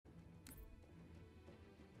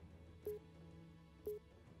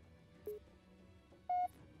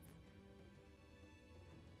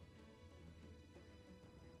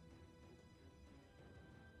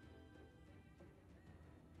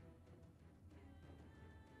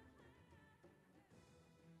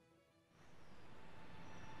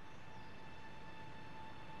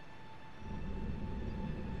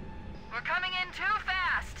We're coming in too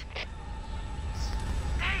fast.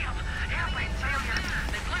 Damn! Airplane failure.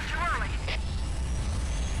 They flew too early.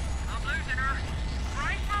 I'm losing her.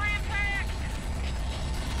 Brace for impact!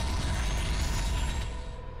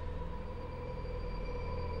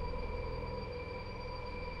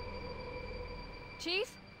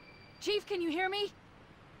 Chief? Chief, can you hear me?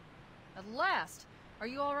 At last. Are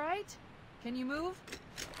you all right? Can you move?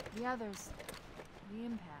 The others. The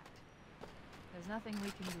impact. There's nothing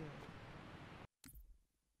we can do.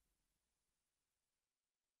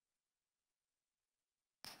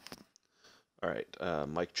 Alright,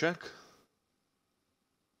 mic check.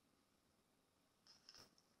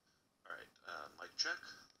 Alright, mic check.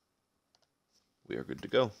 We are good to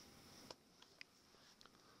go.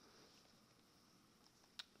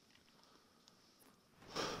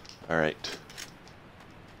 Alright.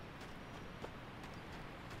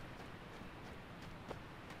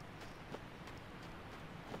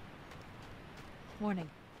 Warning.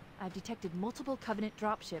 I've detected multiple Covenant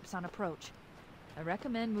dropships on approach. I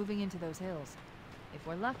recommend moving into those hills. If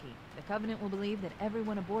we're lucky, the Covenant will believe that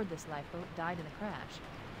everyone aboard this lifeboat died in the crash.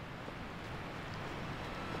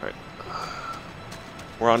 Alright.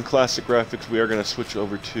 We're on classic graphics. We are going to switch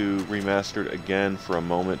over to remastered again for a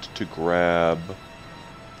moment to grab...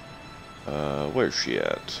 where's she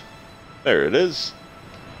at? There it is.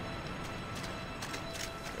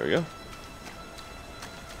 There we go.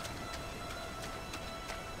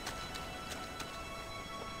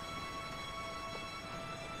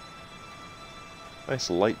 Nice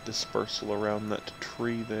light dispersal around that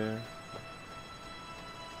tree there.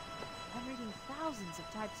 I'm reading thousands of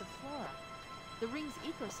types of flora. The ring's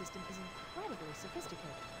ecosystem is incredibly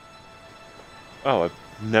sophisticated. Oh,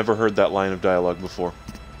 I've never heard that line of dialogue before.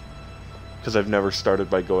 Because I've never started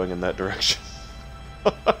by going in that direction.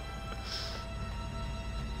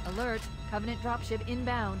 Alert! Covenant dropship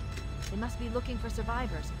inbound. They must be looking for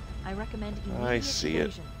survivors. I recommend immediate I see it.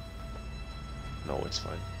 evasion. No, it's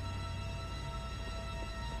fine.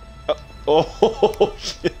 Oh,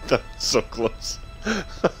 shit, that was so close.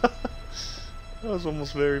 That was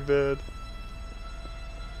almost very bad.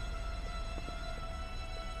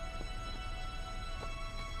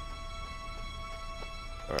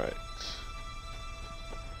 Alright.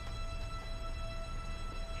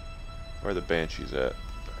 Where are the Banshees at?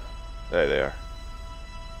 There they are.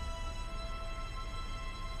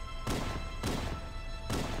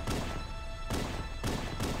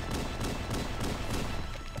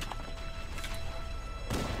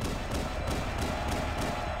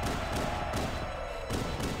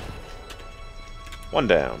 One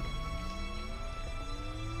down.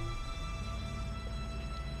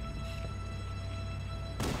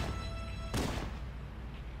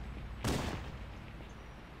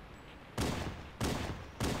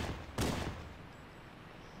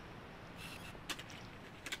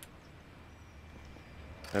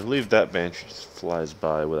 I believe that Banshee flies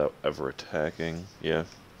by without ever attacking. Yeah.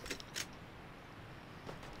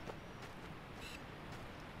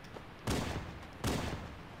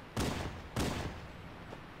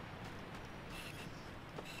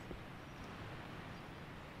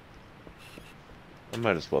 I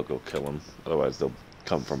might as well go kill them, otherwise they'll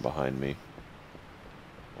come from behind me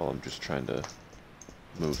while I'm just trying to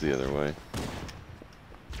move the other way.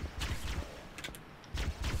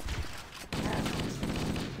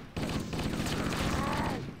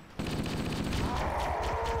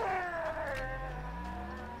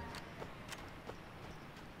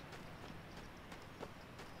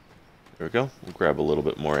 There we go. We'll grab a little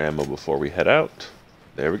bit more ammo before we head out.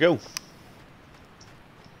 There we go.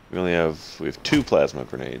 We have 2 plasma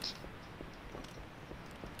grenades.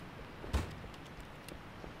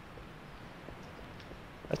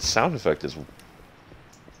 That sound effect is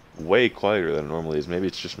way quieter than it normally is. Maybe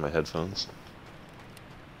it's just my headphones.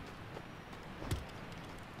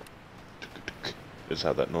 Is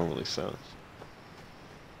how that normally sounds.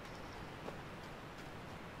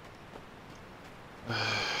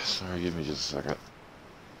 Sorry, give me just a second.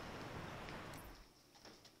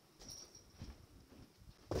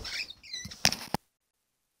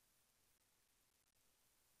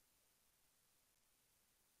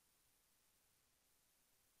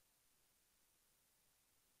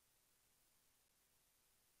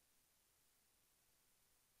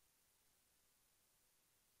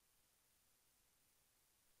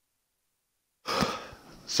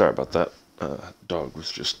 Sorry about that. Dog was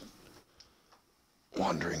just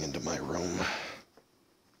wandering into my room.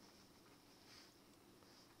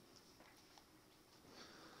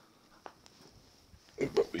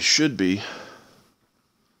 But we should be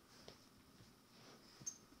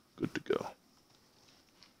good to go.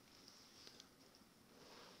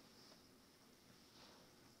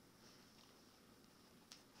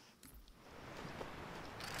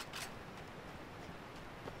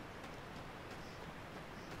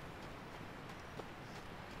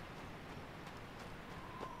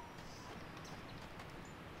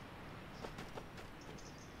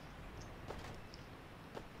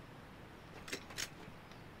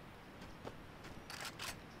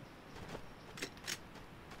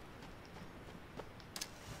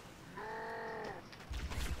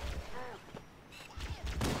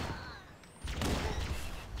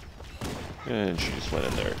 And she just went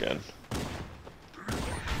in there again.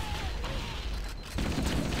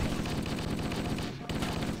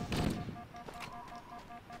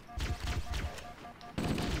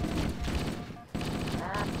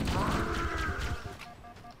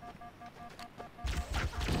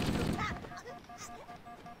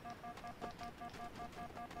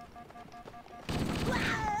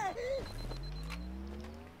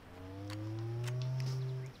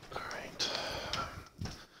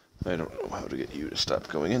 I don't know how to get you to stop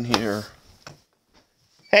going in here.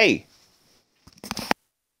 Hey!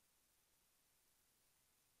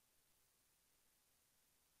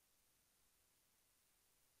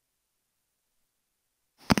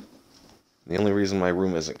 The only reason my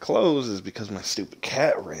room isn't closed is because my stupid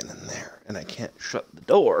cat ran in there, and I can't shut the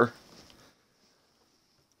door,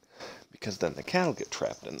 because then the cat will get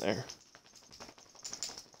trapped in there.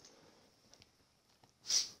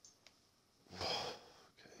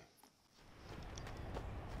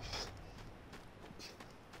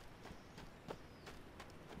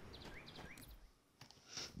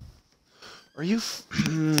 Are you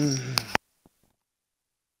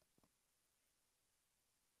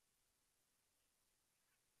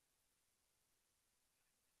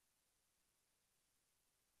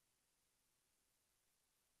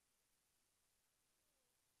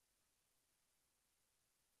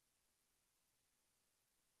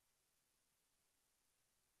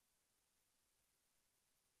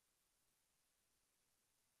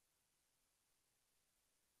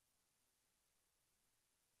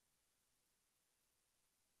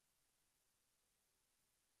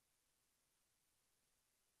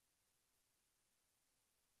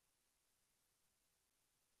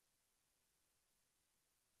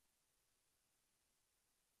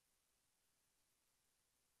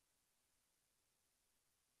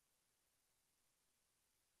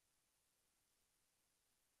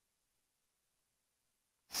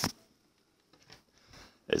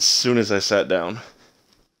As soon as I sat down.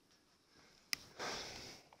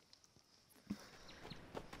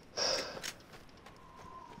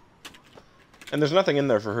 And there's nothing in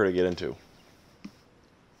there for her to get into.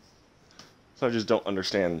 So I just don't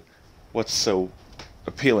understand what's so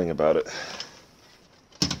appealing about it.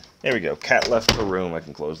 There we go. Cat left her room. I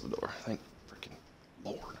can close the door. Thank freaking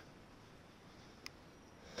Lord.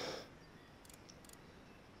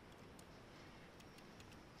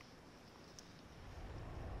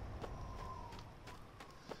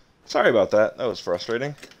 Sorry about that. That was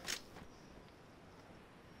frustrating.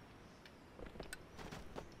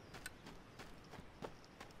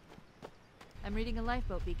 I'm reading a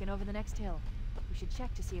lifeboat beacon over the next hill. We should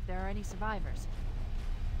check to see if there are any survivors.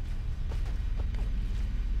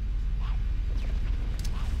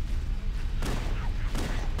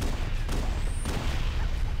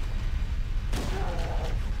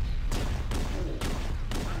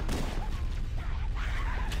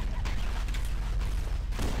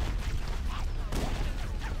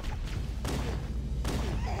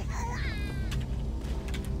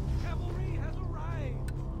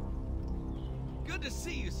 Good to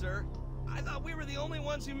see you, sir. I thought we were the only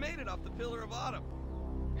ones who made it off the Pillar of Autumn.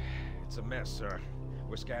 It's a mess, sir.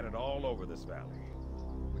 We're scattered all over this valley.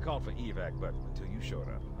 We called for evac, but until you showed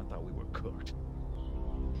up, I thought we were cooked.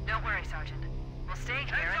 Don't worry, Sergeant. We'll stay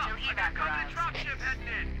here until evac arrives. Dropship heading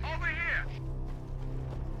in. Over here.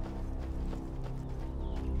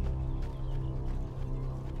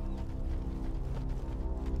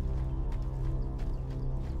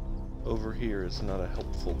 Over here is not a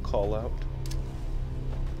helpful call out.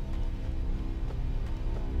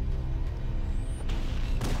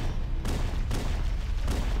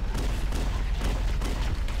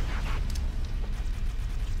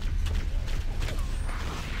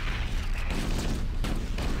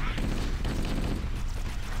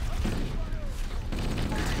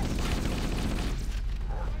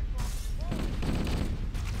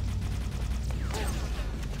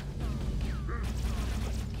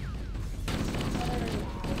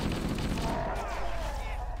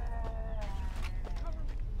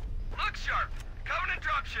 Look sharp! Covenant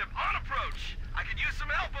dropship on approach! I could use some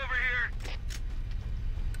help over here!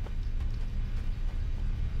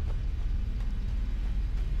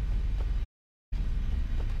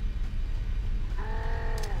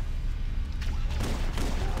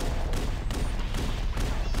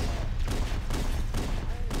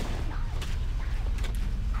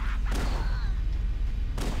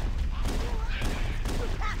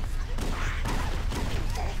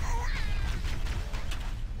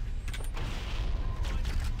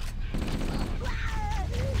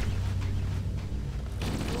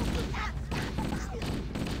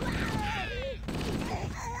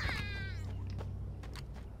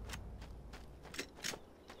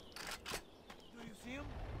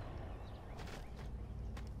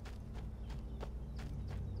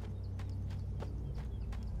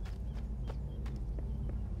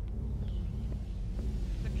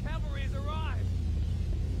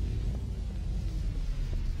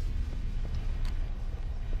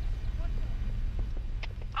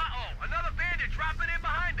 dropping in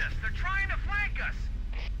behind us. They're trying to flank us.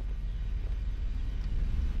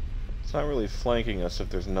 It's not really flanking us if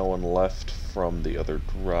there's no one left from the other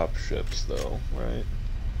drop ships, though, right?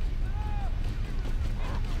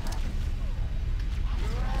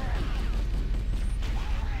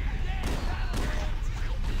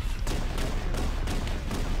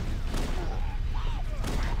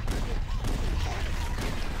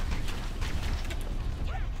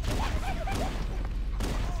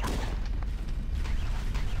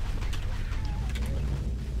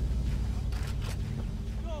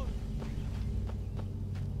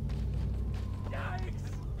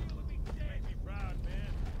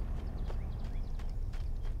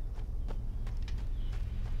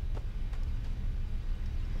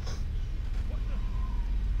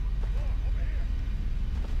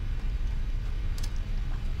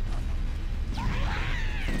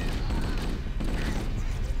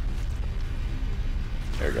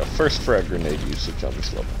 There we go. First frag grenade usage on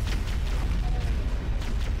this level.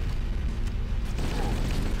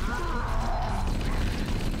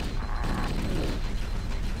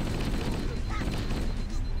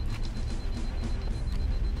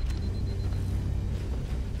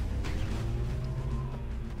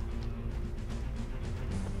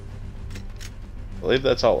 I believe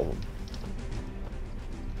that's all of them.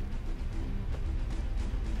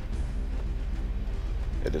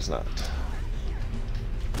 It is not.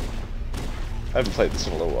 I haven't played this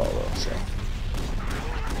in a little while though, so.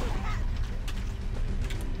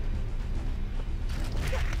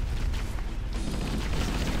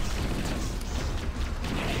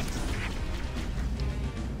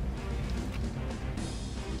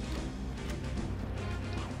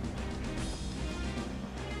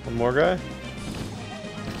 One more guy?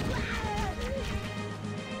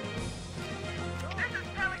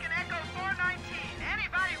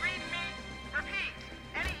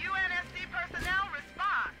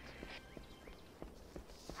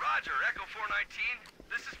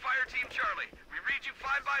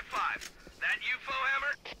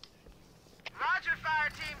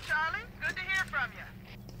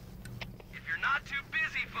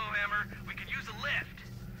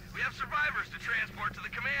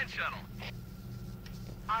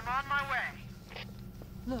 I'm on my way.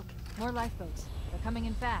 Look, more lifeboats. They're coming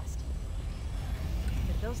in fast.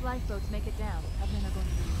 If those lifeboats make it down, the Covenant are going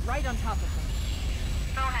to be right on top of them.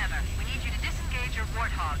 Bowhammer, we need you to disengage your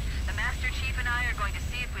Warthog. The Master Chief and I are going to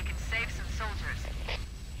see if we can save some soldiers.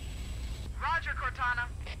 Roger, Cortana.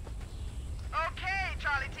 Okay,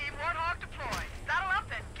 Charlie Team, Warthog deployed. Saddle up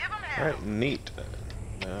and give them hell. Alright, neat.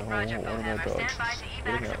 Now, Roger, one of my Bowhammer. dogs Stand by to is evac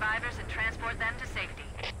getting out. survivors and transport them to safety.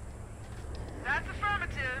 That's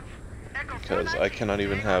affirmative. Echo Because I 419, cannot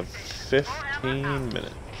even stay have on station. Bowhammer 15 out.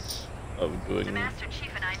 minutes of The doing Master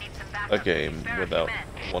Chief and I need some a backup. game Spare without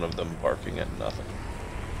men. one of them barking at nothing.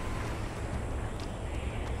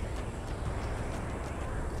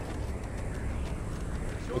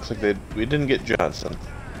 Looks like we didn't get Johnson.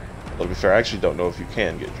 Well, to be fair, I actually don't know if you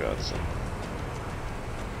can get Johnson.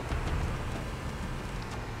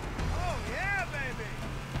 Oh, yeah, baby!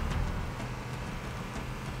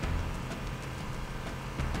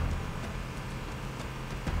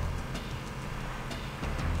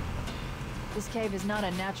 This cave is not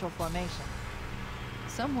a natural formation.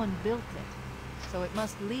 Someone built it, so it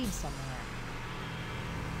must lead somewhere.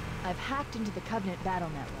 I've hacked into the Covenant battle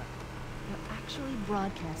network. They're actually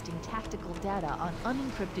broadcasting tactical data on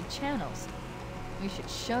unencrypted channels. We should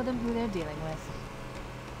show them who they're dealing with.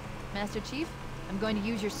 Master Chief, I'm going to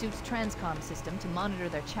use your suit's transcom system to monitor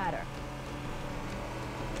their chatter.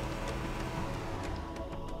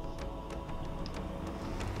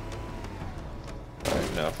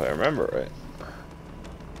 Alright, now if I remember right.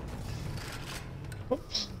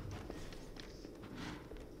 Oops.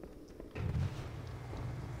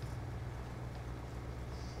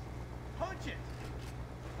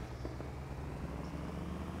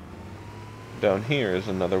 Down here is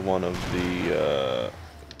another one of the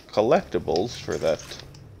collectibles for that.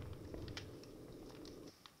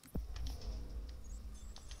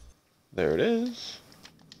 There it is.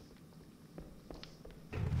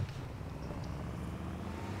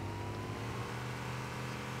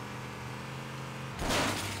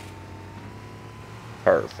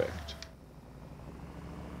 Perfect.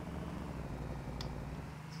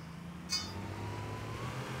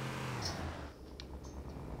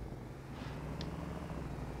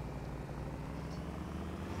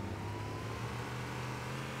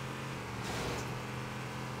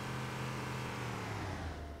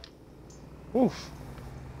 Oof.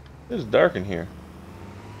 It is dark in here.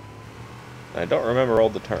 I don't remember all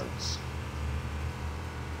the turns.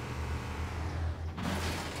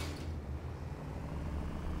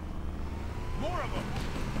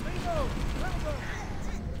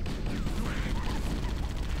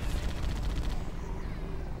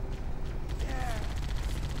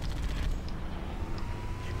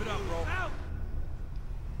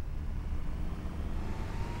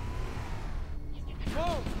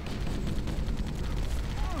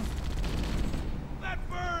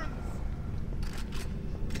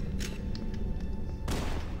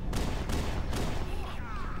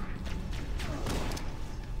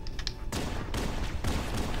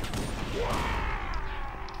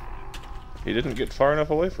 He didn't get far enough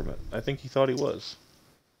away from it. I think he thought he was.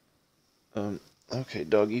 Okay,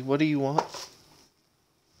 doggy, what do you want?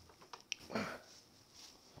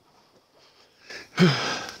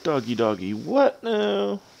 Doggy, doggy, what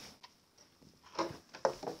now?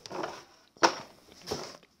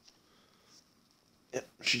 Yep,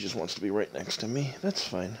 she just wants to be right next to me. That's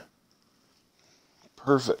fine.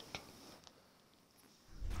 Perfect.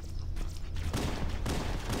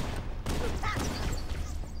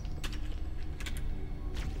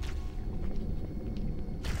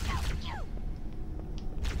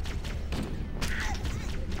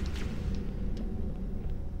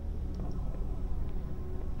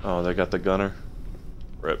 Oh, they got the gunner?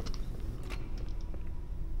 Rip.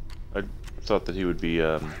 I thought that he would be,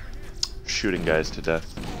 shooting guys to death.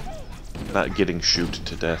 Not getting shoot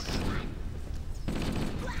to death.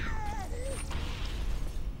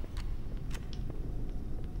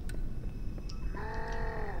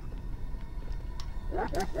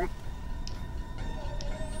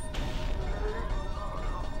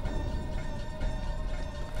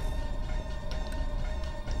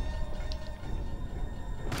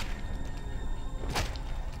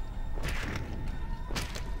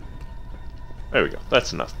 There we go.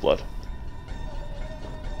 That's enough blood.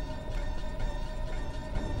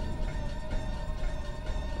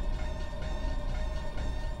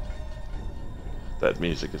 That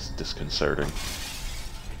music is disconcerting.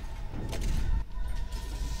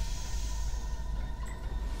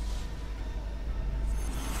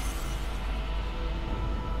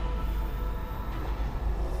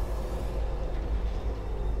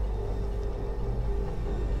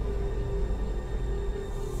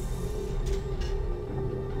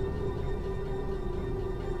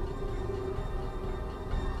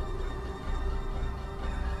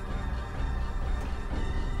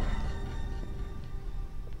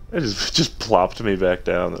 It just plopped me back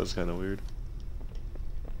down. That was kind of weird.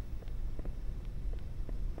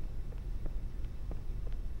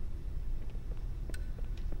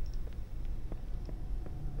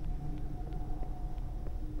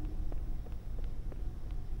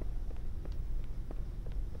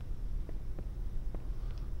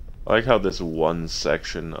 I like how this one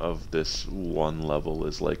section of this one level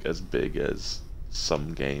is like as big as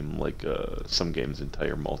some game, like some game's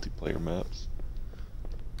entire multiplayer maps.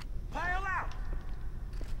 Pile out!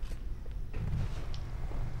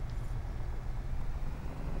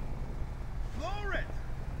 Floor it!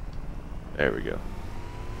 There we go.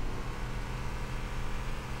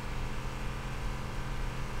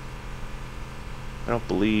 I don't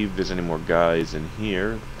believe there's any more guys in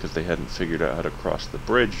here because they hadn't figured out how to cross the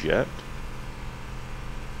bridge yet.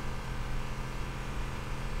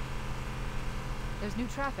 There's new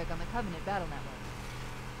traffic on the Covenant battle network.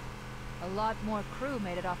 A lot more crew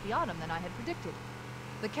made it off the Autumn than I had predicted.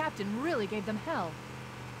 The captain really gave them hell.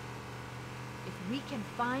 If we can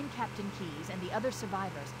find Captain Keyes and the other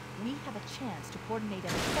survivors, we have a chance to coordinate an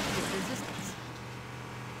effective resistance.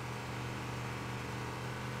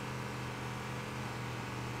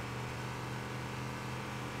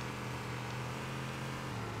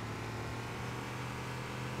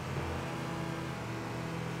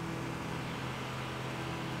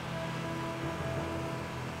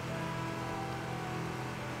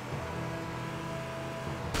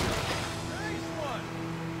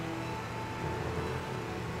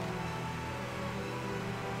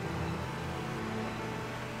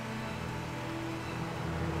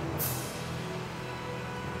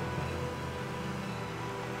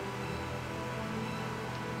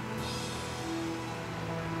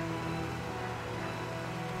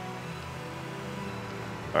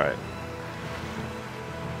 Alright.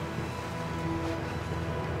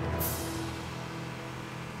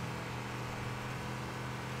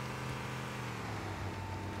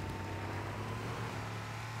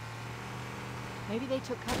 Maybe they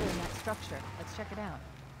took cover in that structure. Let's check it out.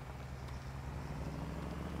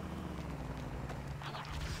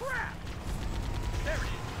 Crap! There he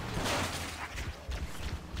is.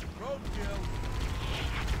 Roadkill.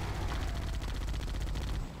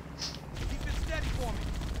 Keep it steady for me.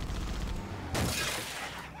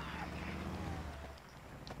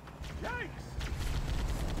 Yikes!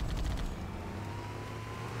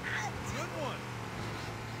 Good one.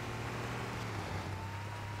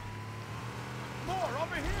 More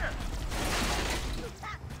over here.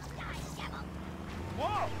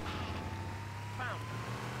 Whoa! Found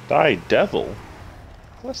him. Die devil? Well,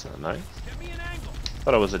 that's not nice. Get me an angle.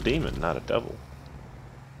 Thought I was a demon, not a devil.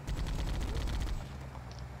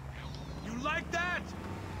 You like that?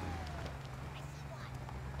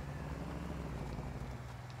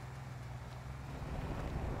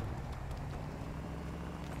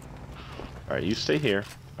 Alright, you stay here.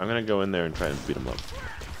 I'm gonna go in there and try and beat him up.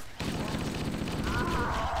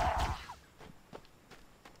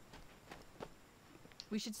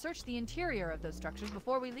 We should search the interior of those structures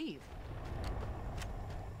before we leave.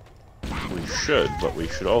 We should, but we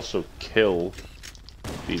should also kill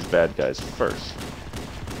these bad guys first.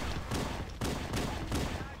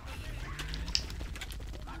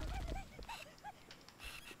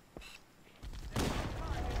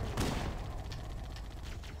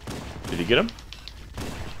 Did you get him?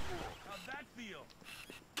 How'd that feel?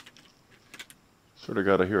 Sort of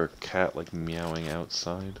gotta hear a cat like meowing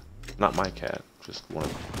outside. Not my cat, just one.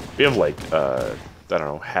 We have like, I don't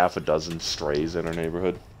know, half a dozen strays in our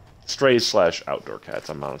neighborhood. Strays slash outdoor cats.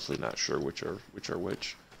 I'm honestly not sure which are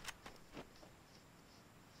which.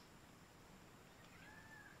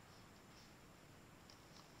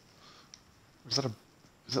 Is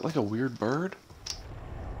that like a weird bird?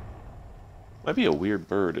 Might be a weird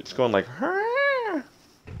bird. It's going like, "Hurr!"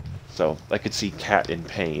 So I could see cat in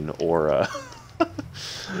pain or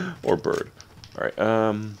or bird. All right.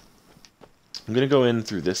 I'm gonna go in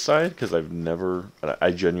through this side because I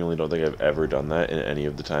genuinely don't think I've ever done that in any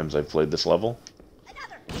of the times I've played this level.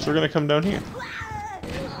 So we're gonna come down here.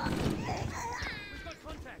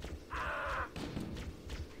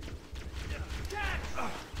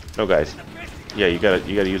 No, guys. Yeah, you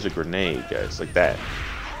gotta use a grenade, guys, like that.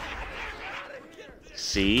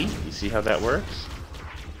 See? You see how that works?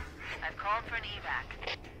 I've called for an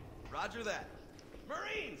evac. Roger that.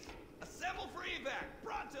 Marines, assemble for evac,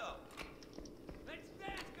 pronto. Let's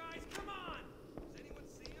dance, guys. Come on. Does anyone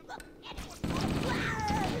see him?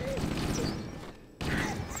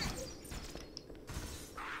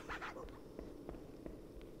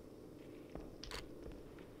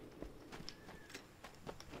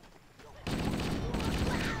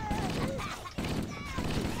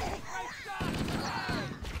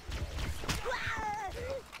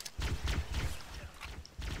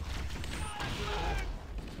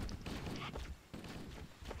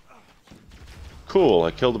 Cool,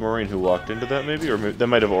 I killed a Marine who walked into that, maybe? Or that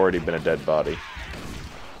might have already been a dead body.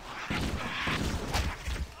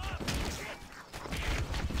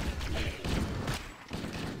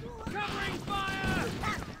 Covering fire!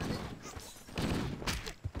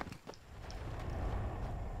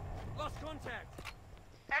 Lost contact.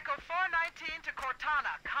 Echo 419 to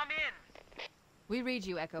Cortana. Come in. We read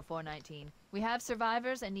you, Echo 419. We have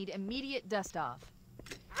survivors and need immediate dust-off.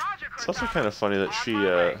 Roger, Cortana. It's also kind of funny that On she, my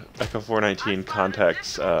way. Echo 419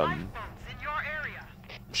 contacts, Additional life forms in your area.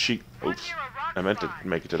 oops, I meant to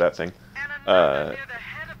make it to that thing. And another near the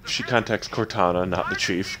head of the She river. contacts Cortana, not the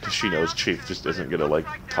Chief, because she knows Chief just isn't gonna, like,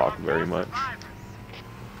 talk very much.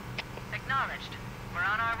 Acknowledged. We're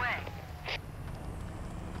on our way.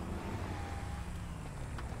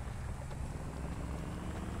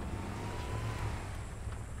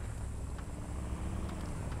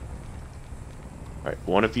 Alright,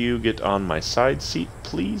 one of you get on my side seat,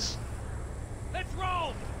 please. Let's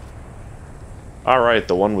roll. Alright,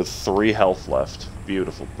 the one with 3 health left.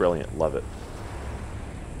 Beautiful, brilliant, love it.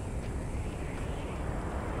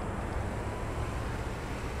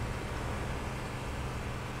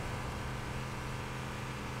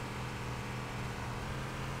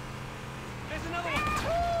 There's another one.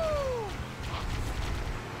 Woo!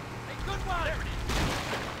 Hey, good one. There it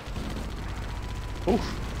is. Oof,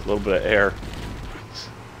 a little bit of air.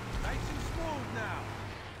 Nice and smooth now.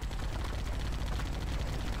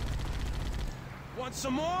 Want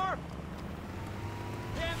some more?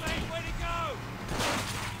 Yeah, mate, way to go!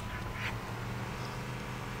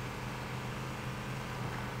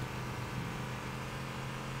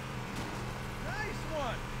 Nice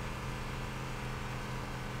one!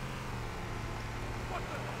 What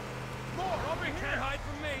the? More over here! Can't hide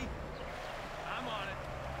from me. I'm on it.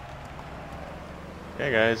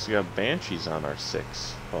 Okay, guys, we got Banshees on our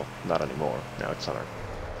 6. Well, not anymore. Now it's on our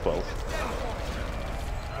 12.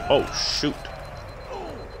 Oh, shoot.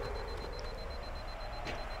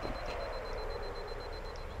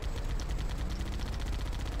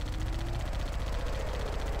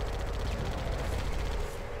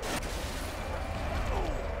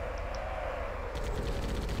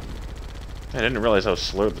 I didn't realize how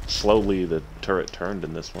slowly the turret turned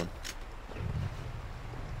in this one.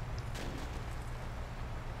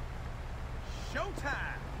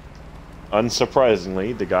 Showtime!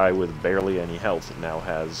 Unsurprisingly, the guy with barely any health now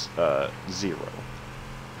has 0.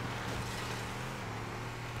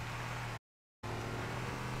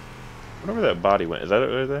 Whatever that body went, is that it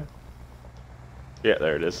right there? Yeah,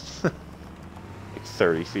 there it is. Like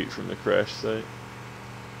 30 feet from the crash site.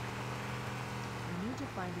 We need to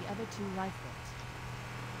find the other 2 lifeboats.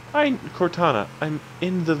 Cortana, I'm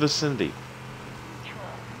in the vicinity.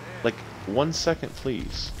 1 second,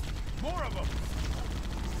 please. More of them.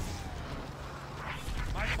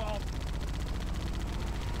 My fault.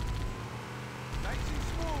 Nice and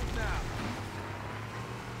smooth now.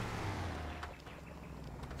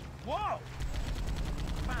 Whoa!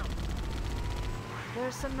 Found it. There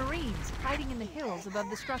are some Marines hiding in the hills above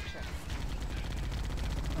the structure.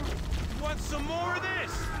 You want some more of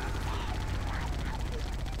this?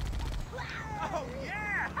 Oh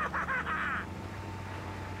yeah!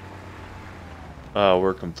 Oh,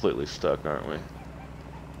 we're completely stuck, aren't we?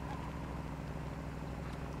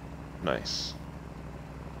 Nice.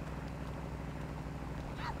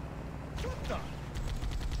 What the?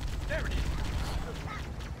 There it is.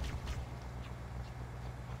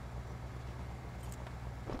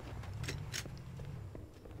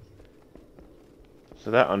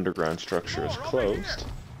 So that underground structure is More over here. closed.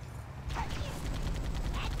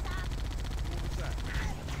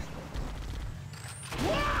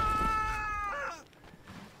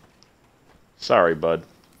 Sorry, bud.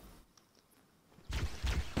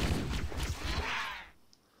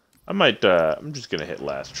 I might, I'm just gonna hit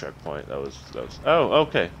last checkpoint. That was, oh,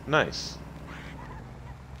 okay, nice.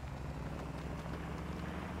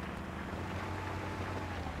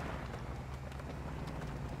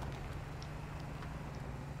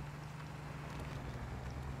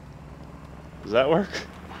 Does that work?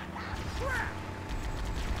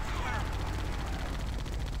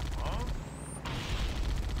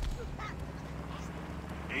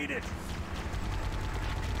 Eat it.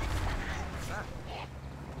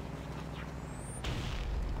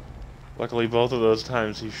 Luckily, both of those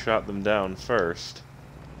times he shot them down first.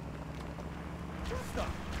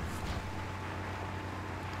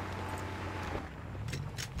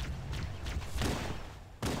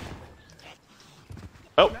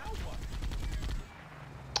 Oh!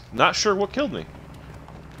 Not sure what killed me.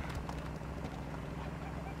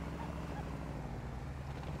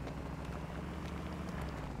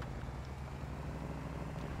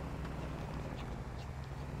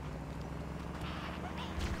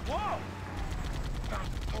 Whoa!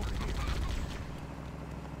 Over here.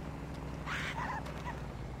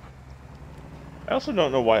 I also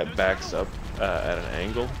don't know why it backs up at an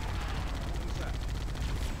angle.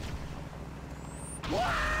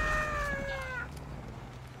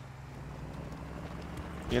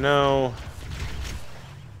 You know...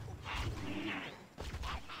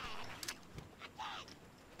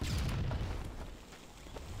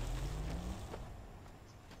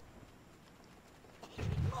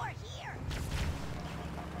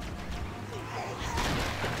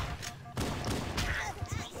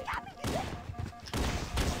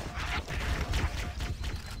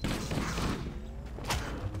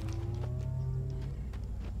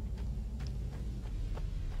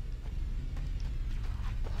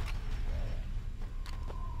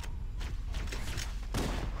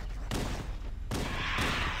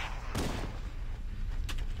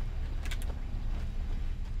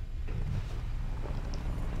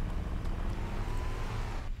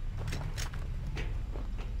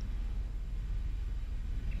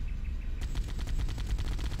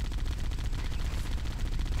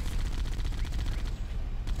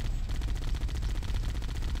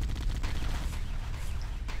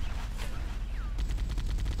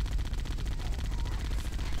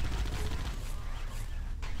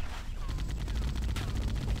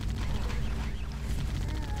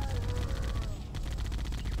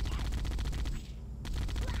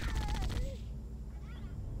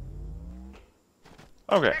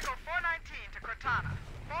 Okay. Echo 419 to Cortana.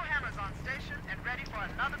 Bowhammer's on station and ready for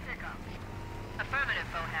another pickup. Affirmative,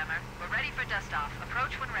 Bowhammer. We're ready for dust-off.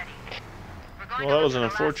 Approach when ready. We're going Well, to that was look an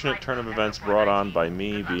for the last unfortunate flight turn of from events Echo brought on 419. by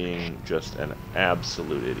me Good luck. being just an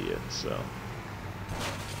absolute idiot, so...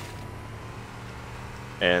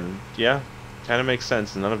 And, yeah, kind of makes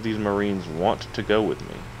sense. None of these Marines want to go with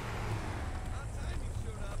me.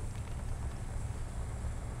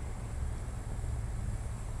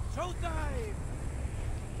 Showtime!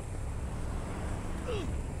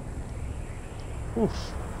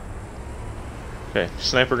 Oof. Okay,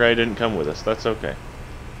 sniper guy didn't come with us. That's okay.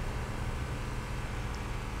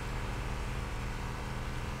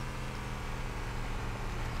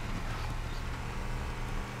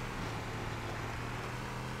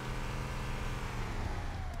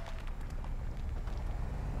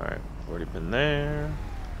 Alright, already been there.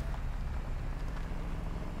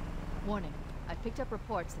 Warning. I picked up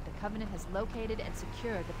reports that the Covenant has located and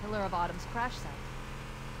secured the Pillar of Autumn's crash site.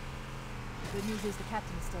 The good news is the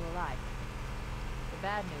captain is still alive. The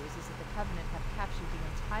bad news is that the Covenant have captured the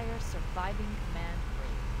entire surviving command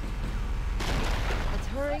crew. Let's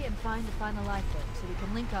hurry and find the final lifeboat so we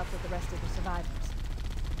can link up with the rest of the survivors.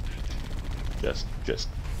 Just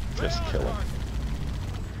kill him.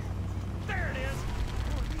 There it is.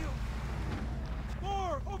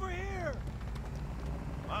 More over here.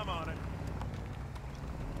 I'm on it.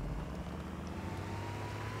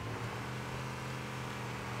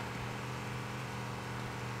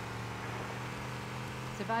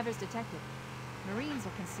 Survivors detected. Marines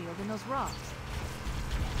are concealed in those rocks.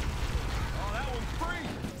 Oh, that one's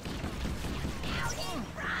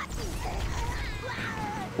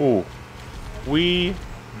free. Ooh. We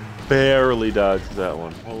barely dodged that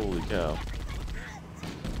one. Holy cow.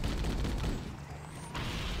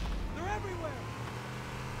 They're everywhere.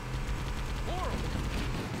 More.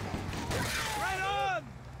 Right on.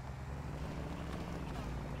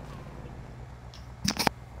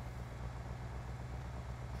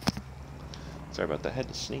 Sorry about that. I had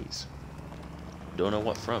to sneeze. Don't know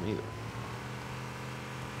what from either.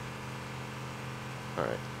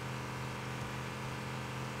 Alright.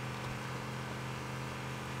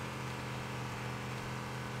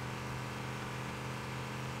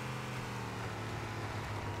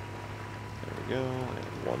 There we go.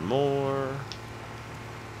 And one more.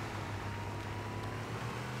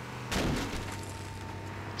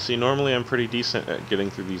 See, normally I'm pretty decent at getting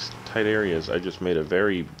through these tight areas. I just made a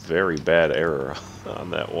very, very bad error on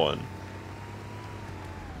that one.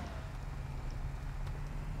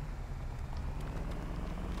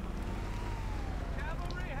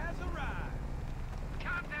 Cavalry has arrived.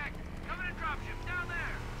 Contact! Coming in dropship down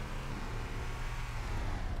there.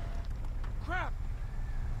 Crap.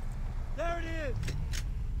 There it is.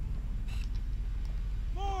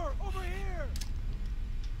 More over here.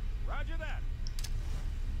 Roger that.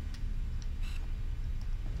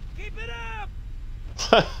 Keep it up.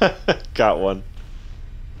 Got one.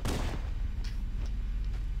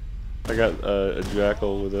 I got a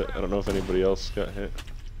jackal with it. I don't know if anybody else got hit.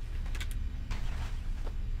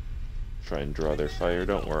 Try and draw their fire.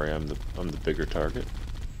 Don't worry, I'm the bigger target.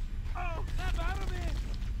 Oh, snap out of it.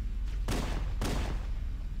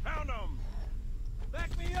 Found them.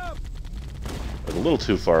 Back me up. I was a little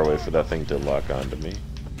too far away for that thing to lock onto me.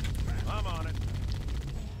 I'm on it.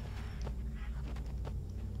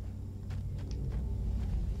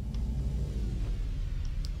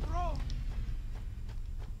 Throw.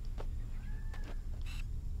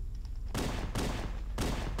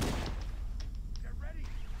 Get ready.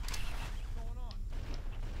 What's going on?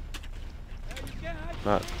 There you go.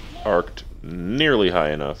 Not arced nearly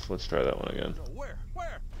high enough. Let's try that one again. No, where?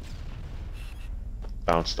 Where?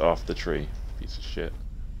 Bounced off the tree. Piece of shit.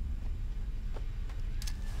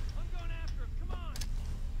 I'm going after him. Come on.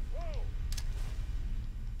 Whoa.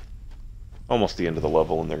 Almost the end of the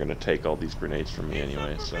level, and they're gonna take all these grenades from me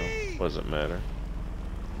anyway, so doesn't matter.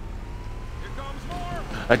 Here comes more.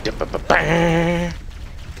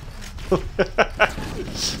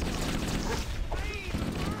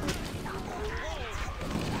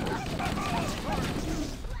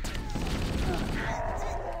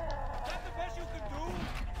 Is that the best you can do?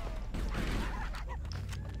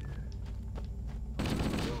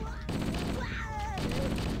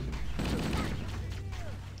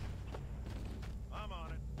 I'm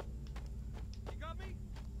on it. You got me?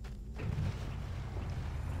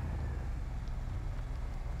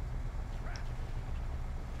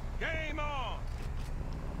 Game on!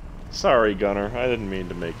 Sorry, Gunner. I didn't mean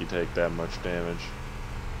to make you take that much damage.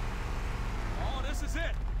 Oh, this is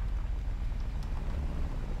it.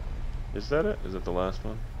 Is that it? Is it the last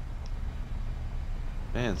one?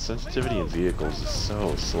 Man, sensitivity in vehicles is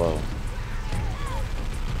so slow.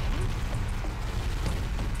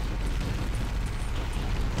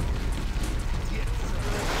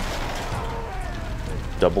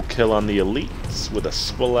 Double kill on the elites with a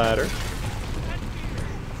splatter.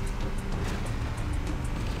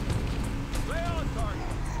 Lay on target.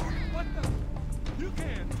 What the? You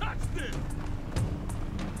can't touch this.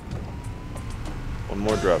 One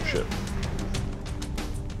more dropship.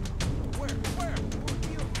 Where?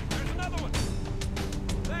 There's another one.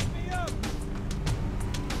 Back me up.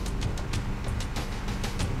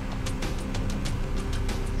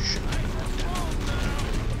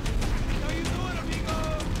 How you doing, amigo?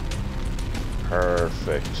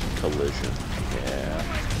 Perfect collision. Yeah.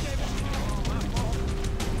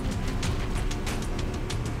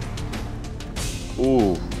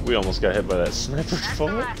 Ooh, we almost got hit by that sniper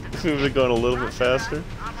bullet. If we would have gone a little bit faster.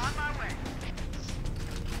 I'm on my way.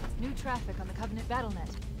 New traffic on the Covenant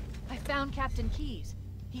BattleNet. I found Captain Keyes.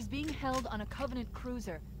 He's being held on a Covenant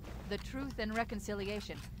cruiser, the Truth and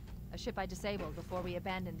Reconciliation, a ship I disabled before we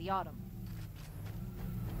abandoned the Autumn.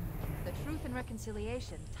 The Truth and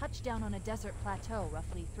Reconciliation touched down on a desert plateau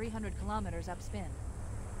roughly 300 kilometers upspin.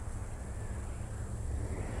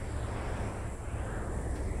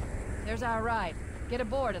 There's our ride. Get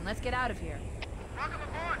aboard and let's get out of here. Welcome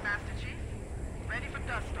aboard, Master Chief. Ready for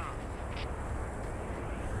dust off.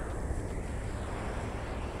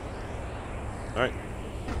 Alright,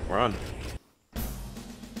 we're on.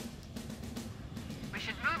 We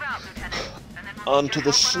should move out, Lieutenant, and then we'll On need to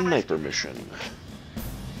your the help on our sniper mission.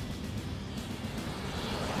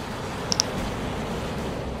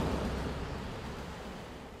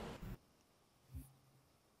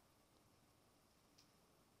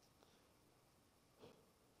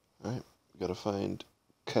 Alright, we gotta find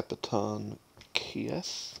Capitan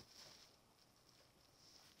Keyes.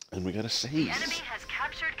 And we gotta save. The enemy has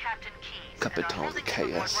captured Captain Keyes Capitan and are holding him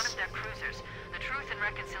aboard Keyes. one of their cruisers, the Truth and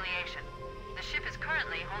Reconciliation. The ship is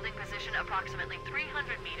currently holding position approximately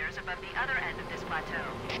 300 meters above the other end of this plateau.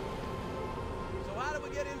 So how do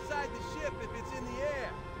we get inside the ship if it's in the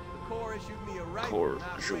air? The Corps issued me a rifle. Core,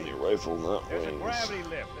 not shoot me a wings. rifle, not There's a wings. gravity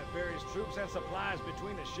lift that ferries troops and supplies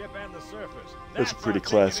between the ship and the surface. That's a our pretty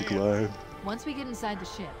ticket classic in. line. Once we get inside the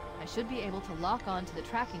ship, I should be able to lock on to the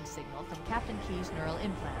tracking signal from Captain Keyes' neural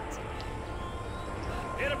implants.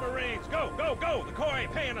 Hit 'em, Marines! Go, go, go! The Corps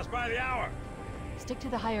ain't paying us by the hour. Stick to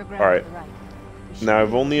the higher ground Alright. to the right. We should Now, be I've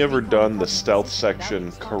able only to ever recon done the Covenant stealth position without section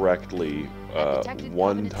being spotted. correctly I've detected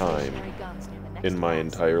one Covenant time stationary guns near the next in my house.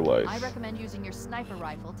 entire life. I recommend using your sniper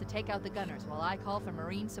rifle to take out the gunners while I call for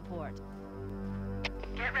Marine support.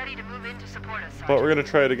 Get ready to move in to support us, Sergeant. But we're gonna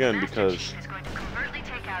try it again Master because Chief is going to covertly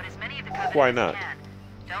take out as many of the Covenant why as not? he can.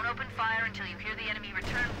 Don't open fire until you hear the enemy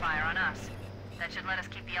return fire on us. That should let us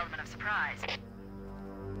keep the element of surprise.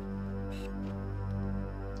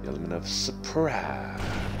 The element of surprise.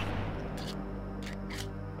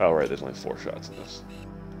 Oh, right, there's only 4 shots in this.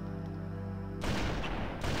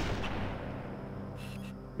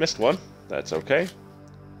 Missed one. That's okay.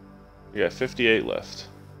 We got 58 left.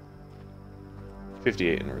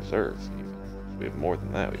 58 in reserve, even. We have more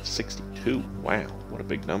than that. We have 62. Wow, what a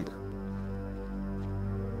big number.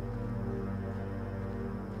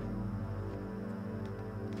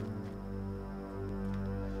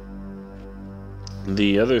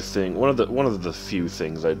 The other thing, one of the few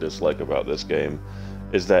things I dislike about this game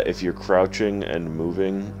is that if you're crouching and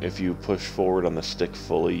moving, if you push forward on the stick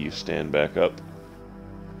fully, you stand back up.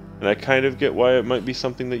 And I kind of get why it might be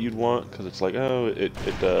something that you'd want, because it's like, oh, it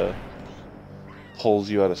pulls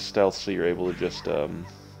you out of stealth so you're able to just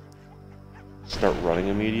start running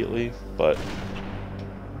immediately, but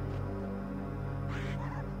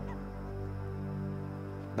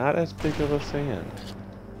not as big of a fan.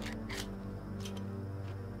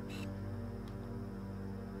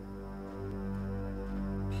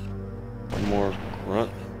 One more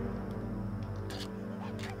grunt.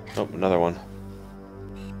 Oh, another one.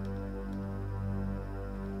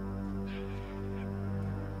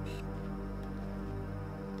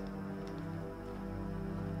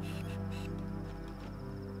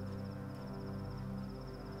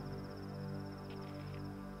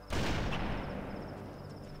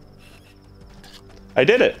 I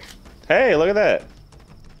did it! Hey, look at that!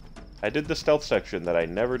 I did the stealth section that I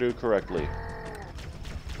never do correctly.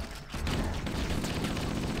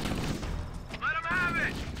 Let 'em have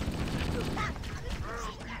it!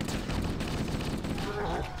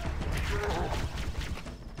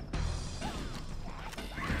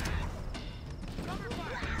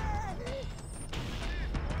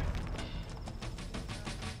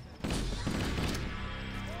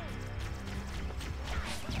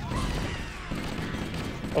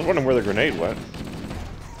 I was wondering where the grenade went.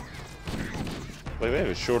 Like, they have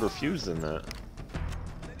a shorter fuse than that.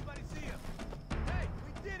 Does anybody see him? Hey,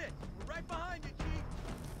 we did it! We're right behind you, Chief!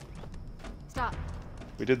 Stop.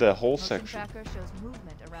 We did that whole Motion section. tracker shows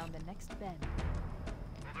movement around the next bend.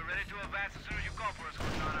 We'll be ready to advance as soon as you call for us,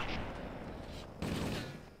 Cortana.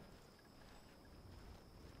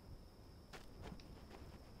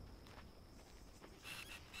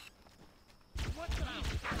 What the?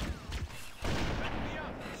 Back me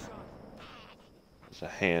up, son. It's a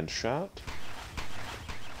hand shot.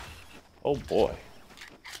 Oh boy.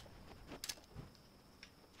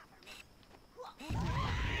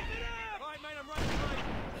 Alright, man, I'm right behind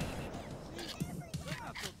you. They're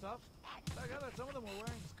not so tough. I heard that some of them were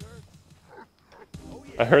wearing skirts. Oh,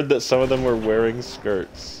 yeah. I heard that some of them were wearing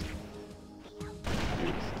skirts.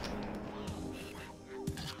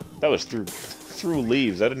 That was through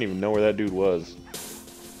leaves. I didn't even know where that dude was.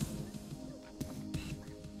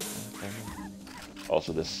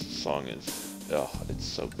 Also, this song is, oh, it's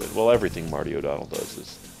so good. Well, everything Marty O'Donnell does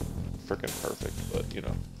is freaking perfect, but you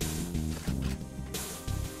know.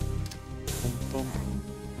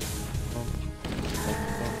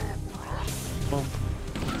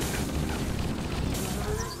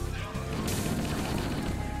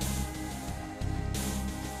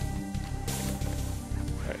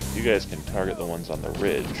 you guys can target the ones on the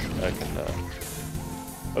ridge. I can,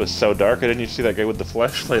 It was so dark, I didn't even see that guy with the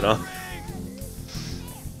flashlight on.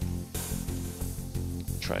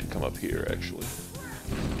 Try and come up here, actually.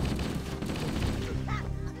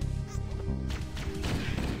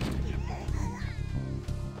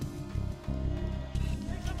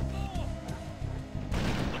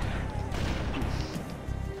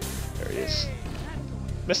 There he is.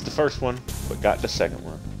 Missed the first one, but got the second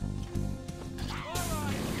one.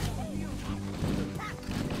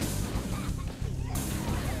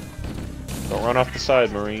 Don't run off the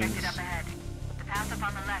side, Marines. Up ahead. The path up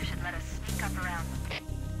on the left should let us sneak up around them.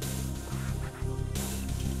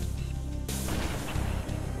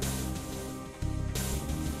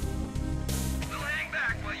 We'll hang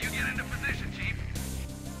back while you get into position, Chief.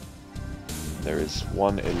 There is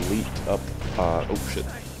one elite up. Oh shit.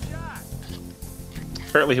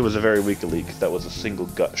 Apparently he was a very weak elite. That was a single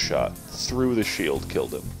gut shot through the shield,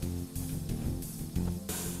 killed him.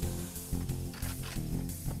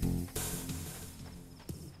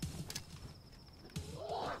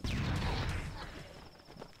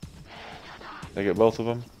 Did I get both of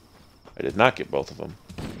them? I did not get both of them.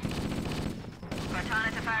 Cortana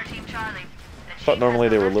to Fire Team Charlie. I thought normally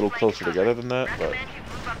they were a little closer together than that, but Recommend you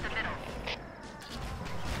move up the middle.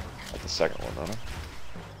 not the second one, huh?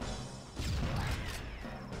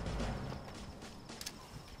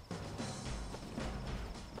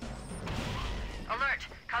 Alert!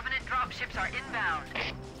 Covenant dropships are inbound.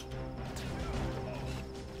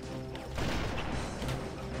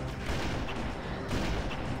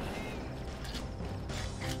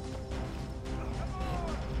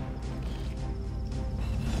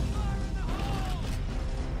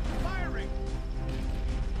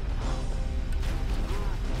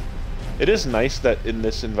 It is nice that in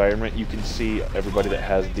this environment you can see everybody that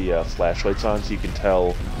has the flashlights on, so you can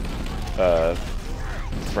tell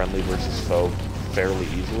friendly versus foe fairly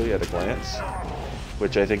easily at a glance,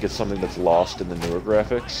 which I think is something that's lost in the newer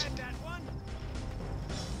graphics.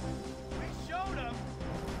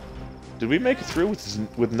 Did we make it through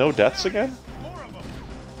with no deaths again?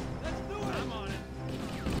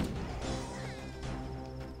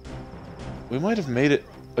 We might have made it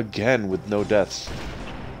again with no deaths.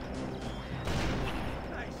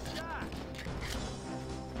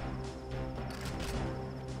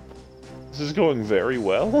 This is going very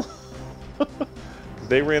well.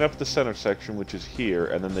 They ran up the center section, which is here,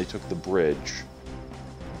 and then they took the bridge.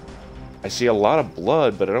 I see a lot of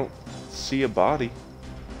blood, but I don't see a body.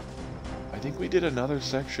 I think we did another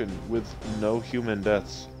section with no human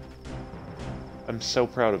deaths. I'm so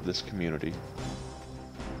proud of this community.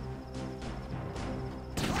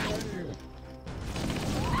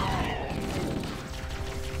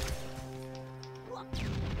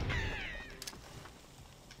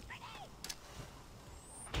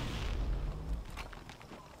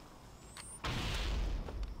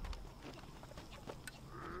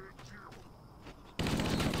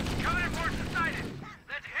 Covenant forces sighted.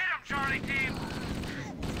 Let's hit them, Charlie Team.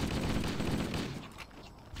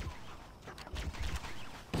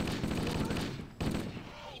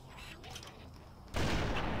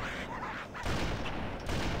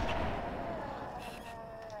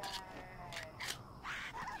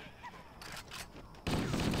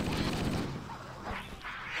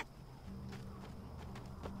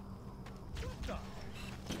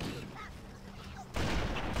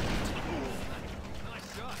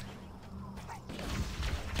 Nice shot.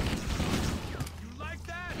 You like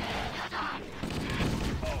that?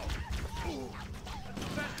 That's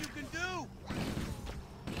the best you can do.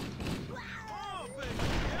 Oh, baby.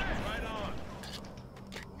 Yeah, right on.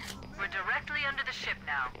 We're directly under the ship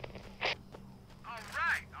now. All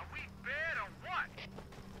right. Are we bad or what?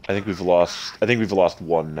 I think we've lost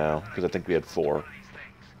one now, because I think we had 4.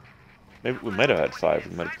 Maybe we might have had 5.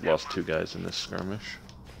 We might have lost 2 guys in this skirmish.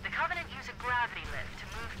 The Covenant use a gravity lift to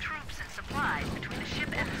move troops and supplies between the ship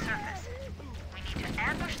and the surface. We need to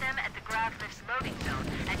ambush them at the grav lift's loading zone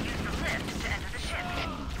and use the lift to enter the ship.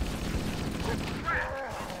 Crap.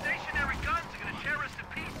 Stationary guns are gonna tear us to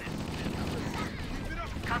pieces.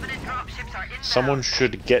 Covenant dropships are inbound. Someone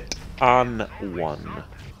should get on one.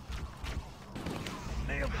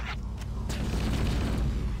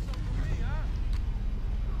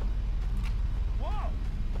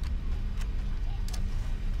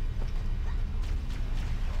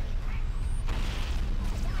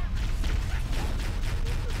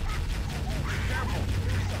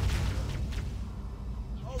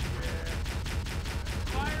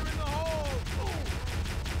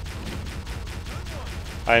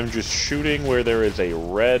 I'm just shooting where there is a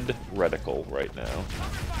red reticle right now.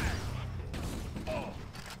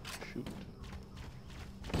 Shoot.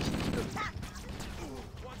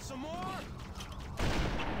 some more?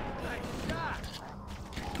 Nice shot.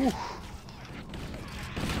 Whew.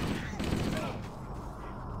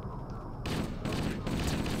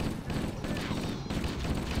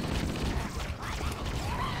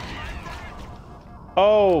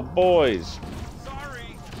 Oh, boys.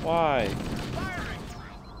 Sorry. Why? Firing.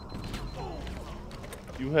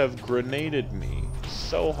 You have grenaded me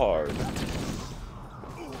so hard.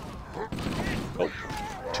 Oh,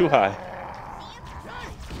 too high.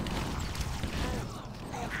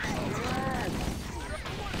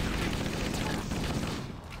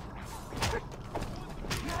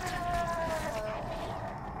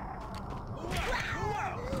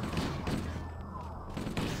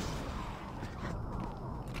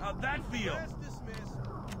 How'd that feel?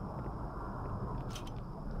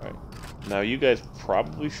 Alright. Now you guys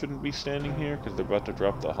probably shouldn't be standing here because they're about to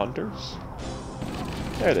drop the hunters.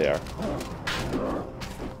 There they are.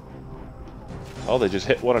 Oh, they just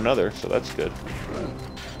hit one another, so that's good.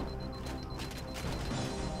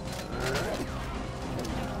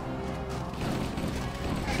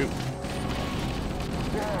 Shoot.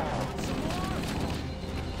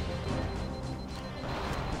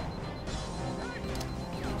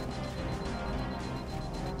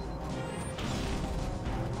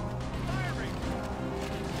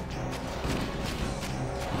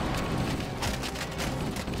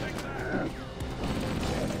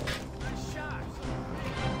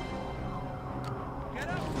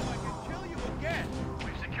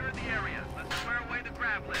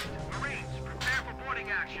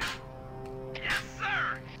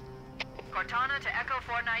 Cortana to Echo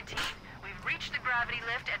 419. We've reached the gravity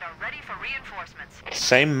lift and are ready for reinforcements.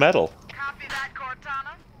 Same metal. Copy that,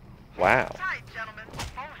 Cortana? Wow. Tight, gentlemen.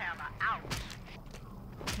 Foehammer out.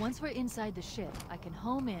 Once we're inside the ship, I can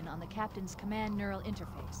home in on the captain's command neural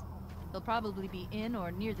interface. They'll probably be in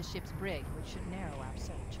or near the ship's brig, which should narrow our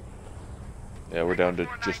search. Yeah, we're down to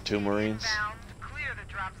just 2 Marines. Inbound. Clear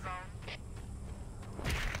the drop zone.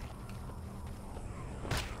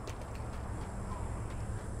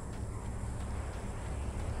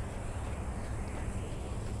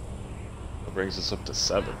 That brings us up to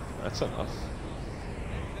 7. That's enough.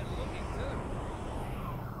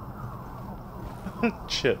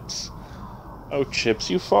 Chips. Oh, Chips,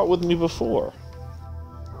 you fought with me before.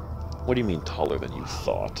 What do you mean taller than you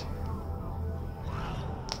thought?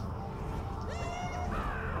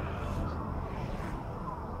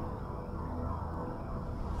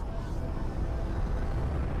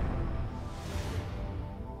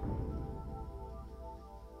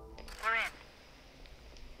 We're in.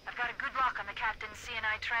 I've got a good lock on the captain's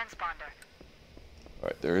CNI transponder.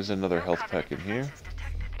 Alright, there is another No health Covenant pack in here. defenses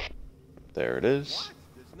detected. There it is. What?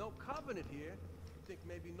 There's no Covenant here. Think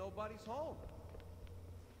maybe nobody's home.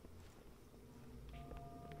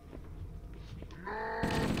 Get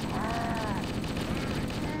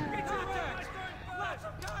to the deck! Lots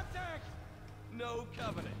of contact! No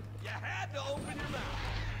Covenant. You had to open your mouth.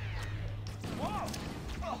 Whoa!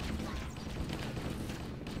 Oh.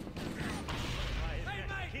 Hey, mate,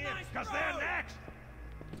 nice Because throw! they're next!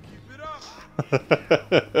 Keep it up!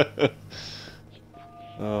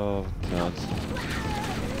 Oh, God.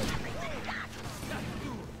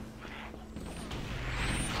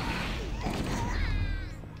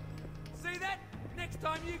 See that? Next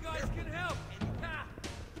time you guys can help.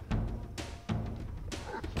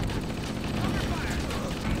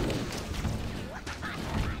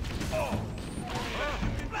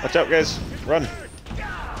 Watch out, guys. Run.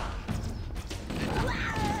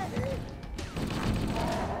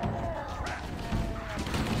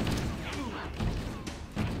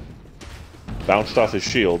 Bounced off his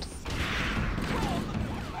shield.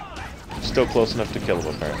 Still close enough to kill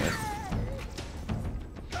him, apparently.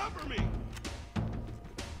 Cover me.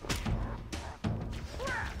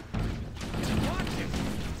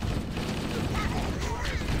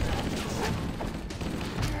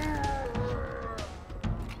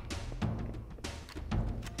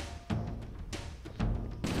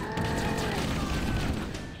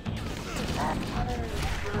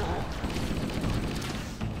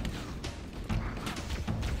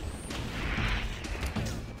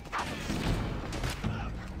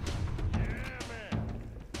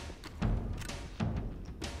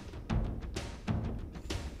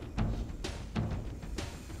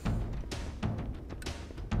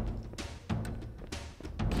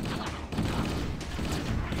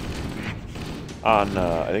 On,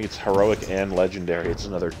 I think it's heroic and legendary, it's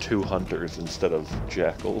another 2 hunters instead of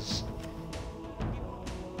jackals.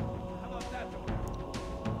 How about that?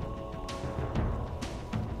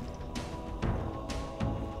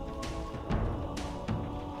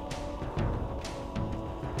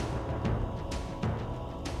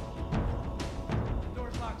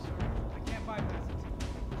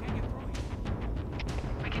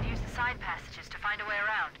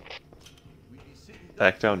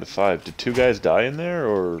 Back down to 5. Did 2 guys die in there,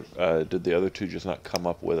 or did the other 2 just not come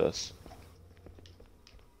up with us?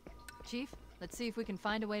 Chief, let's see if we can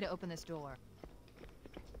find a way to open this door.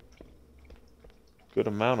 Good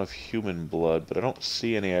amount of human blood, but I don't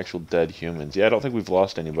see any actual dead humans. Yeah, I don't think we've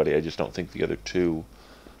lost anybody. I just don't think the other 2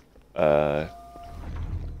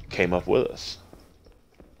 came up with us.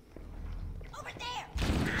 Over there!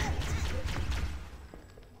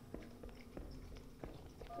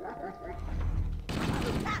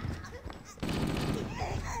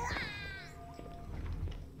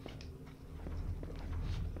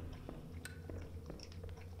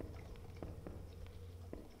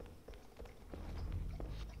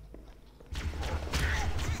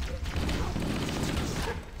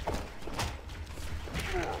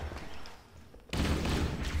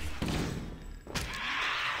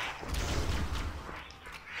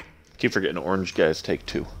 Keep forgetting orange guys take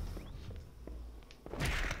 2.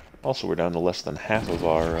 Also, we're down to less than half of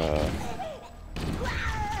our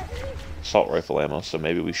assault rifle ammo, so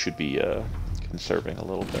maybe we should be conserving a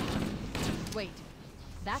little bit. Wait,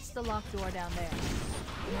 that's the locked door down there.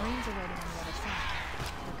 The Marines are waiting on the other side.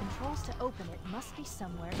 The controls to open it must be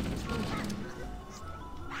somewhere in this room.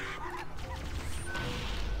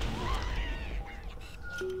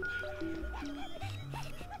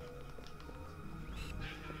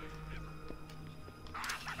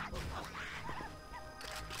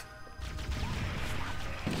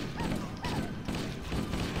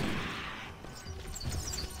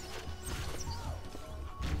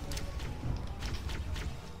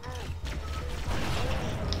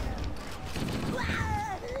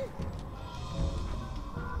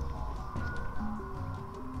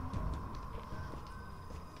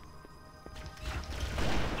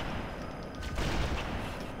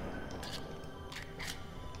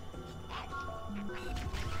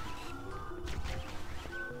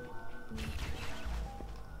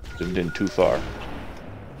 Zoomed in too far.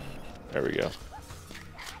 There we go.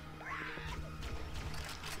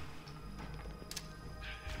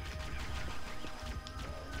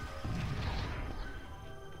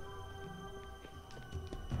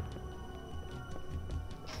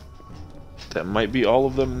 That might be all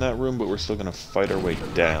of them in that room, but we're still going to fight our way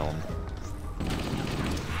down.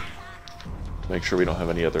 To make sure we don't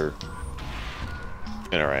have any other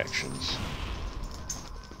interactions.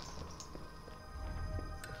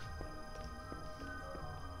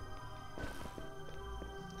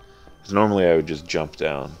 Because normally I would just jump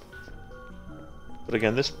down. But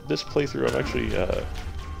again, this playthrough, I'm actually,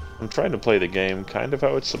 I'm trying to play the game kind of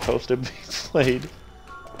how it's supposed to be played.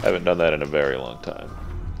 I haven't done that in a very long time.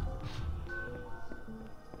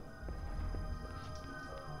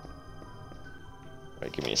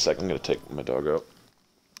 Alright, give me a second. I'm going to take my dog out.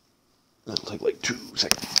 It'll take like 2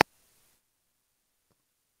 seconds.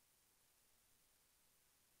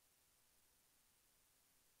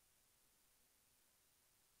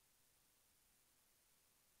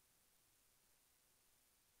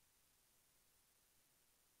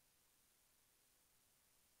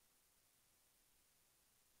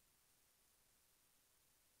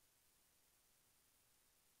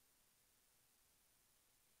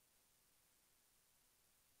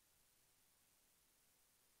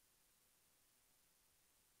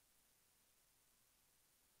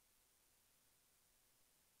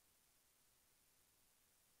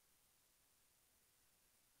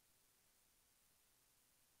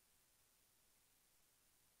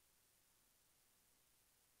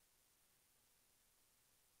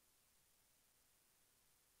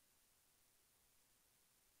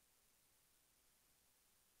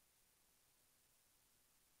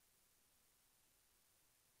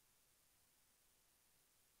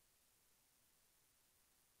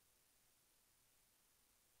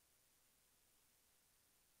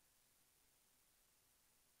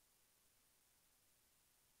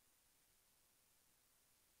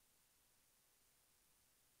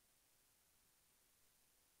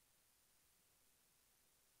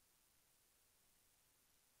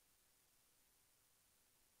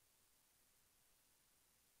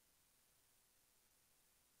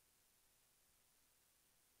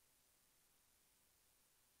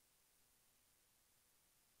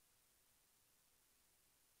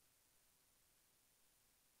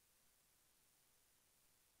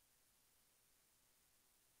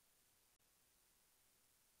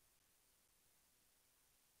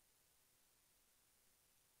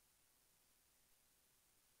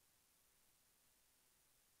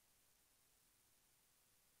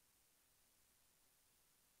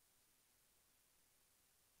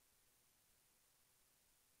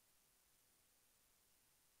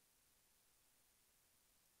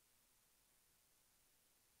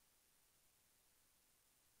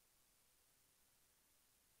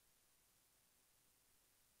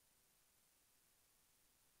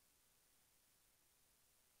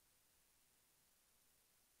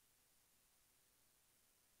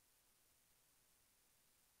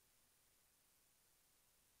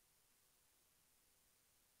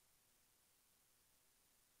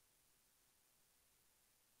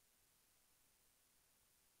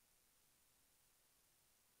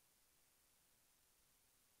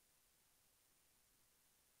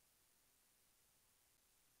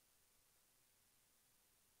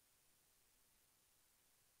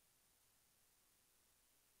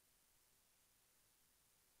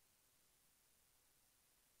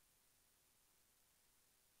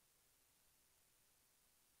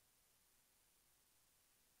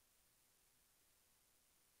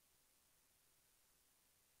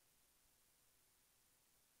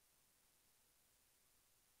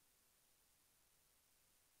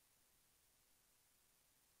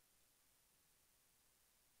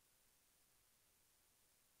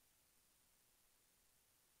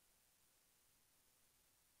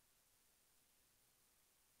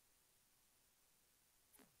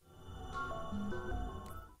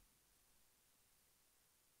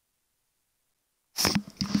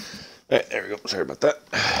 we go. Sorry about that.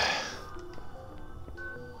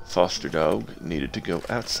 Foster dog needed to go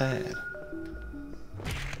outside.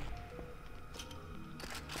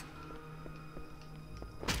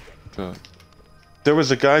 There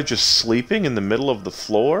was a guy just sleeping in the middle of the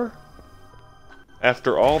floor?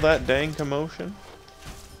 After all that dang commotion?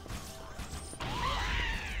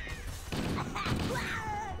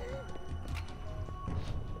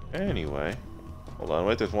 Anyway. Hold on,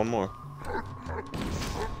 wait, there's one more.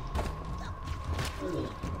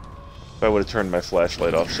 If I would have turned my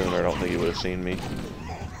flashlight off sooner, I don't think he would have seen me.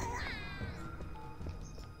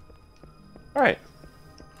 Alright.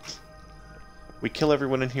 We kill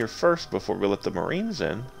everyone in here first before we let the Marines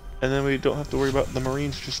in, and then we don't have to worry about the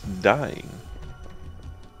Marines just dying.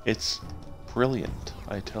 It's brilliant,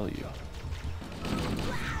 I tell you.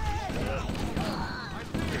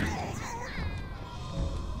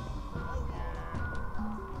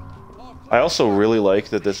 I also really like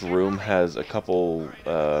that this room has a couple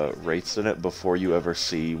wraiths in it before you ever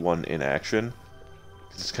see one in action.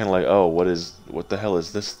 It's kind of like, oh, what the hell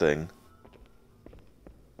is this thing?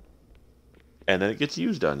 And then it gets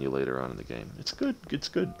used on you later on in the game. It's good. It's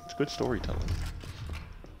good. It's good storytelling.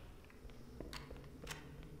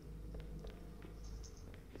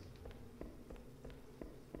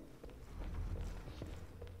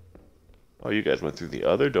 Oh, you guys went through the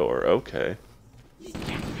other door. Okay.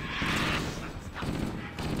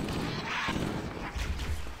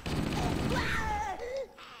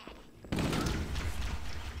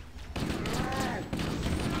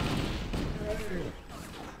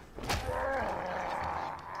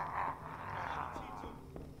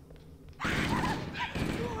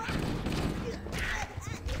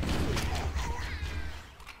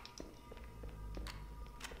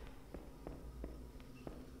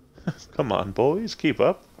 Come on, boys, keep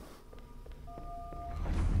up.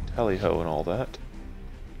 Tally-ho and all that.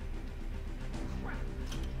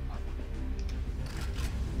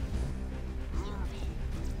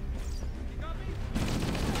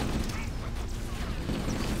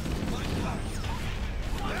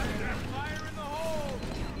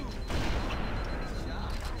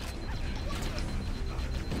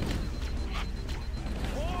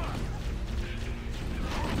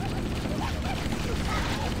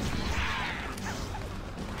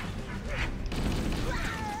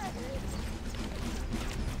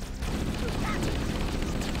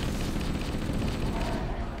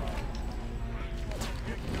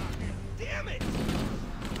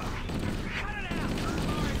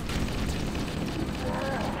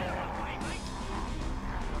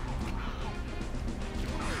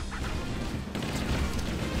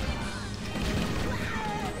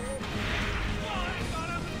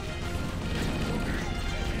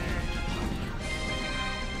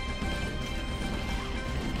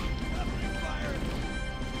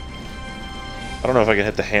 I don't know if I can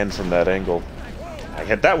hit the hand from that angle. I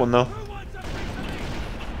hit that one though.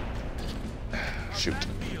 Shoot.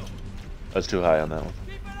 That's too high on that one.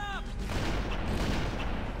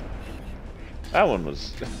 That one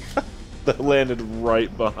was... that landed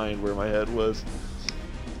right behind where my head was.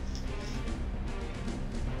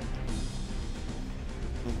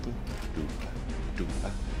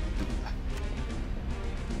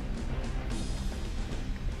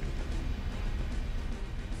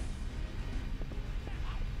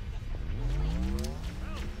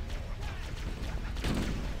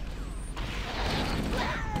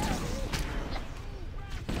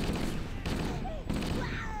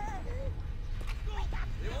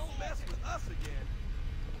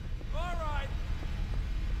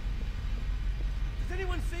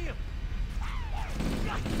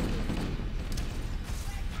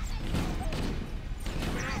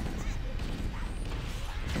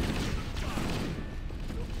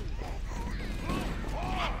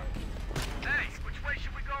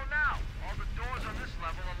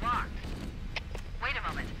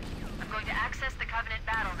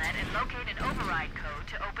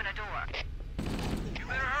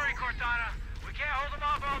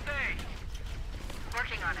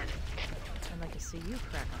 See you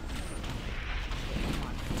crack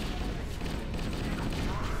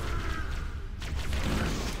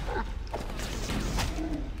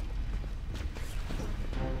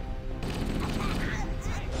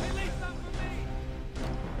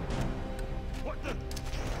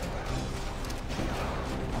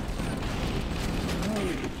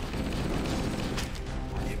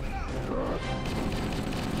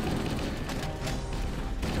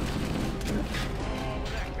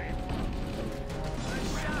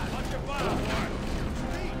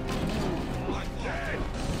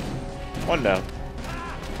One down.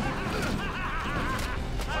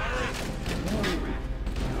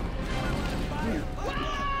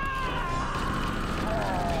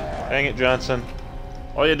 Dang it, Johnson.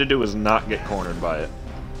 All you had to do was not get cornered by it.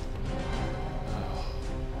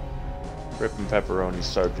 Ripping pepperoni,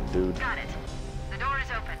 Sergeant Dude. Got it. The door is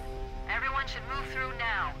open. Everyone should move through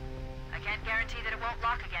now. I can't guarantee that it won't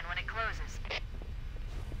lock again when it closes.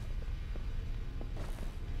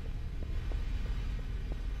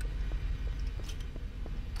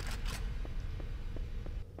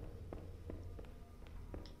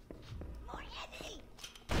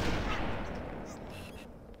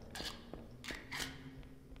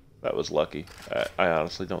 That was lucky. I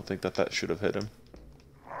honestly don't think that that should have hit him.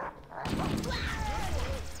 Set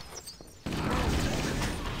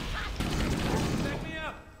me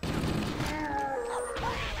up.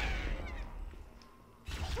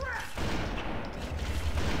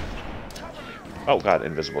 Oh god,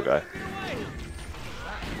 invisible guy.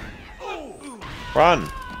 Run!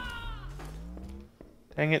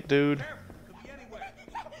 Dang it, dude. Could be anywhere.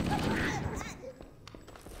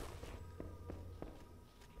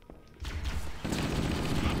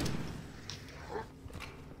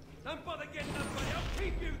 Don't bother getting up, buddy. I'll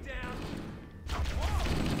keep you down.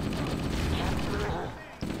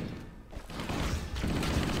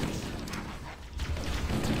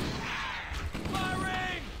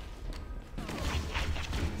 Firing!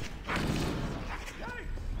 Yikes!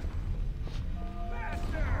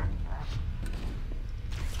 Faster! I'm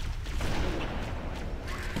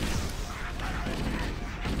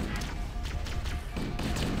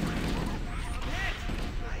hit!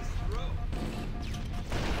 Nice throw.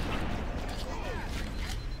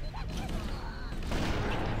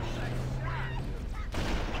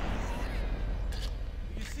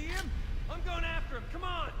 You see him? I'm going after him. Come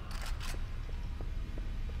on.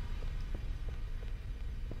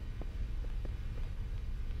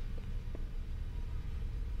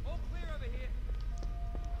 All clear over here.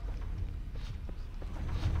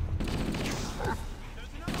 There's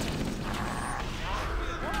another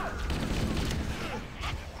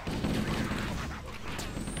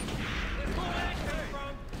Where's all that come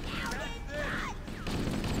from? That's this.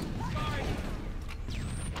 Sorry.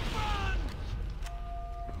 Run!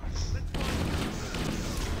 Let's run.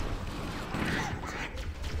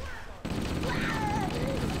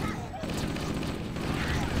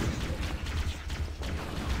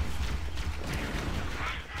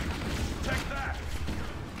 Take that.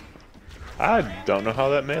 I don't know how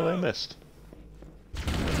that melee missed. Let's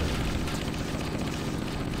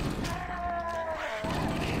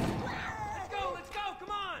go,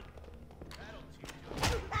 come on! That'll teach you.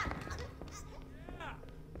 Yeah.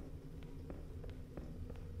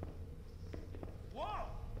 Whoa!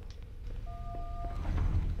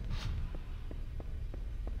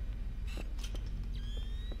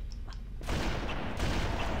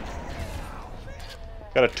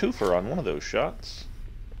 Got a twofer on one of those shots.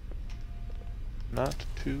 Not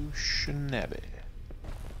too shabby.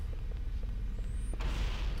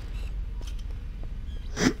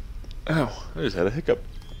 Ow, I just had a hiccup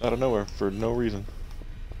out of nowhere for no reason.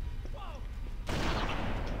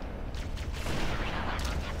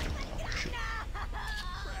 Shoot.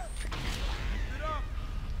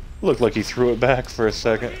 Looked like he threw it back for a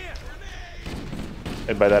second.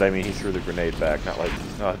 And by that I mean he threw the grenade back, not like,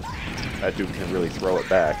 oh, that dude can really throw it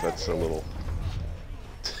back. That's a little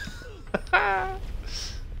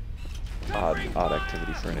odd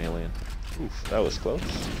activity for an alien. Oof, that was close.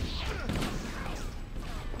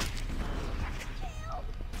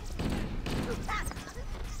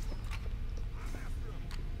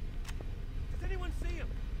 Does anyone see him?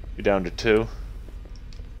 You're down to 2.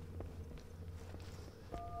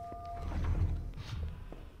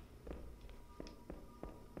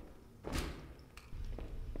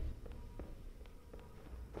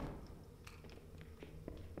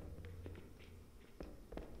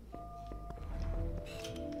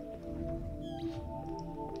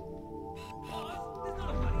 Boss, there's not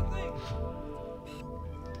a funny thing.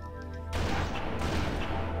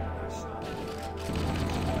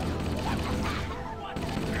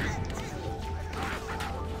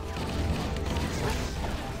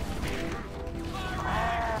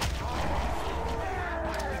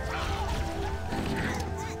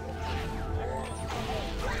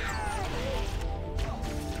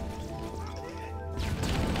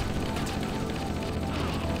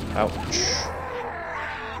 Ouch.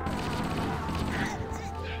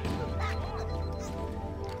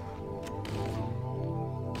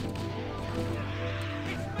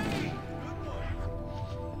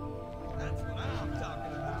 That's what I'm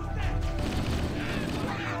talking about.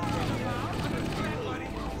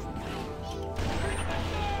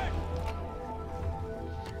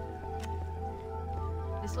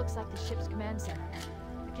 This looks like the ship's command center.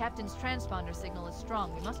 The captain's transponder signal is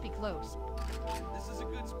strong. We must be close. This is a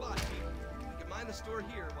good spot, Chief. We can mine the store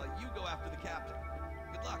here while you go after the captain.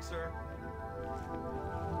 Good luck, sir.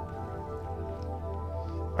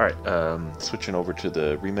 Alright, switching over to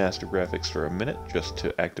the remaster graphics for a minute just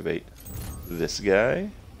to activate this guy.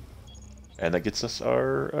 And that gets us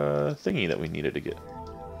our thingy that we needed to get.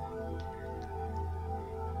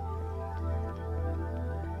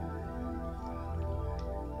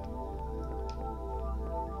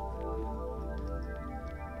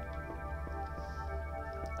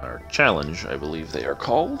 Our challenge, I believe they are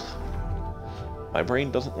called. My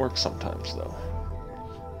brain doesn't work sometimes, though.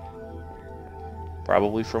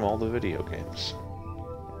 Probably from all the video games.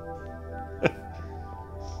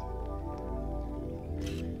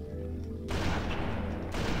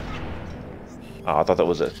 Oh, I thought that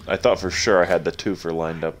was it. I thought for sure I had the twofer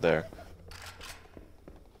lined up there.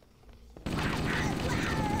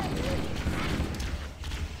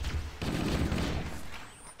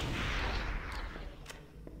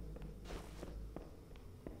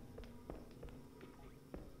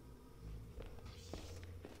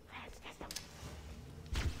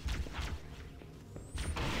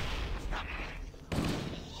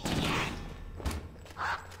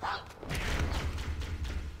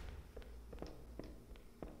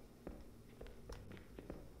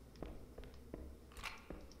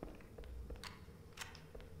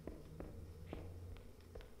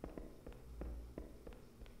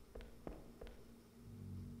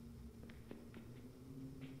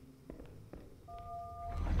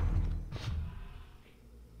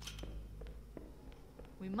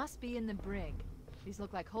 We must be in the brig. These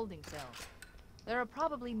look like holding cells. There are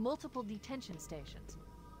probably multiple detention stations.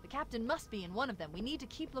 The captain must be in one of them. We need to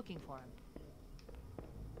keep looking for him.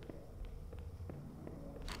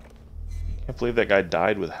 Can't believe that guy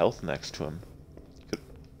died with health next to him.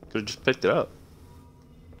 Could have just picked it up.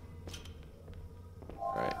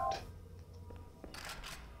 Right.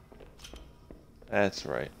 That's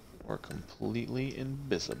right. We're completely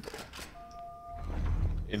invisible.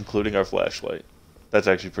 Including our flashlight. That's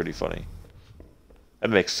actually pretty funny.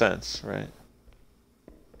 That makes sense, right?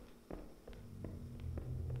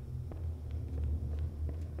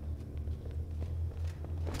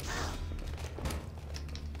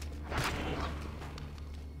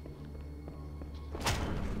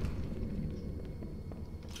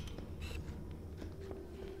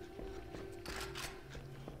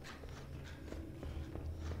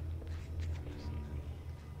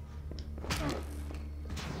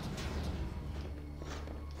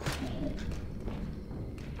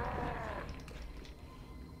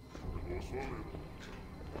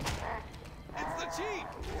 It's the Chief!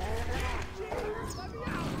 Chief, let me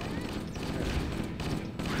out!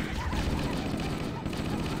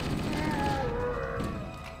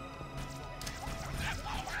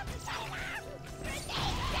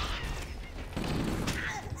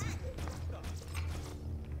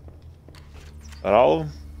 Not all of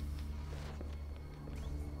them?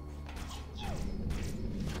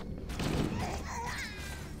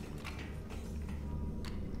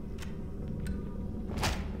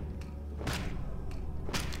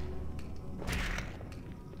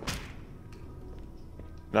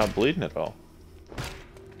 Not bleeding at all.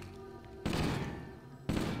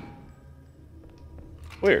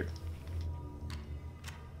 Weird.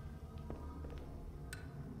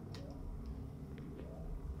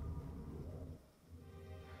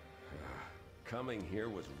 Coming here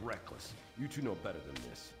was reckless. You two know better than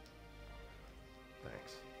this.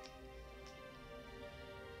 Thanks.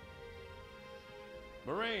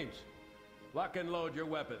 Marines, lock and load your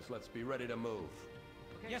weapons. Let's be ready to move.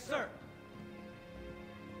 Yes, sir.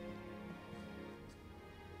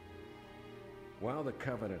 While the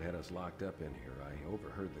Covenant had us locked up in here, I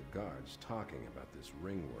overheard the guards talking about this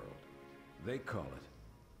ring world. They call it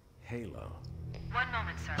Halo. One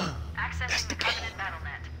moment, sir. Accessing the Covenant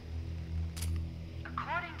BattleNet.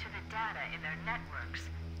 According to the data in their networks,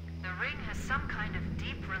 the ring has some kind of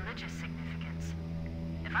deep religious significance.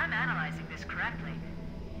 If I'm analyzing this correctly,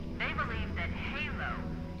 they believe that Halo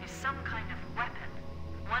is some kind of weapon,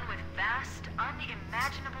 one with vast,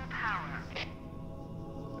 unimaginable power.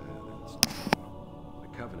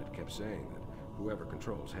 The Covenant kept saying that whoever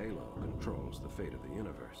controls Halo controls the fate of the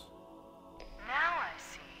universe. Now I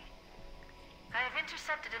see. I have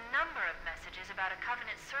intercepted a number of messages about a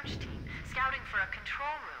Covenant search team scouting for a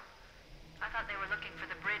control room. I thought they were looking for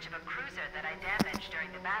the bridge of a cruiser that I damaged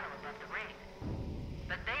during the battle above the ring.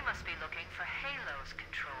 But they must be looking for Halo's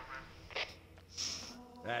control room.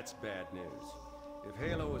 That's bad news. If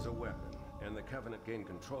Halo is a weapon, and the Covenant gain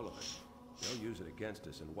control of it, they'll use it against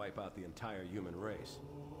us and wipe out the entire human race.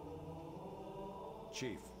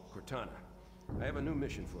 Chief, Cortana, I have a new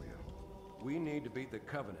mission for you. We need to beat the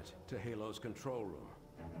Covenant to Halo's control room.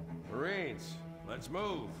 Marines, let's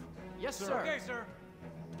move. Yes, sir. Okay, sir.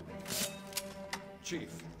 Chief,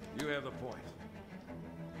 you have the point.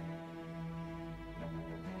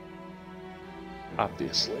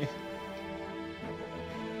 Obviously.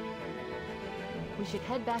 We should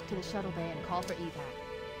head back to the shuttle bay and call for evac.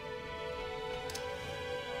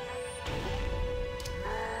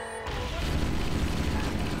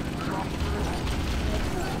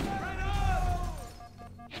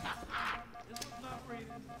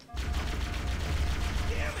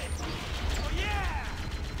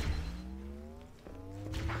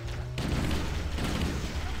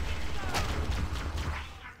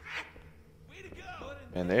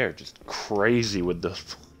 And they're just crazy with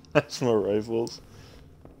those plasma rifles.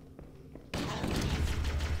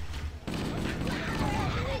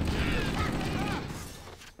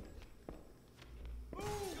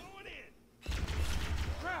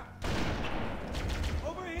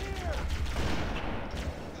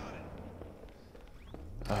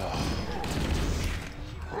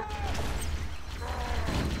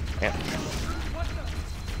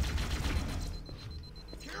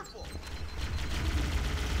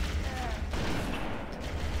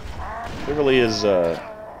 There really is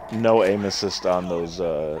no aim assist on those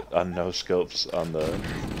on no scopes on the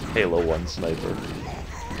Halo 1 sniper.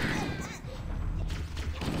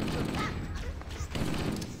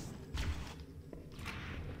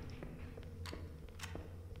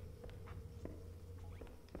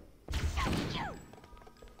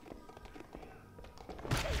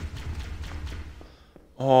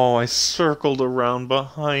 Oh, I circled around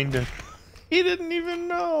behind him. He didn't even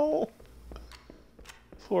know.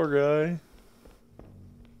 Poor guy.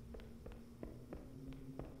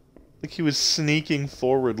 Like he was sneaking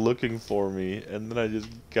forward looking for me, and then I just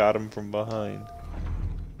got him from behind.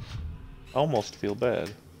 I almost feel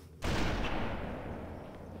bad.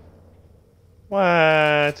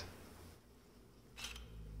 What?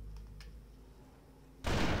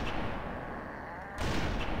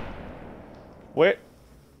 Where?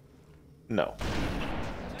 No.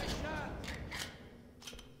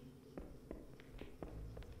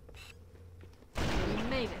 We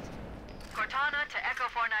made it. Cortana to Echo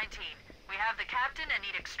 419. We have the captain and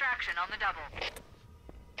need extraction on the double.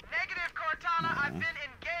 Negative, Cortana. I've been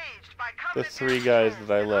engaged by The Covenant 3 guys airships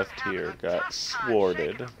that I and I'm left having here a got tough time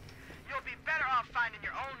sworded. shaking 'em. You'll be better off finding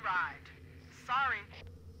your own ride. Sorry.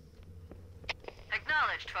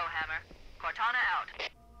 Acknowledged, Foehammer. Cortana out.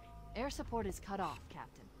 Air support is cut off,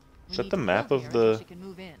 Captain. We Is that need the to map hold of here until the- she can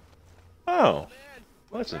move in. Oh. Man,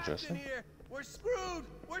 Well, that's we're trapped interesting. in here. We're screwed.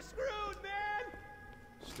 We're screwed, man.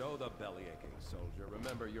 Stow the belly aching, soldier.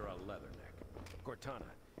 Remember, you're a leatherneck. Cortana,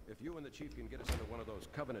 if you and the Chief can get us into one of those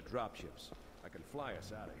Covenant dropships, I can fly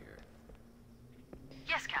us out of here.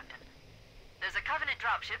 Yes, Captain. There's a Covenant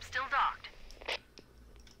dropship still docked.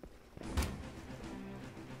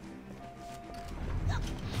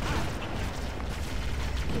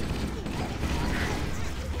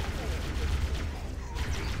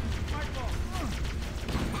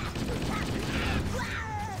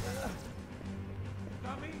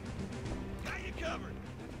 Got me? Got you covered.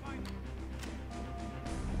 That's fine.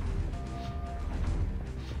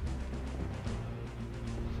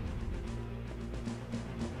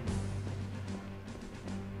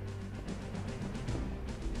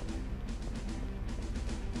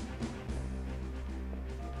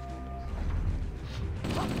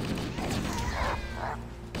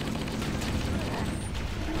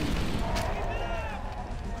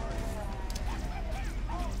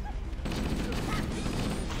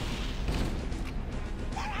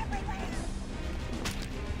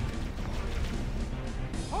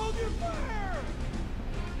 Hold your fire!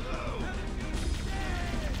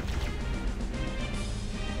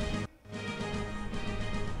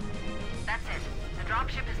 That's it. The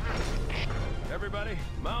dropship is loose. Everybody,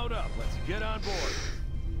 mount up. Let's get on board.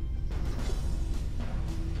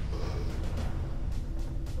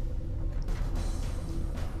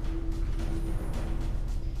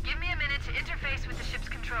 Give me a minute to interface with the ship's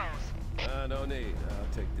controls. No need.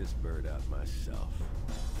 I'll take this bird out myself.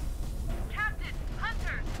 Captain!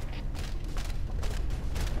 Hunters!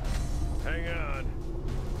 Hang on.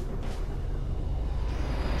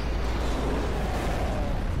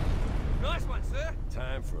 Nice one, sir.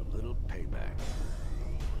 Time for a little payback.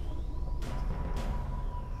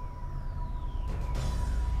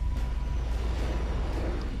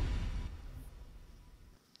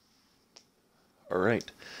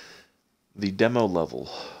 Alright. The demo level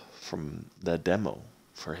from the demo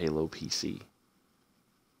for Halo PC.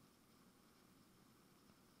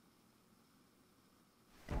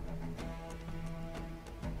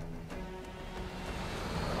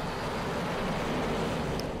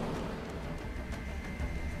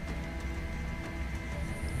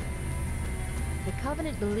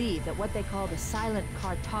 Covenant believe that what they call the silent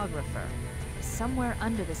cartographer is somewhere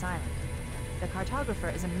under this island. The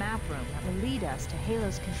cartographer is a map room that will lead us to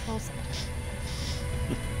Halo's control center.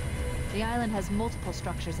 The island has multiple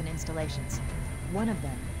structures and installations. One of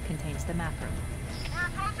them contains the map room. We're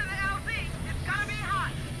approaching the LZ. It's gonna be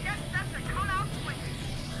hot. Get set to cut out quickly.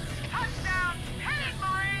 Touchdown. Hit it,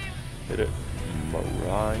 Marines. Hit it,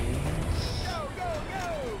 Marines. Go, go,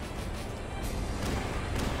 go!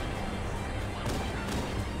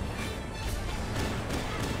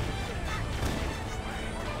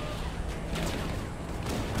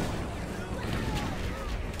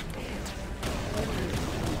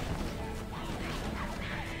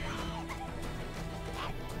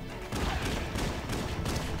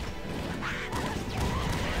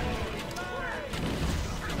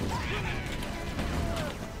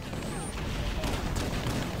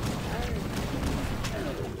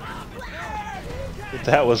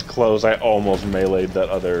 That was close. I almost meleeed that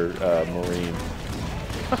other Marine.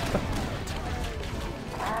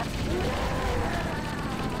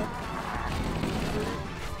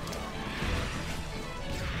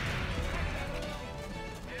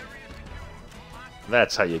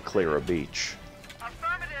 That's how you clear a beach.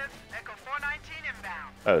 Affirmative. Echo 419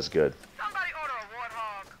 inbound. That was good. Somebody order a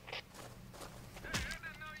warthog. Hey, I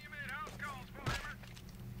didn't know you made house calls, Warhammer.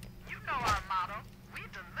 You know our motto. We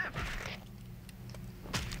deliver.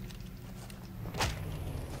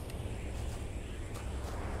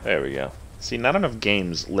 There we go. See, not enough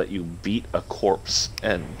games let you beat a corpse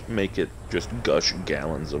and make it just gush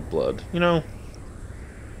gallons of blood. You know,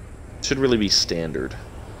 it should really be standard.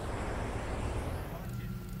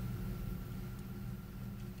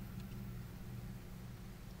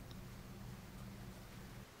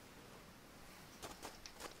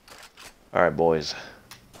 Alright, boys.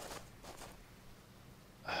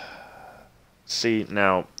 See,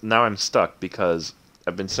 now I'm stuck because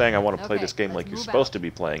I've been saying I want to play Okay, this game like let's you're move supposed out. to be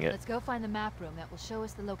playing it. Let's go find the map room that will show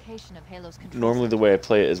us the location of Halo's control Normally the center. way I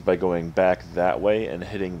play it is by going back that way and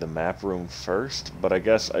hitting the map room first, but I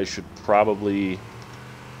guess I probably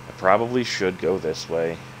should go this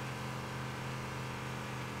way.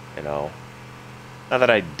 You know. Not that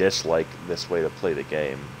I dislike this way to play the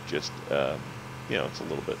game, just, you know, it's a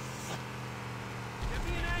little bit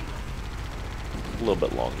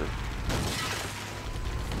longer.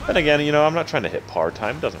 Then again, you know, I'm not trying to hit par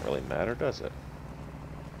time. Doesn't really matter, does it?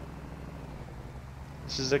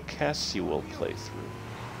 This is a casual playthrough.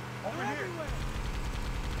 Over here.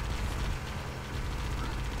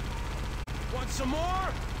 Want some more?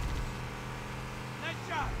 Nice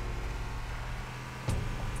shot.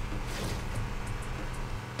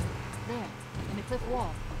 There, in the cliff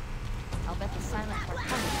wall. I'll bet the silent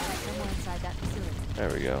cartographer is somewhere inside that facility.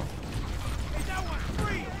 There we go. Hey, that one's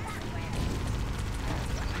free.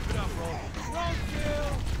 Keep it up, roll. Roll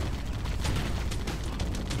kill.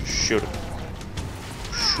 Shoot him.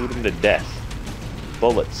 Shoot him to death.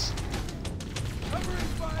 Bullets. Cover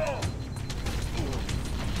his fire.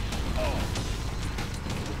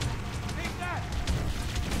 Take that.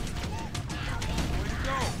 Way to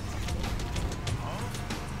go.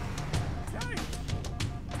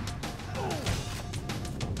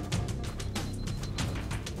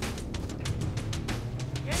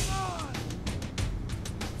 Game on.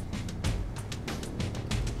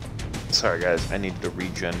 Sorry guys, I need to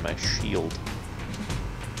regen my shield.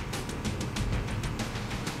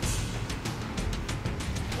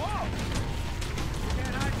 Whoa. You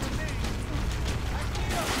can't hide from me. I see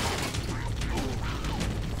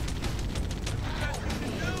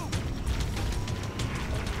him.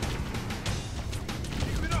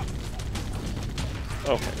 Keep it up.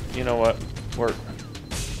 Okay, you know what? We're...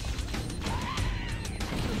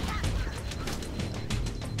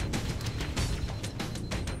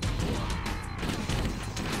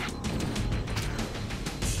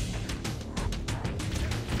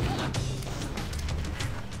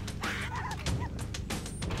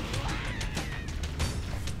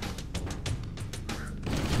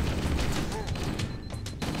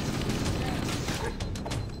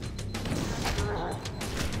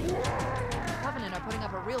 Covenant are putting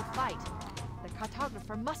up a real fight. The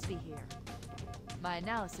cartographer must be here. My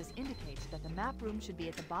analysis indicates that the map room should be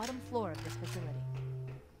at the bottom floor of this facility.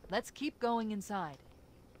 Let's keep going inside.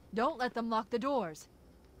 Don't let them lock the doors.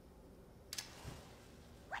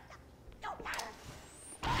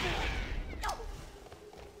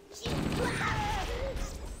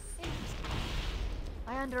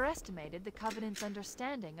 I underestimated the Covenant's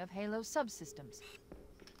understanding of Halo subsystems.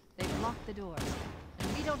 They've locked the doors,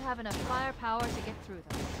 and we don't have enough firepower to get through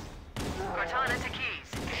them. Cortana to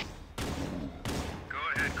Keys. Go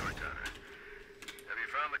ahead, Cortana. Have you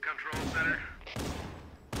found the control center?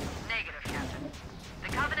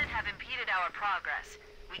 progress.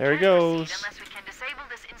 We There he can't proceed goes. unless we can disable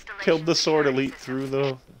this installation's Killed the sword security elite system.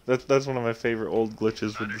 through the... That's one of my favorite old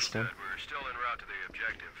glitches with this Understood. one. We're still en route to the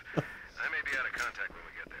objective. I may be out of contact when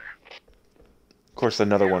we get there. Of course,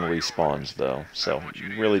 another one respawns, though, so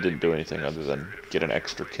really didn't do anything other than get an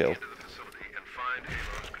extra kill. Into the facility and find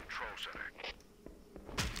Halo's control center.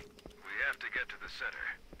 We have to get to the center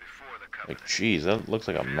before the Covenant. Like, jeez, that looks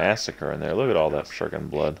like a massacre in there. Look at all that friggin'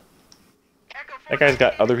 blood. Echo That guy's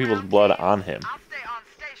got 419 other people's ground blood team. on him. I'll stay on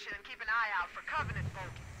station and keep an eye out for Covenant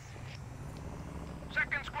bogies.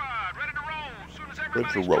 Second squad, ready to roll. As soon as Ready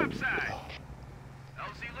everybody's to roll. topside.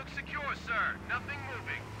 LZ looks secure, sir. Nothing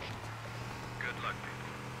moving. Good luck,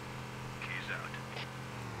 people. Keys out.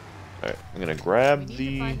 Alright, I'm gonna grab We need to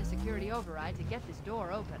the... find the security override to get this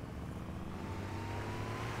door open.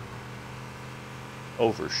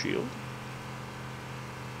 overshield.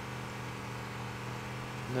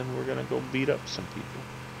 And then we're gonna go beat up some people.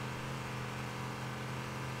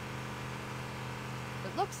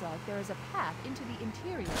 It looks like there is a path into the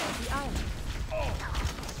interior of the island.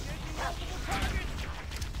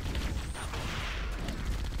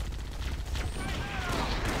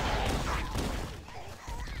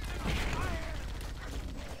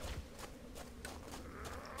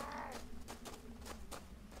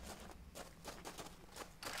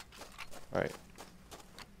 Alright.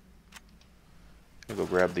 Gonna go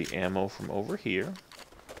grab the ammo from over here.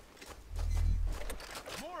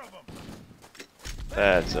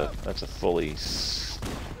 That's a fully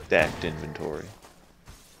stacked inventory.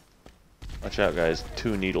 Watch out, guys.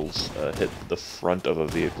 2 needles hit the front of a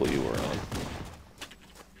vehicle you were on.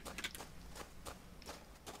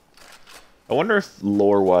 I wonder if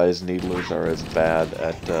lore-wise needlers are as bad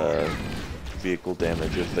at vehicle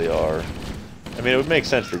damage as they are. I mean, it would make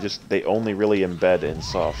sense. They only really embed in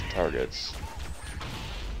soft targets.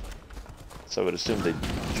 So I would assume they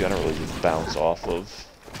generally just bounce off of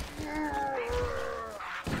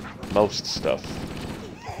most stuff.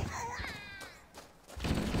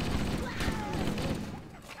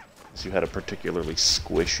 Unless you had a particularly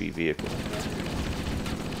squishy vehicle.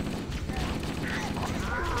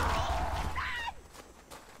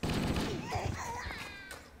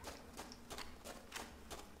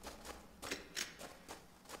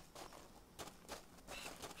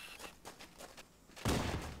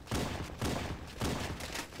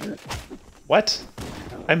 What?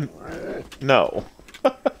 No.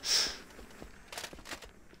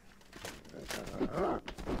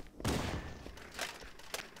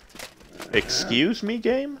 Excuse me,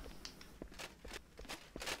 game?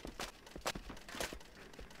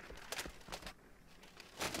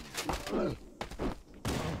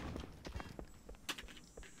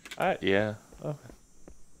 Yeah. Okay.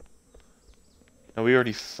 Now we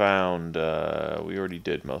already found, we already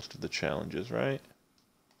did most of the challenges, right?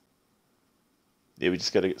 Yeah, we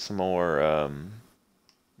just gotta get some more,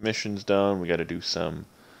 missions done. We gotta do some,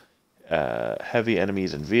 heavy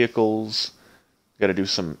enemies and vehicles. We gotta do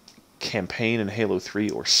some campaign in Halo 3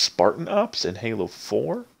 or Spartan Ops in Halo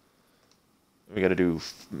 4. We gotta do,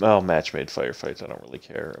 well, match-made firefights I don't really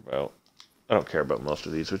care about. I don't care about most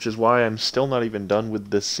of these, which is why I'm still not even done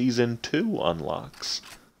with the Season 2 unlocks.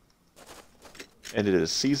 And it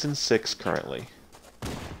is Season 6 currently.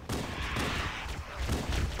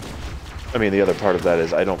 I mean, the other part of that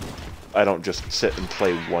is I don't just sit and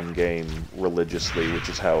play one game religiously, which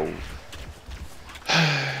is how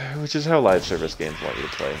live service games want you to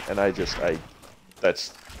play. And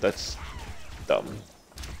that's dumb.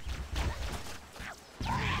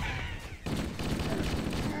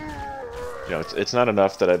 You know, it's not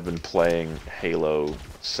enough that I've been playing Halo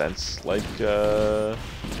since, like,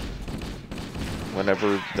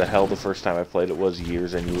 whenever the hell the first time I played it was,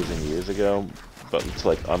 years and years and years ago. But to,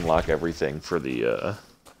 like, unlock everything for the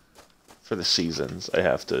seasons, I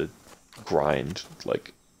have to grind,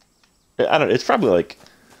 like, I don't know, it's probably, like,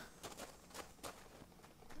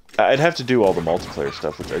 I'd have to do all the multiplayer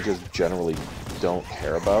stuff, which I just generally don't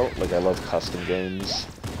care about. Like, I love custom games.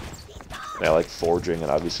 I like forging,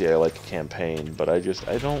 and obviously I like campaign, but I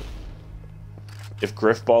don't... If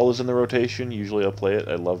Griffball is in the rotation, usually I'll play it.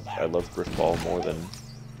 I love Griffball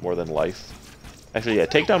more than life. Actually, yeah,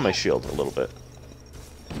 take down my shield a little bit.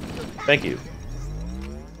 Thank you.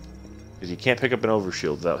 Because you can't pick up an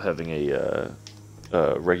overshield without having a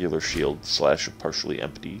regular shield / partially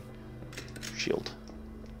empty shield.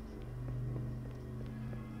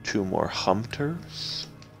 2 more hunters.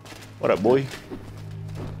 What up, boy?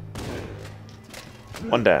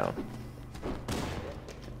 1 down.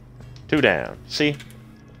 2 down. See?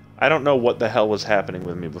 I don't know what the hell was happening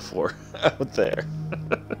with me before out there.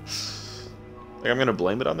 Like, I'm gonna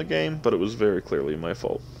blame it on the game, but it was very clearly my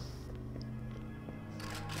fault.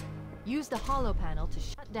 Use the holo panel to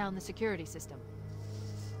shut down the security system.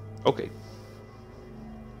 Okay.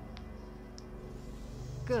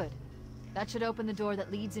 Good. That should open the door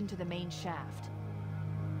that leads into the main shaft.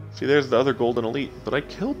 See, there's the other Golden Elite, but I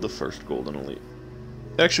killed the first Golden Elite.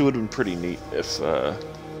 It actually would have been pretty neat if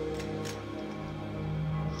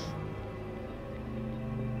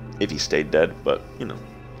he stayed dead, but, you know.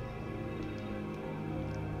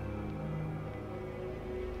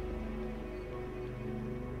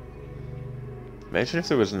 Imagine if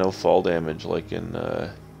there was no fall damage like in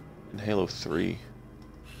Halo 3.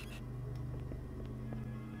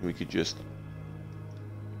 We could just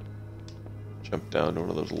jump down to one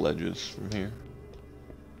of those ledges from here.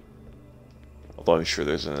 Although I'm sure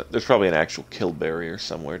there's probably an actual kill barrier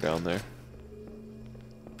somewhere down there.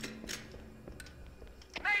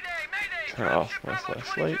 Mayday, mayday! Turn off my Bravo 22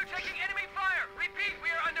 flashlight. taking enemy fire. Repeat, we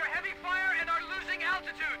are under heavy fire and are losing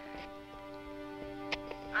altitude.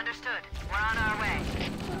 Understood. We're on our way.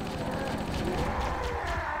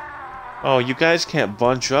 Oh, you guys can't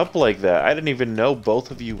bunch up like that. I didn't even know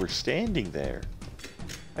both of you were standing there.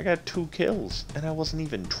 I got 2 kills, and I wasn't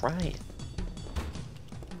even trying.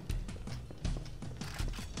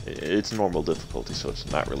 It's normal difficulty, so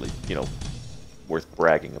it's not really, you know, worth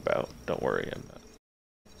bragging about. Don't worry, I'm not.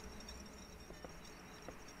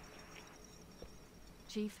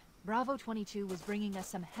 Chief, Bravo 22 was bringing us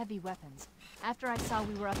some heavy weapons. After I saw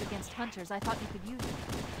we were up against hunters, I thought you could use them.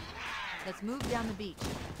 Let's move down the beach.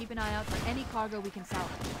 Keep an eye out for any cargo we can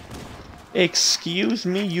salvage. Excuse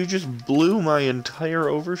me, you just blew my entire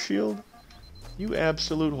overshield? You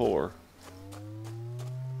absolute whore.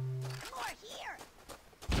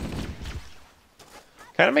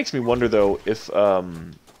 Kind of makes me wonder, though, if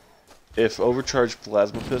overcharged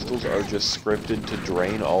plasma pistols are just scripted to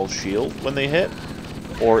drain all shield when they hit,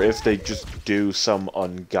 or if they just do some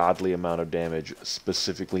ungodly amount of damage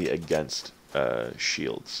specifically against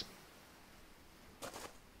shields.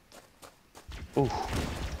 Ooh.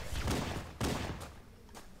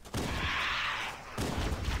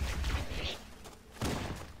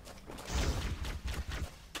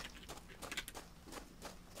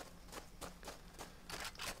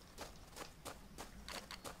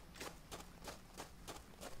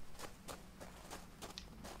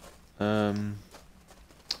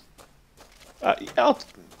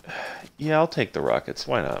 I'll take the rockets.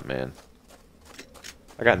 Why not, man?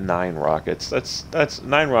 I got 9 rockets. That's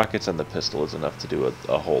 9 rockets, and the pistol is enough to do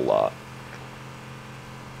a whole lot.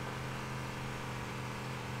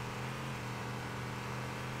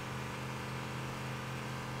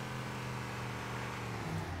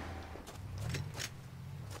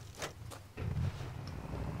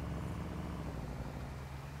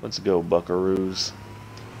 Let's go, buckaroos.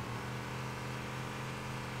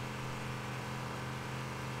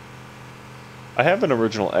 I have an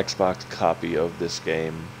original Xbox copy of this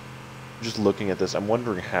game. Just looking at this, I'm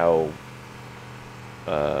wondering how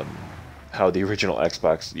the original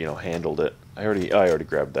Xbox, you know, handled it. I already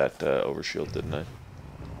grabbed that overshield, didn't I? All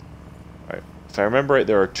right. If I remember right,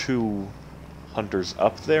 there are 2 hunters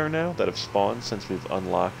up there now that have spawned since we've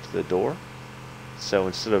unlocked the door. So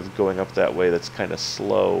instead of going up that way, that's kind of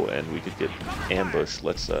slow, and we could get ambushed.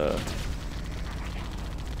 Let's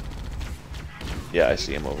yeah, I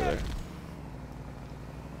see him over there.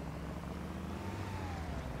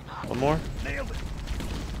 One more? Nailed it.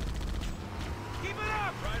 Keep it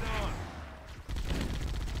up. Right on.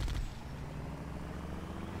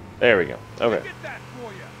 There we go. Okay. Get that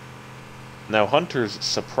for you. Now, hunters,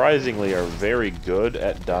 surprisingly, are very good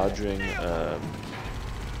at dodging.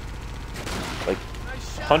 Like,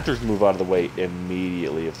 hunters move out of the way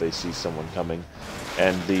immediately if they see someone coming.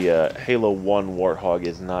 And the Halo 1 Warthog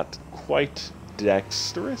is not quite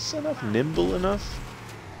dexterous enough, nimble enough,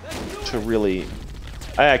 to really...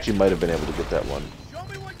 I actually might have been able to get that one. Show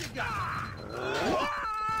me what you got.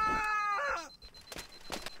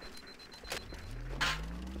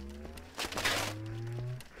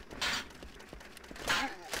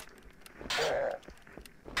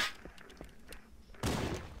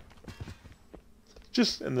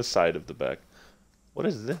 Just in the side of the back. What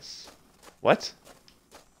is this? What?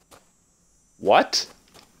 What?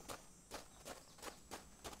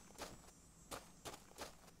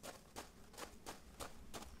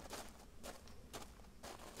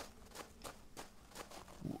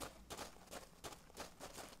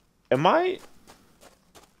 Am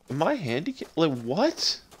I handicapped? Like,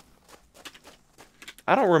 what?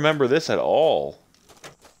 I don't remember this at all.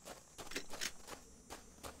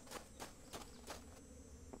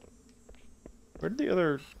 Where are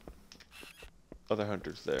the other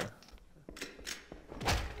hunters there?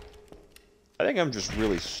 I think I'm just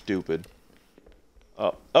really stupid.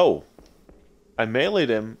 Oh, I meleeed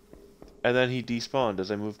him, and then he despawned as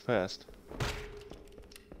I moved past.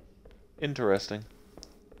 Interesting.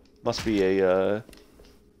 Must be a,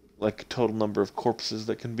 like, total number of corpses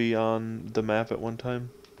that can be on the map at one time.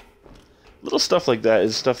 Little stuff like that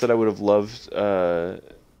is stuff that I would have loved to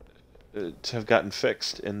have gotten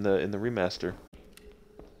fixed in the remaster,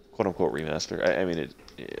 quote unquote remaster. I mean it.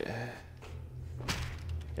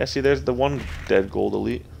 Yeah, see, there's the one dead gold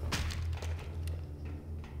elite.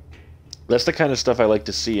 That's the kind of stuff I like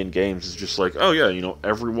to see in games. Is just like, oh yeah, you know,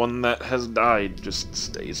 everyone that has died just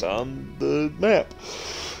stays on the map.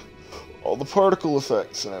 All the particle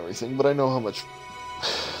effects and everything, but I know how much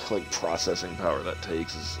like processing power that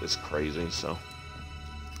takes is crazy, so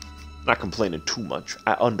not complaining too much.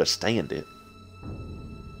 I understand it.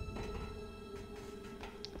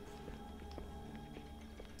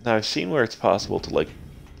 Now I've seen where it's possible to like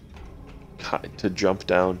to jump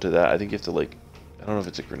down to that. I think you have to like, I don't know if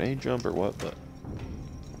it's a grenade jump or what,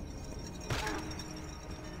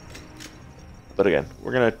 but again,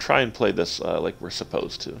 we're gonna try and play this like we're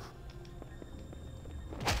supposed to.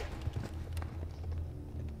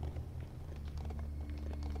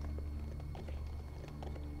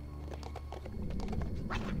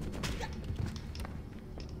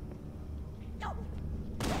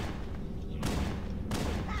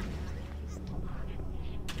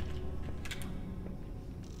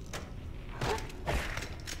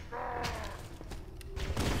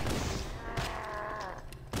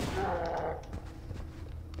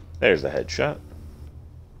 There's the headshot.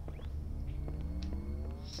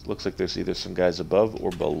 Looks like there's either some guys above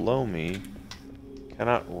or below me.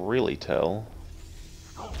 Cannot really tell.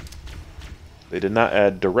 They did not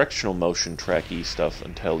add directional motion tracky stuff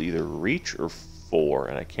until either Reach or 4,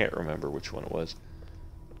 and I can't remember which one it was.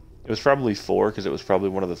 It was probably 4, because it was probably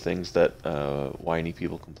one of the things that whiny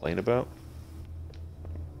people complain about.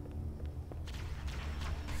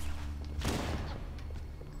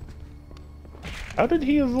 How did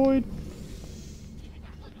he avoid?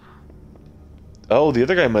 Oh, the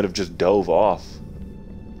other guy might have just dove off.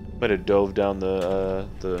 Might have dove down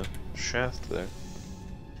the shaft there.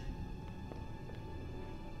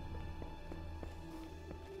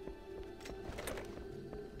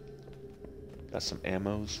 Got some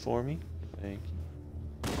ammos for me. Thank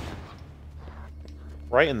you.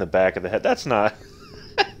 Right in the back of the head. That's not...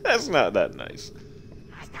 that's not that nice.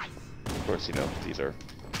 Of course, you know, these are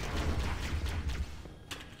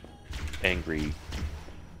angry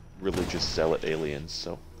religious zealot aliens,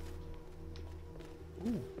 so...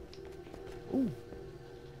 Ooh. Ooh.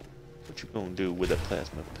 What you gonna do with a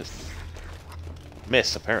plasma pistol?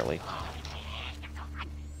 Miss, apparently.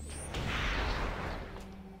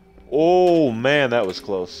 Oh, man, that was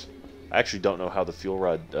close. I actually don't know how the fuel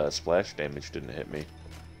rod splash damage didn't hit me.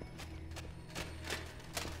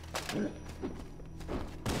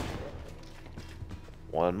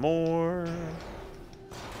 One more.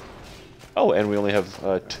 Oh, and we only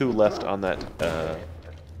have 2 left on that,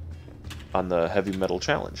 on the heavy metal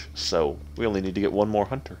challenge. So we only need to get 1 more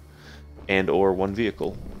hunter, and or 1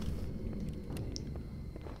 vehicle.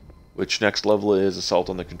 Which next level is assault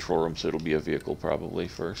on the control room, so it'll be a vehicle probably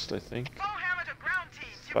first, I think.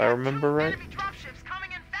 If I remember right. Damn it.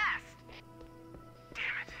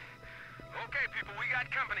 Okay, people, we got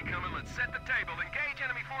company coming. Let's set the table. Engage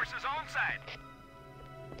enemy forces on site.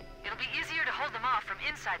 It'll be easier to hold them off from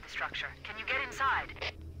inside the structure. Can you get inside?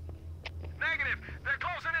 Negative. They're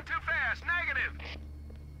closing in too fast. Negative.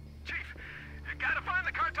 Chief, you gotta find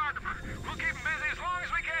the cartographer. We'll keep him busy as long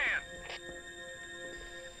as we can.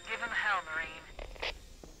 Give him hell, Marine.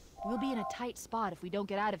 We'll be in a tight spot if we don't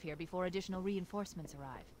get out of here before additional reinforcements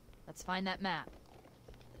arrive. Let's find that map.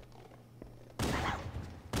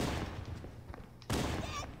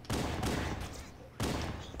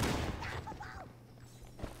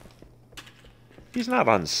 He's not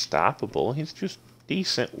unstoppable, he's just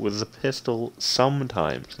decent with a pistol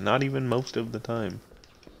sometimes, not even most of the time.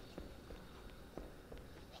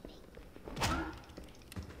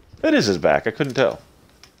 That is his back, I couldn't tell.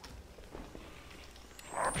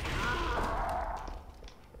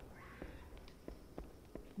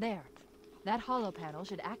 There. That hollow panel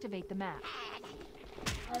should activate the map.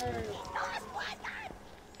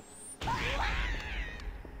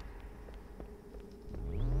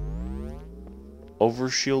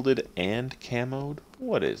 Overshielded and camoed?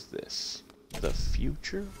 What is this? The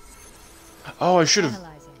future? Oh, I should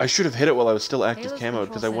have hit it while I was still active camoed,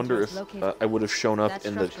 because I wonder if I would have shown up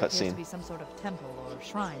in the cutscene. Be some sort of temple or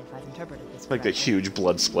shrine, if I've interpreted this Like the huge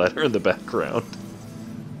blood splatter in the background.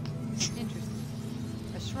 Interesting.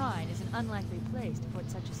 A shrine is an unlikely place to put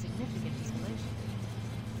such a significant installation.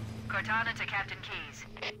 Cortana to Captain Keyes.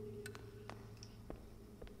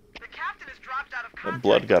 That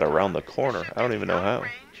blood got around the corner. I don't even know how.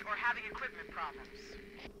 Range or having equipment problems.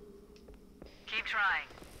 Keep trying.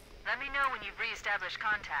 Let me know when you've re-established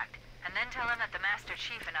contact, and then tell him that the Master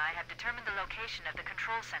Chief and I have determined the location of the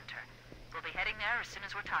control center. We'll be heading there as soon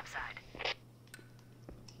as we're topside.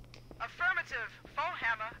 Affirmative.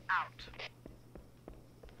 Foehammer out.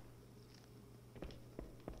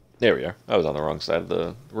 There we are. I was on the wrong side of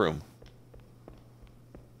the room.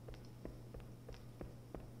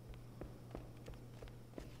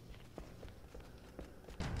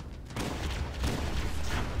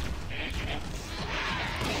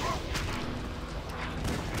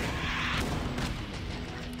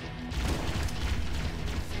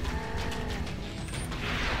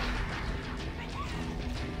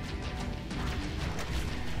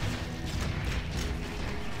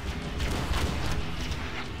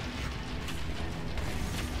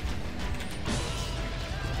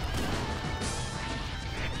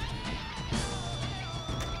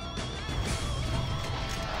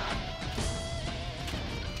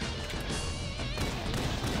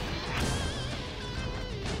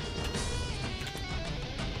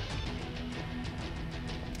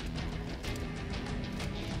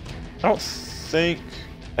 I don't think...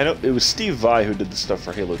 I know it was Steve Vai who did the stuff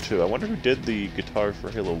for Halo 2. I wonder who did the guitar for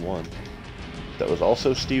Halo 1. That was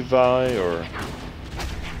also Steve Vai, or...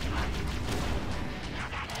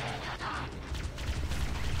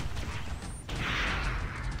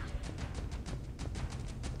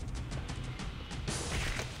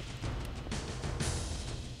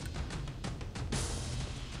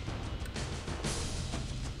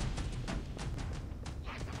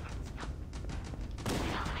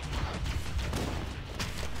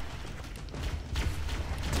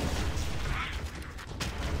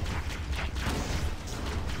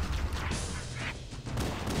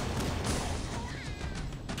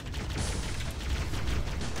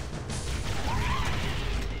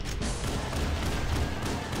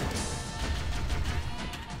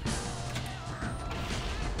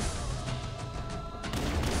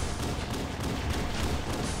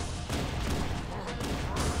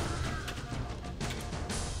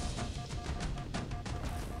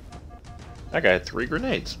 That guy had 3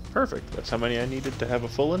 grenades. Perfect. That's how many I needed to have a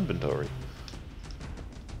full inventory.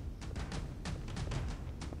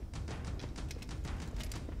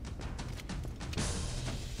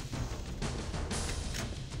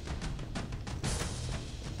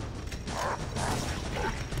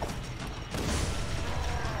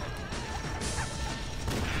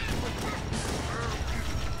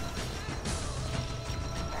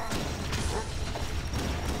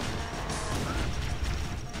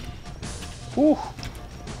 Whew.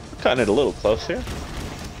 Cutting it a little close here.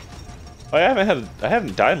 Oh, I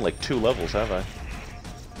haven't died in like 2 levels, have I?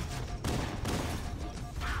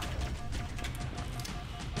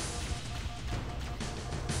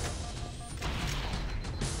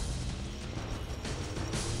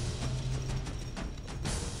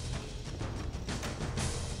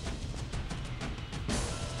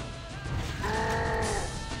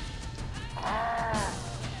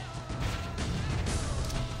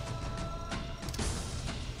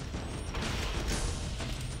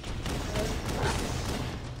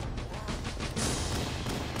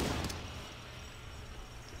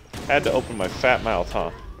 Had to open my fat mouth,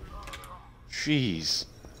 huh? Jeez.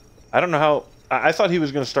 I don't know how... I thought he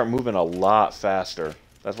was going to start moving a lot faster.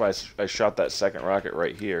 That's why I shot that second rocket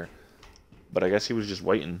right here. But I guess he was just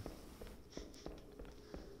waiting.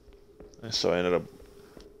 So I ended up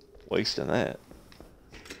wasting that.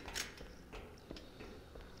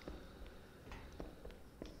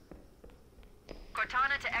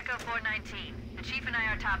 Cortana to Echo 419. The Chief and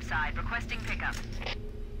I are topside, requesting pickup.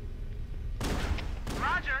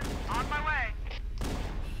 Roger, on my way.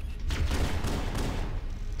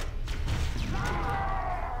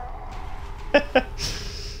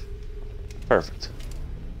 Perfect.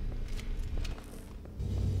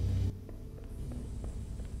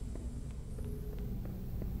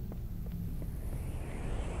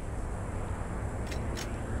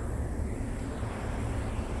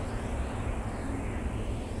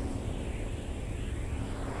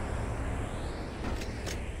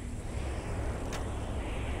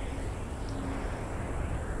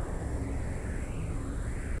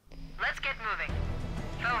 Let's get moving.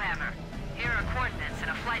 Foehammer, here are coordinates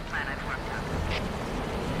and a flight plan I've worked up.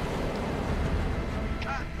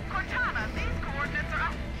 Cortana, these coordinates are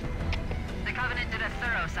up. The Covenant did a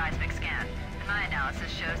thorough seismic scan, and my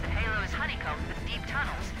analysis shows that Halo is honeycombed with deep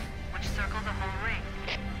tunnels, which circle the whole ring.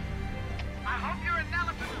 I hope your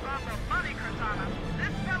analysis is on the money, Cortana.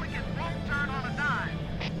 This Pelican won't turn on a dime.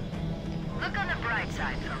 Look on the bright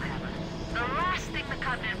side, Foehammer. The last thing the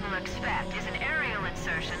Covenant will expect is an aerial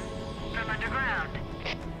insertion from underground.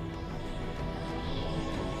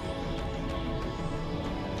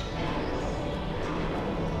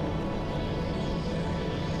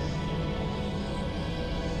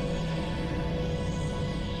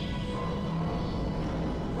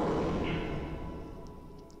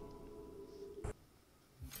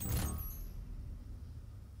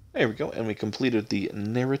 There we go, and we completed the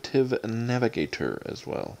Narrative Navigator as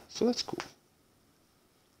well, so that's cool.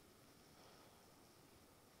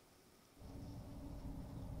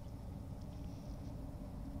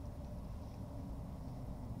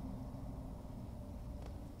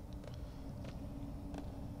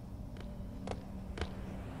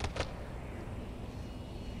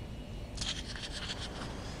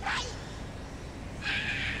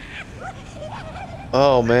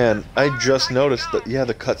 Oh man, I just noticed that, yeah,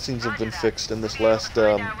 the cutscenes have been fixed in this last,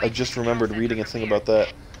 I just remembered reading a thing about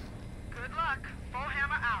that. Good luck. Full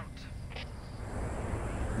hammer out.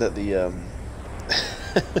 That the,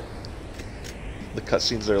 the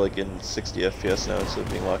cutscenes are like in 60 FPS now instead of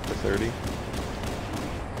being locked to 30.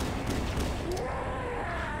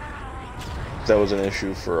 That was an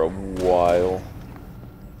issue for a while.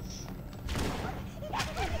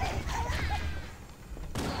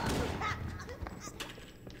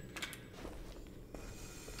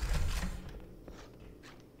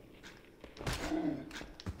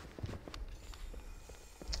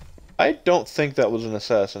 I don't think that was an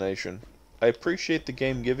assassination. I appreciate the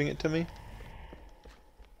game giving it to me,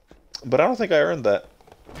 but I don't think I earned that.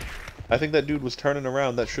 I think that dude was turning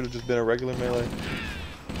around. That should have just been a regular melee.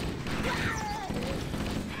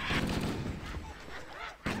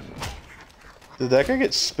 Did that guy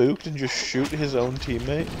get spooked and just shoot his own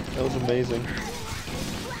teammate? That was amazing.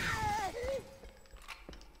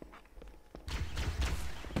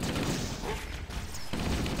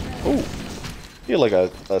 Oh, he had like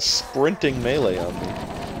a sprinting melee on me.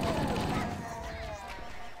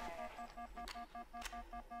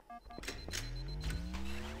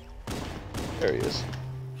 There he is.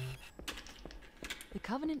 The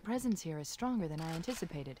Covenant presence here is stronger than I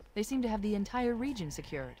anticipated. They seem to have the entire region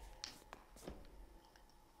secured.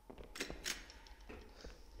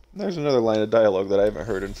 There's another line of dialogue that I haven't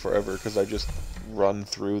heard in forever because I just run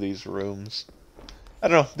through these rooms. I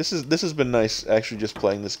don't know. This has been nice actually just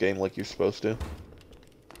playing this game like you're supposed to.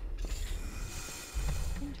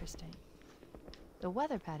 Interesting. The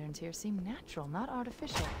weather patterns here seem natural, not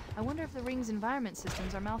artificial. I wonder if the ring's environment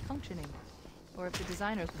systems are malfunctioning, or if the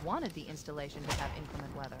designers wanted the installation to have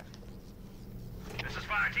inclement weather. This is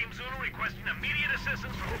Fire Team Zulu requesting immediate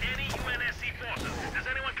assistance from any UNSC forces. Does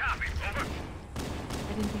anyone copy? Over.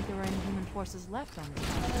 I didn't think there were any human forces left on this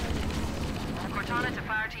planet. Cortana to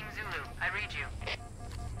Fire Team Zulu. I read you.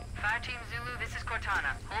 Fire Team Zulu, this is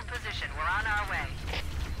Cortana. Hold position. We're on our way.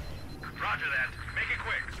 Roger that. Make it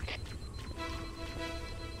quick.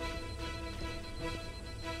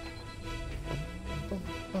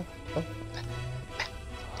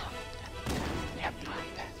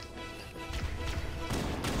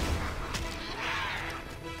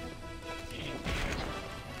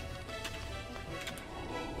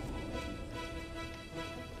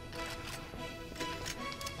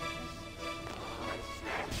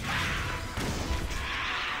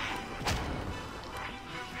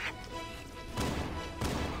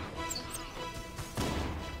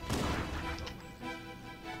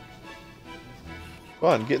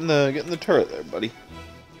 Come on, get in the turret there, buddy.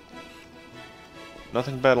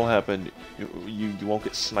 Nothing bad will happen. You won't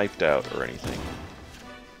get sniped out or anything.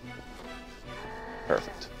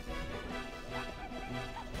 Perfect.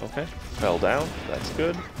 Okay, fell down. That's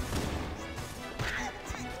good.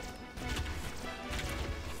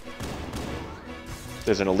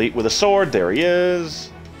 There's an elite with a sword. There he is.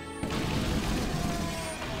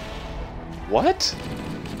 What?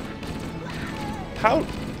 How?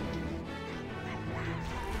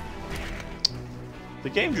 The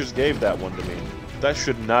game just gave that one to me. That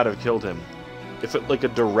should not have killed him. If it like a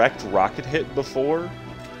direct rocket hit before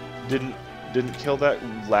didn't kill that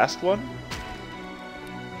last one,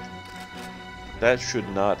 that should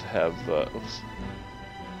not have. Oops.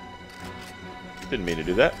 Didn't mean to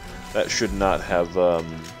do that. That should not have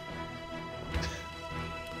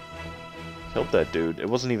killed that dude. It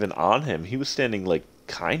wasn't even on him. He was standing like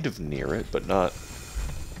kind of near it, but not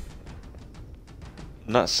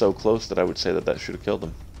so close that I would say that should have killed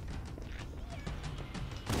him.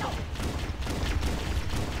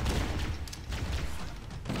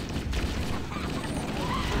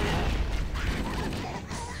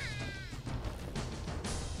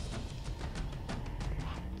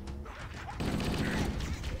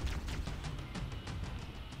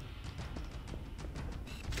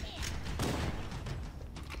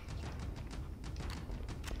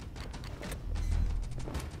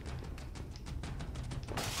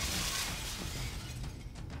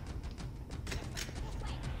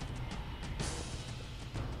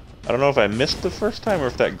 don't know if I missed the first time or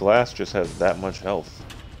if that glass just has that much health.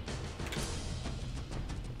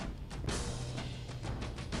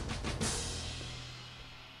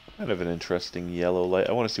 Kind of an interesting yellow light.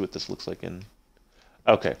 I want to see what this looks like in...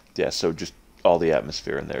 Okay, yeah, so just all the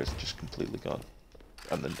atmosphere in there is just completely gone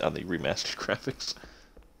on the remastered graphics.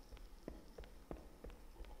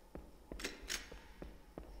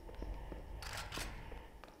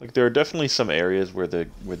 Like, there are definitely some areas where the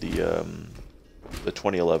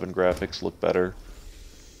 2011 graphics look better,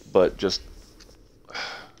 but just,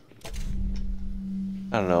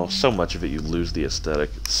 I don't know, so much of it you lose the aesthetic.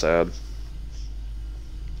 It's sad.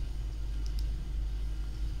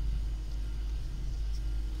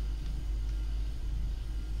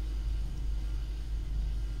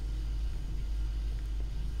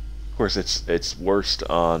 Of course, it's worst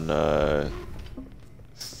on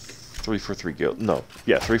 343 Guilty. No,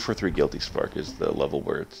 yeah, 343 Guilty Spark is the level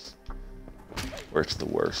where it's the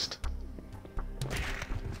worst.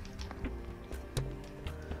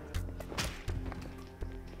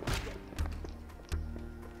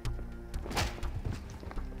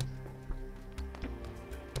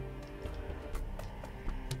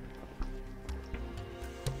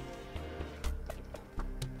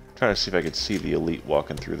 Trying to see if I could see the elite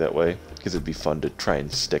walking through that way, because it'd be fun to try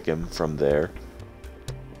and stick him from there.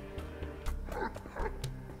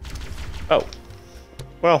 Oh.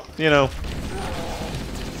 Well, you know.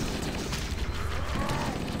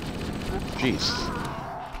 Jeez.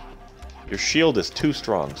 Your shield is too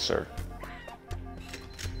strong, sir.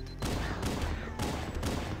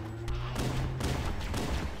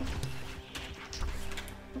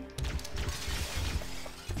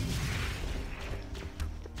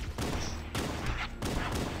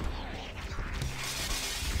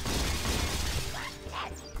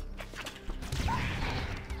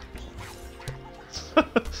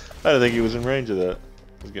 I didn't think he was in range of that.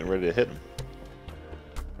 I was getting ready to hit him.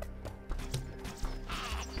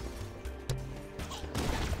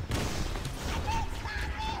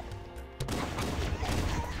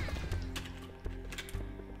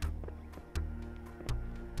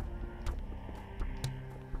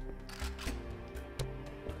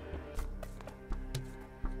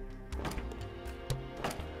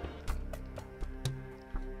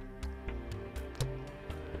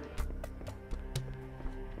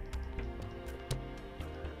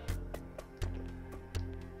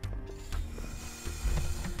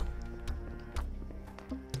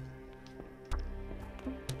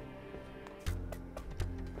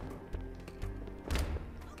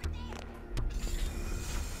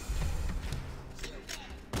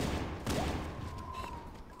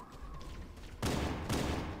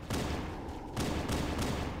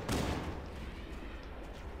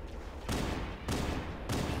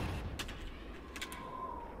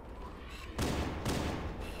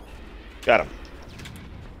 Got him.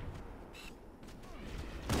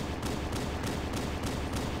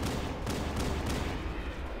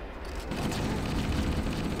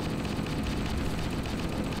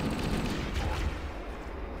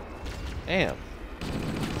 Damn.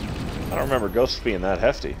 I don't remember ghosts being that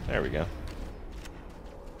hefty. There we go.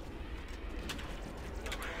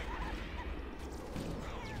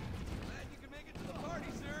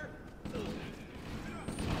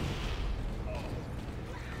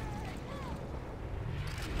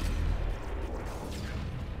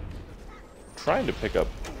 Trying to pick up.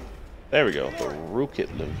 There we go. The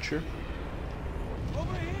rocket launcher.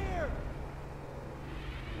 Over here.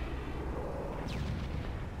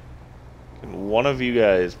 Can one of you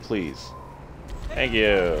guys, please? Thank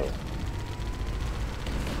you.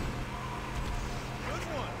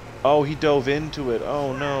 Oh, he dove into it.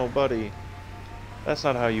 Oh no, buddy. That's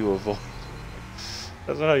not how you avoid.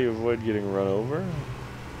 That's not how you avoid getting run over.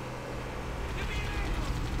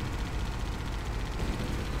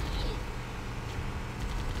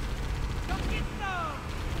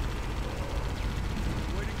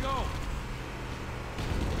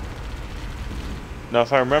 Now,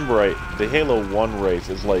 if I remember right, the Halo 1 race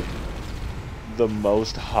is like the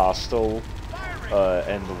most hostile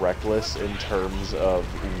and reckless in terms of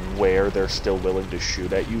where they're still willing to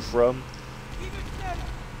shoot at you from.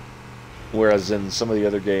 Whereas in some of the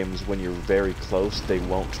other games, when you're very close, they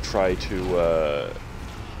won't try to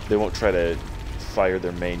fire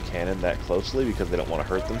their main cannon that closely because they don't want to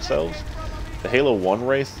hurt themselves. The Halo 1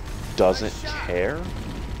 race doesn't care.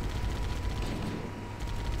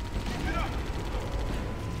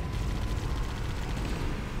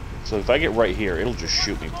 So if I get right here, it'll just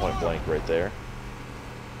shoot me point blank right there.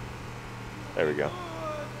 There we go.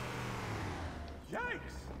 Let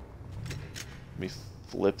me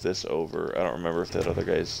flip this over. I don't remember if that other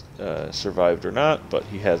guy's survived or not, but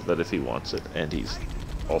he has that if he wants it, and he's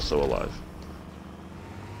also alive.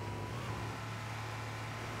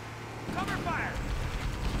 Cover fire!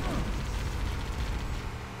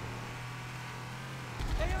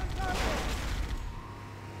 Stay on target!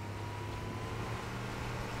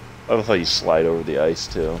 I love how you slide over the ice,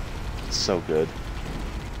 too. It's so good.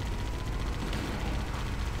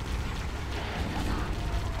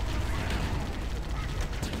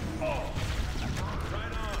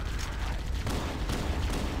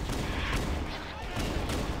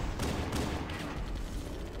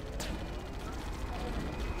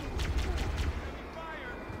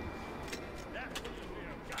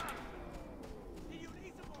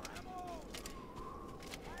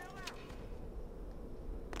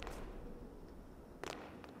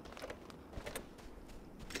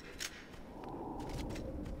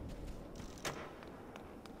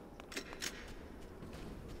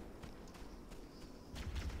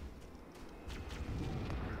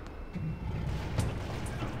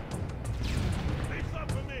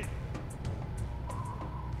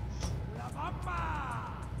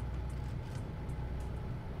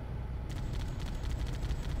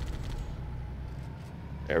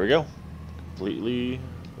 There we go. Completely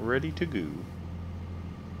ready to go.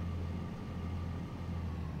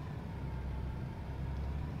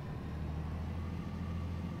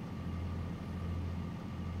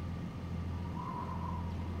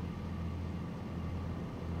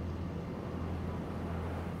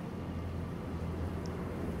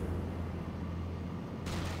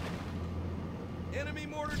 Enemy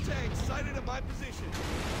mortar tanks sighted at my position. A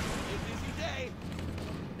busy day.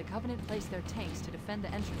 The Covenant placed their tanks to defend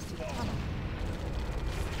the entrance to the tunnel.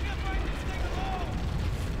 Can't find this thing alone!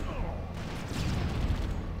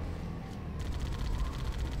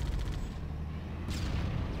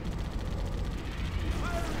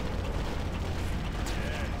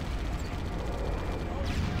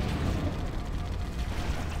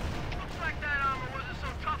 Looks like that armor wasn't so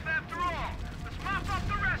tough after all. Let's mop up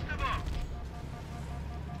the rest of them.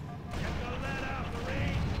 Get the lead out,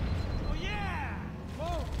 Marine! Oh yeah!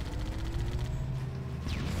 Whoa!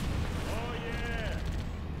 Oh yeah!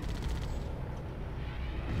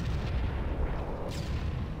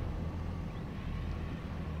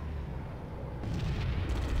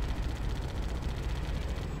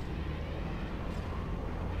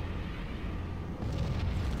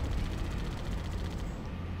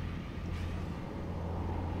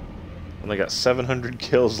 And I got 700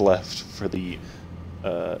 kills left for the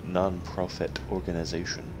non-profit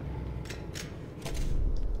organization.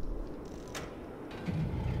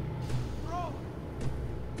 Bro!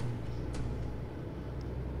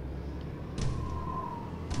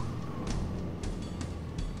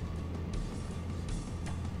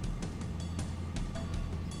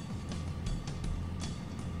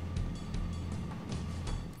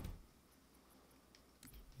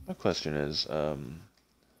 My question is,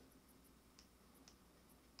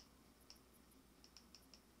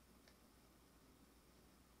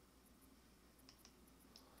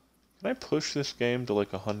 can I push this game to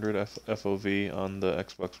like 100 FOV on the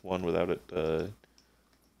Xbox One without it, I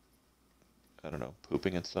don't know,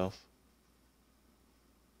 pooping itself?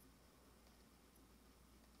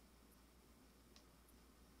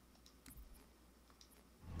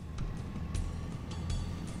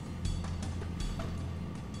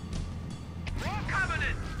 More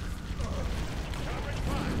Covenant! Covering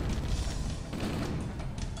fire!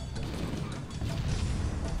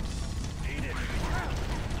 Eat it!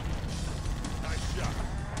 Nice shot!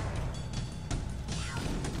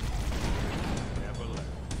 Never left.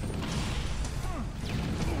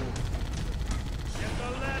 Get the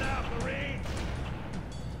lead out, Marine!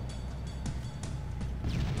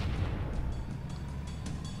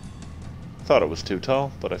 Thought it was too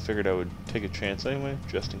tall, but I figured I would take a chance anyway,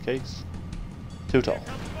 just in case. Too tall.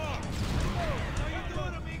 Comes more! How you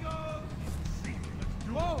doing, amigo?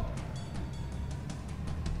 Whoa!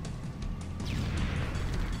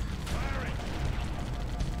 Firing!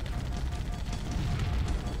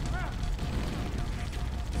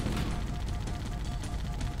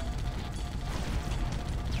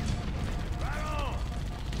 Right on!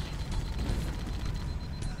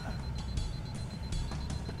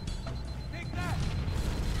 Take that!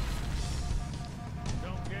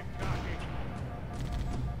 Don't get cocky.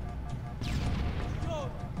 Go!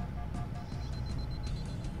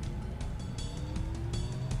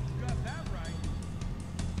 You got that right.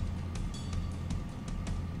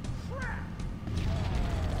 Crap!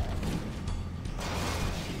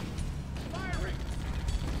 Firing!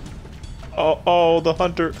 Oh, the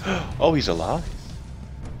hunter. Oh, he's alive.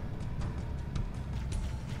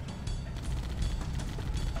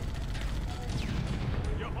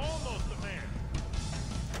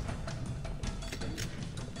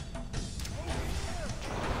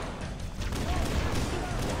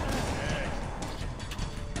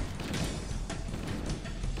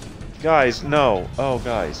 Guys, no. Oh,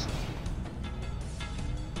 guys.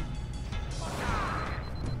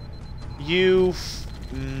 You...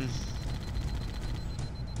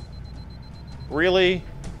 Really?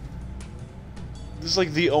 This is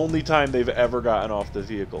like the only time they've ever gotten off the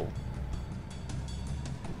vehicle.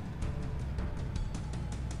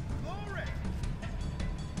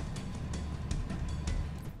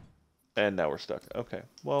 And now we're stuck. Okay.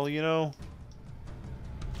 Well, you know...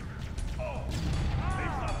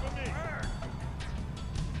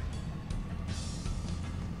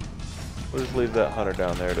 We'll just leave that hunter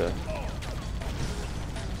down there to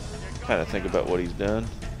kind of think about what he's done.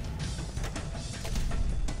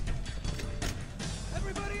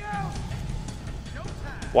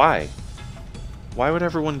 Why? Why would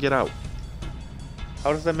everyone get out?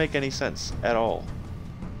 How does that make any sense at all?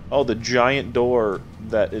 Oh, the giant door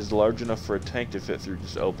that is large enough for a tank to fit through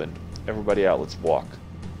just opened. Everybody out, let's walk.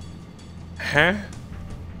 Huh?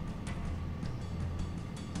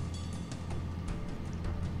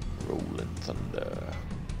 Rolling thunder.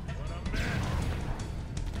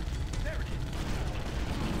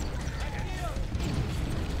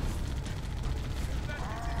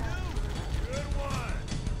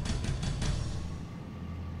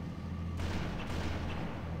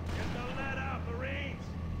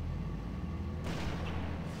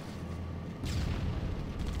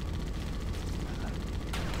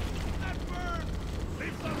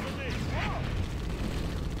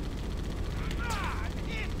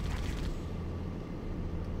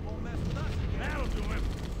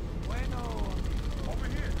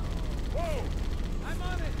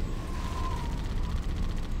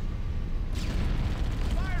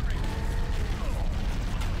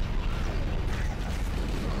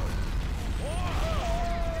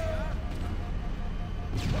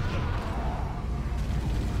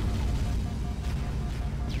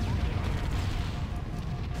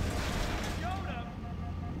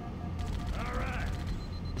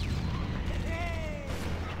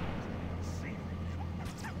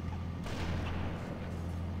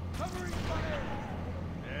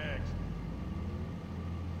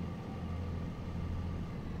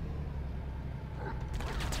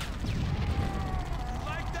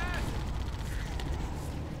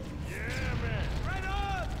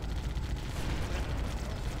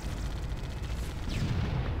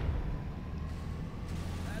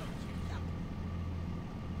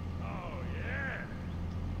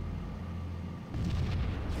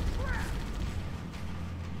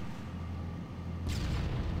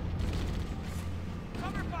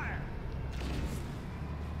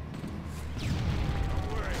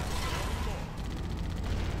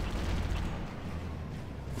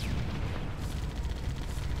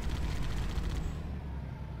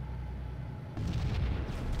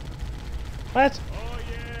 What? Oh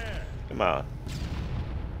yeah. Come on.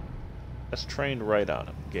 That's trained right on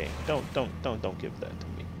him. Game. Don't give that to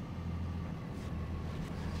me.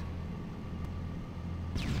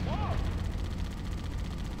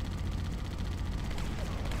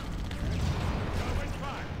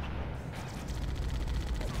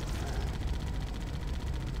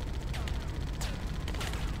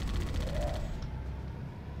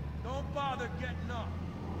 Don't bother getting up.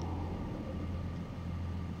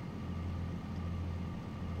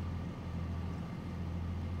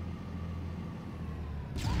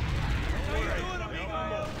 How you doing,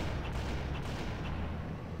 amigo?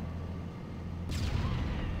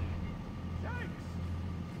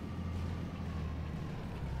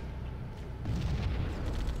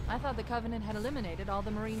 I thought the Covenant had eliminated all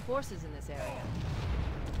the Marine forces in this area.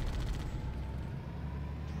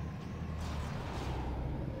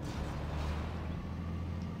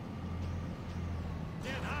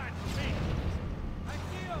 Can't hide from me. I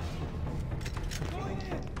see him. Going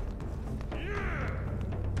in. Yeah.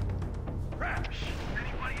 Crap.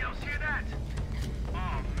 Anybody else hear that?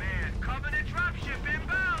 Oh man, Covenant dropship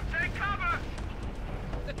inbound. Take cover.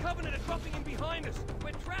 The Covenant is dropping in behind us.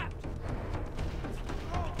 We're trapped.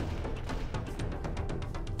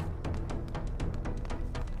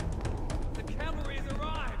 The cavalry has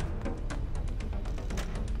arrived.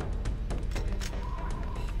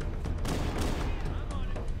 I'm on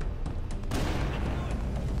it.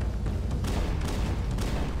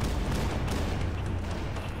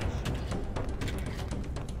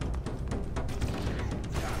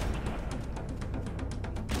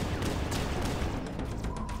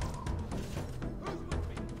 Who's with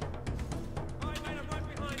me? All right, mate, I'm right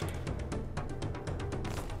behind you.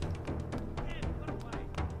 Man, what a way.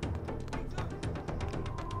 Me too.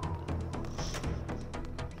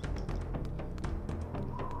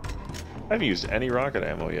 I haven't used any rocket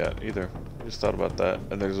ammo yet, either. I just thought about that.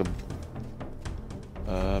 And there's a...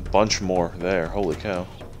 Bunch more there. Holy cow.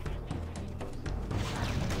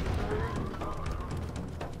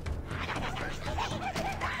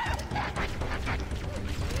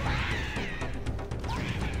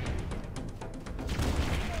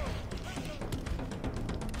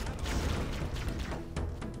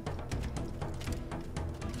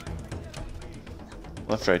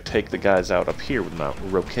 After I take the guys out up here with my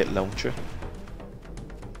rocket launcher.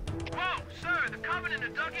 Whoa, sir, the Covenant are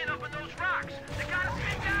dug in up in those rocks. They got us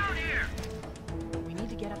pinned down here. We need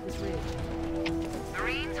to get up this ridge.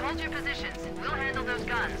 Marines, hold your positions. We'll handle those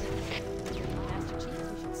guns. Master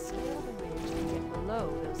Chief, we should scale the ridge and get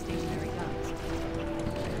below those stationary guns.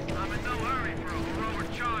 I'm in no hurry for a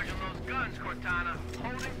heroic charge on those guns, Cortana.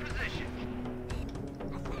 Holding position.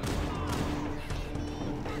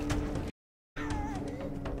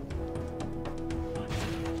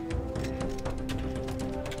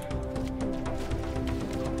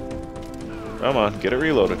 Come on, get it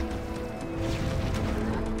reloaded.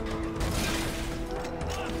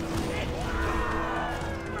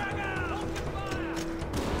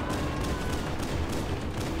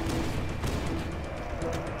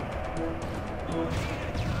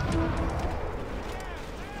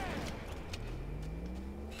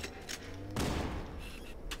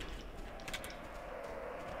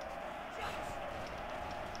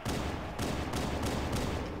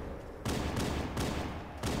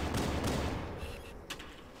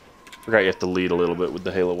 Forgot you have to lead a little bit with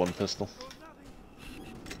the Halo 1 pistol.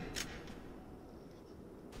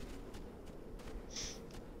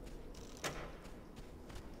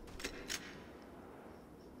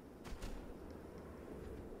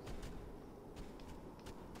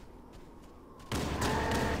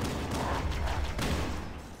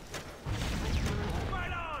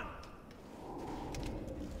 Right on!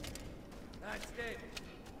 That's it.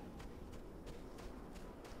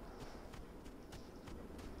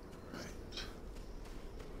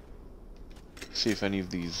 See if any of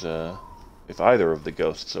these, if either of the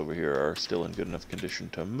ghosts over here are still in good enough condition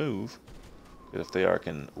to move. If they are, I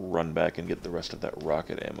can run back and get the rest of that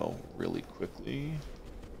rocket ammo really quickly.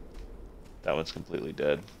 That one's completely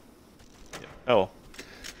dead. Yeah. Oh,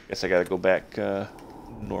 guess I gotta go back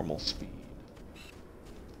normal speed.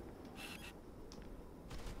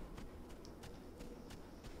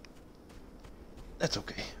 That's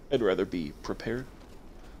okay. I'd rather be prepared.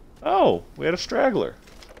 Oh, we had a straggler.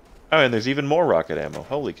 Oh, and there's even more rocket ammo.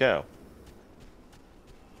 Holy cow.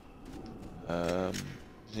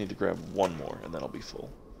 Just need to grab one more, and then I'll be full.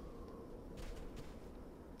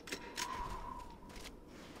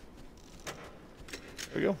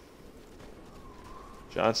 There we go.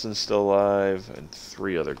 Johnson's still alive, and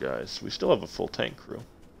 3 other guys. We still have a full tank crew.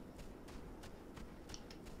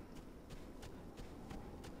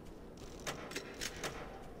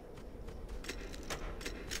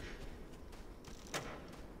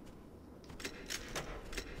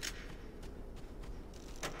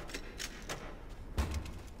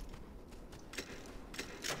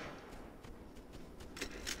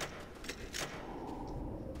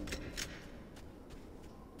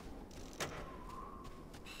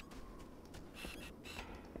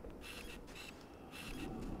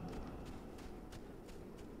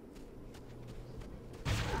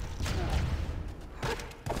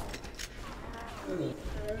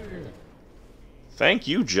 Thank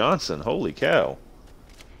you, Johnson. Holy cow.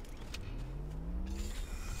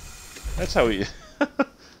 That's how he...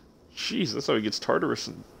 Jeez, that's how he gets Tartarus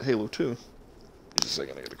in Halo 2. Just a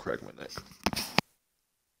second, I gotta crack my neck.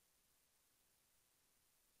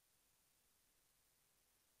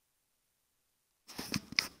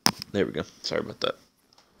 There we go. Sorry about that.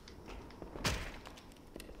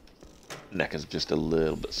 Neck is just a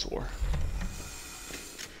little bit sore.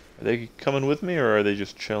 Are they coming with me, or are they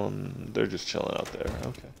just chilling? They're just chilling out there.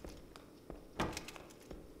 Okay.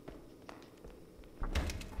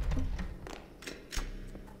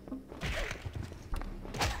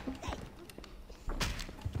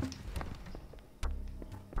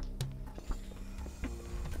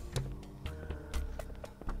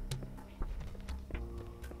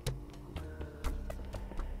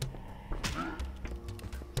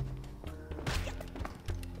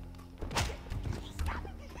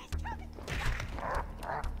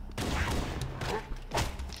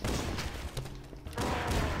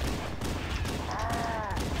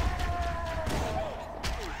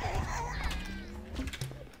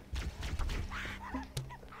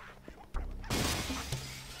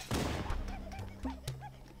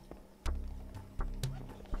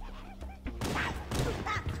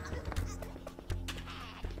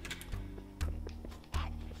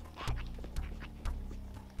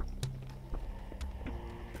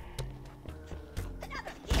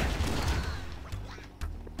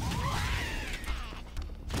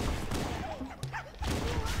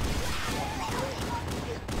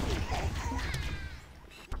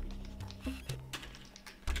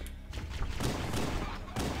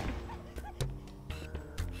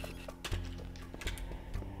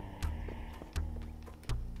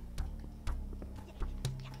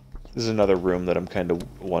 This is another room that I'm kind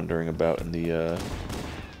of wondering about in the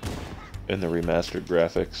remastered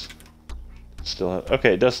graphics.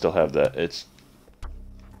 Okay, it does still have that. It's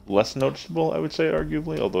less noticeable, I would say,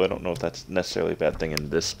 arguably, although I don't know if that's necessarily a bad thing in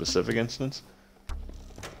this specific instance.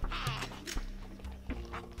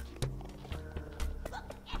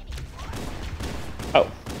 Oh.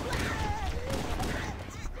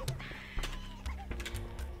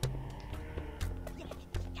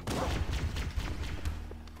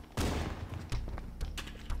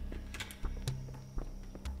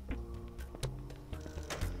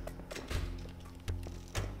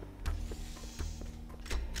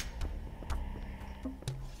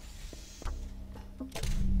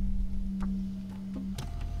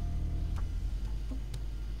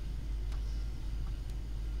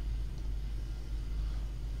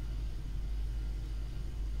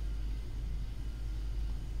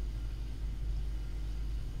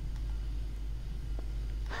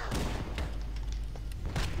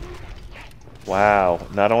 Wow,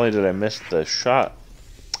 not only did I miss the shot,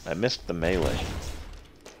 I missed the melee.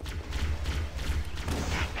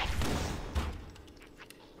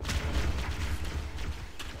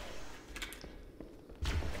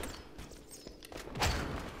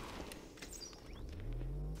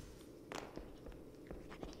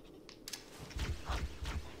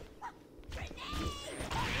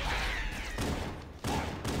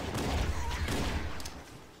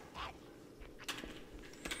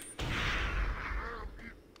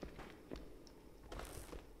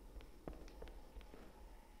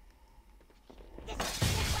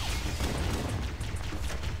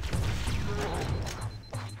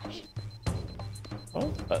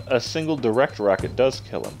 Oh, a single direct rocket does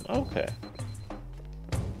kill him. Okay.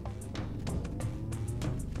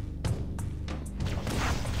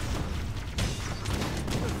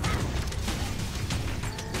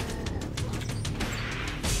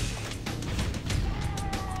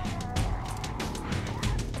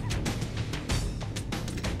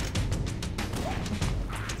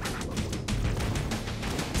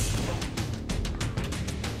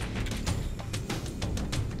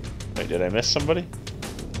 Wait, did I miss somebody?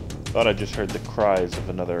 Thought I just heard the cries of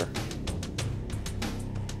another...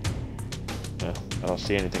 No, I don't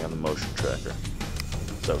see anything on the motion tracker.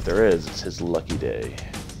 So if there is, it's his lucky day.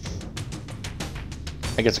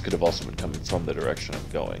 I guess it could have also been coming from the direction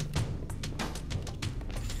I'm going.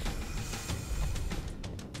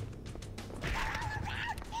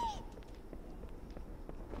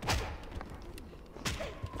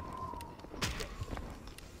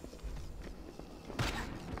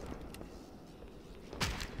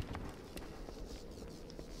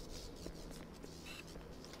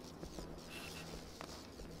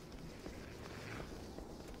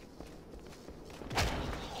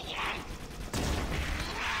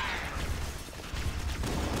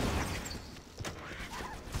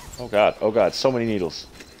 Oh god, so many needles.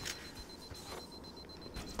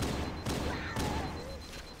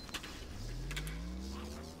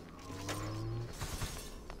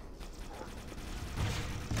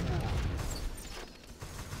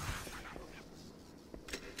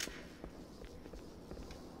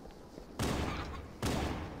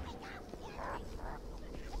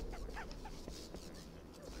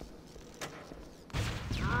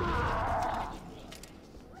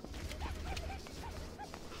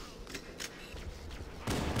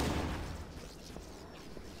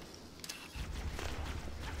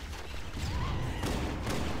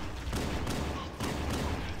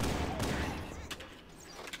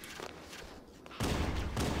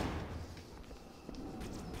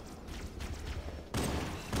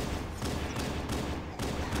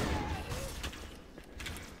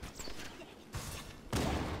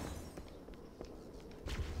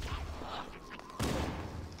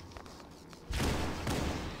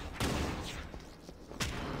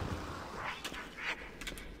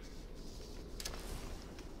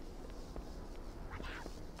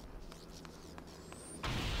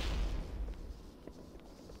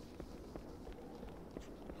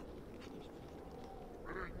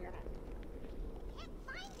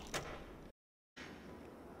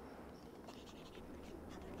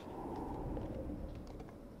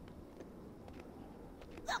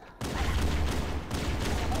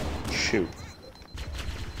 Shoot.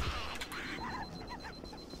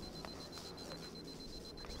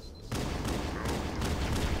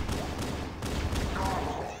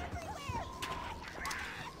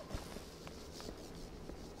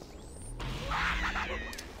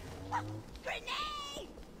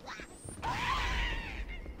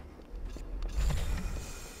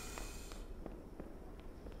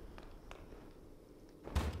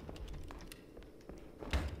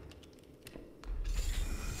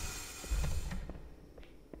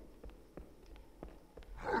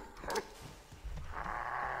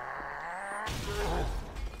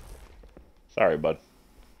 Sorry, bud.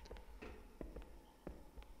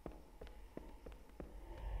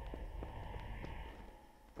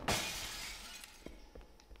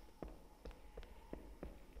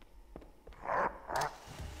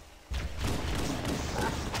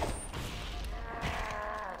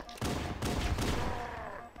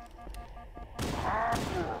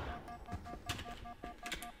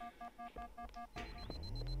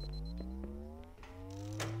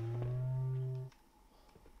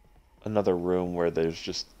 Another room where there's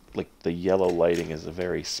just, like, the yellow lighting is a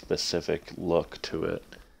very specific look to it.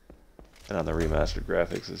 And on the remastered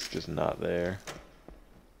graphics, it's just not there.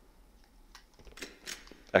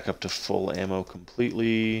 Back up to full ammo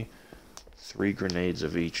completely. 3 grenades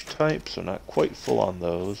of each type, so not quite full on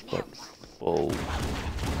those, but full.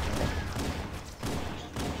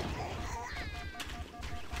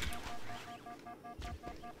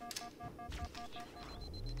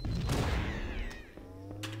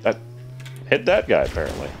 That hit that guy,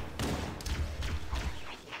 apparently.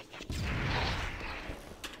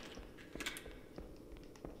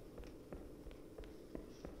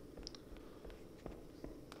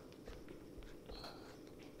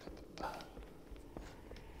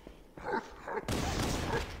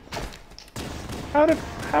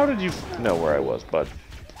 How did you know where I was, bud?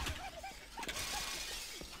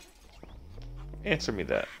 Answer me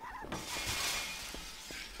that.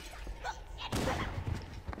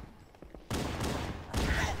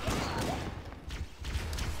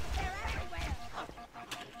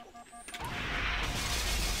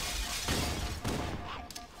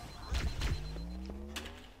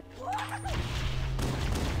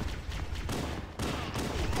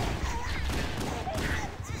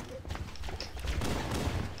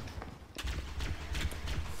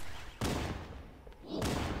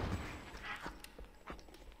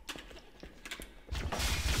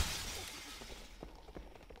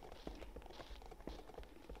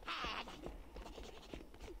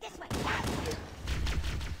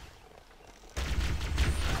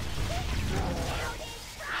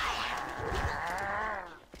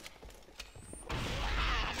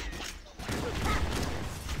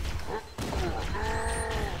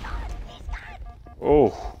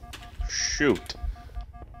 Oh, shoot.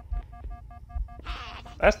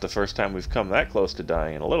 That's the first time we've come that close to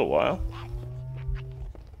dying in a little while.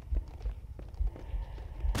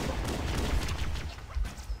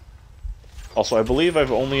 Also, I believe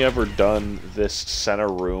I've only ever done this center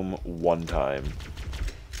room one time.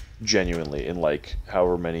 Genuinely, in like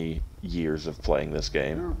however many years of playing this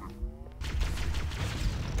game.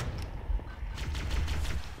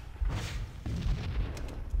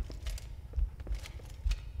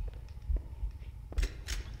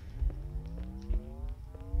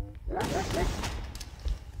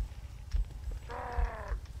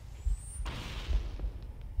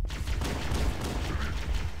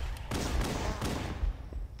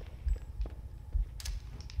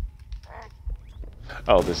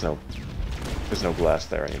 Oh, there's no glass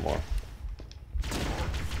there anymore.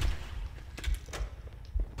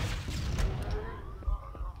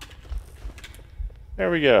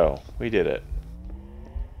 There we go. We did it.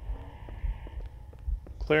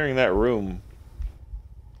 Clearing that room,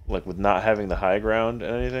 like with not having the high ground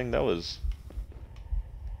and anything, that was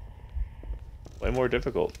way more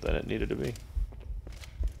difficult than it needed to be.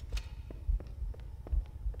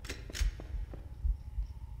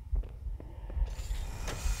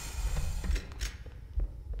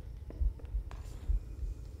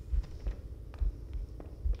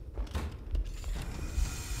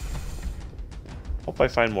 Hope I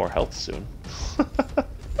find more health soon.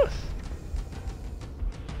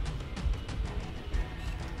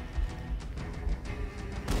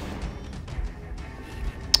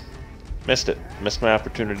 Missed it. Missed my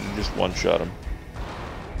opportunity to just one-shot him.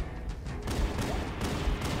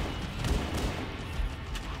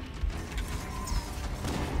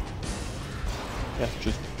 Yeah,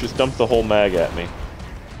 just dump the whole mag at me.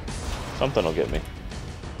 Something will get me.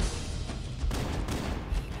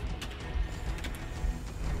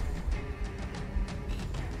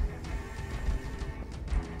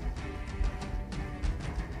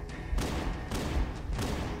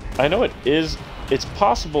 I know it's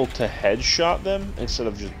possible to headshot them instead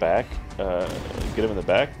of just get them in the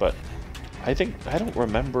back, but I don't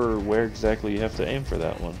remember where exactly you have to aim for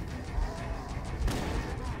that one.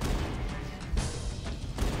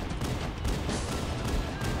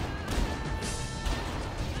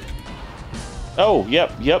 Oh,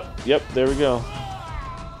 yep, there we go.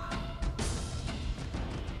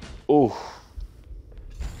 Ooh.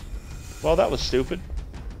 Well, that was stupid.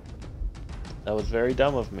 That was very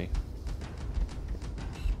dumb of me.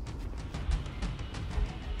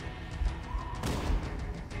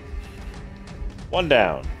 One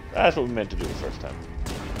down. That's what we meant to do the first time.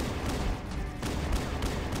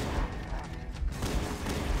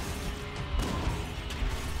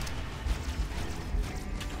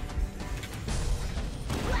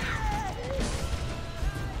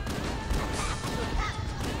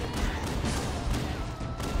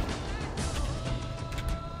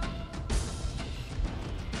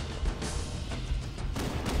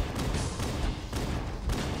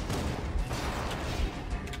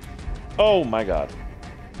 Oh my god.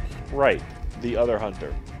 Right. The other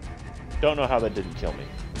hunter. Don't know how that didn't kill me.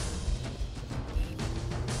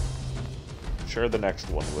 I'm sure the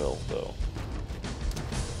next one will, though.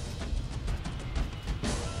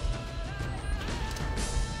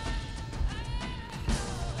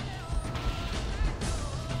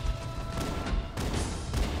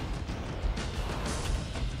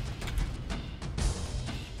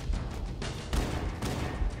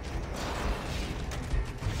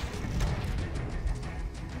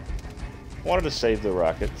 Wanted to save the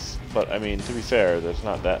rockets, but I mean, to be fair, there's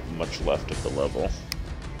not that much left of the level.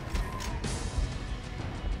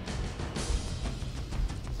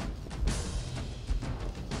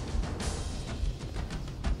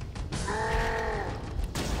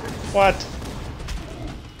 What?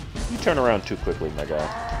 You turn around too quickly, my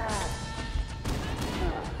guy.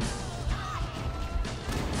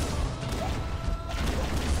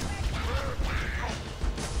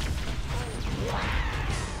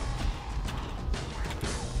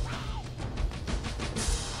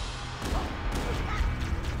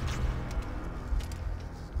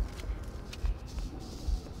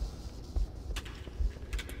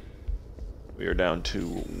 We are down to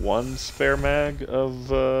 1 spare mag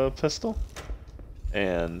of pistol,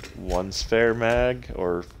 and 1 spare mag,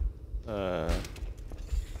 or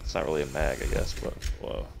it's not really a mag, I guess, but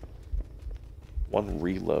whoa, 1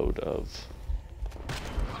 reload of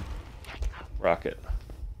rocket.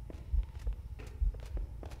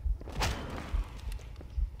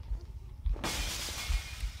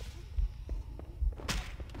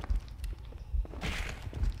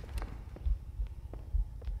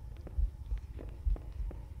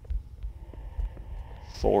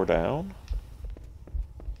 Four down.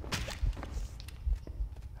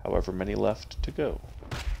 However many left to go.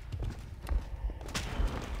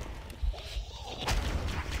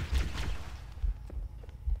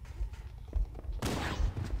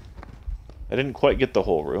 I didn't quite get the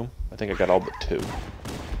whole room. I think I got all but 2.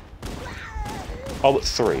 All but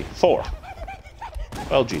 3. 4.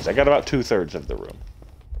 Well, geez, I got about 2/3 of the room.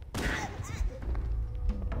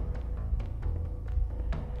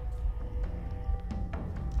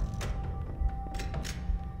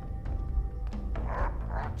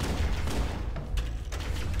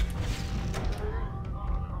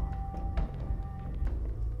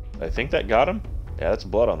 I think that got him. Yeah, that's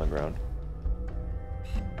blood on the ground.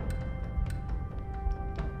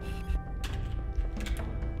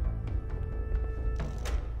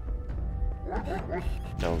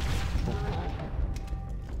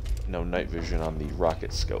 No night vision on the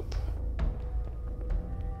rocket scope.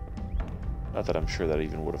 Not that I'm sure that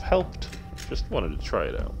even would have helped. Just wanted to try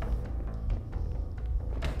it out.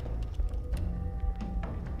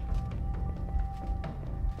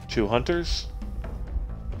 Two hunters.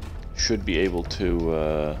 Should be able to,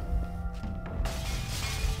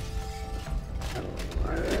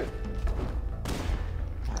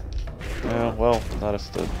 well, not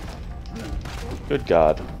if the... Good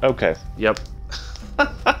God. Okay, yep.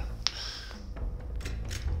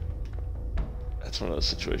 That's one of those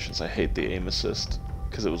situations I hate the aim assist,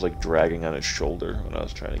 because it was like dragging on his shoulder when I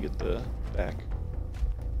was trying to get the back.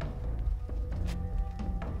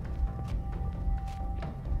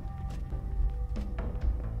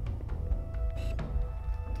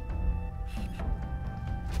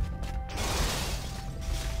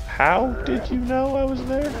 How did you know I was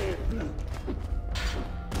there?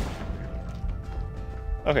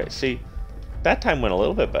 Okay, see, that time went a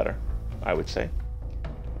little bit better, I would say.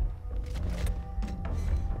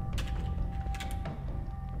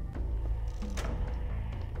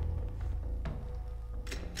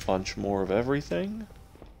 Bunch more of everything.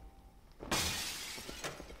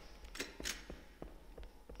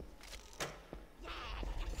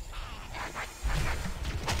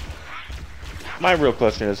 My real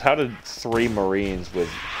question is, how did 3 Marines with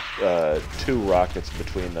 2 rockets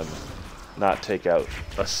between them not take out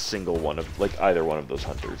a single one of, like, either one of those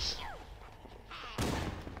hunters?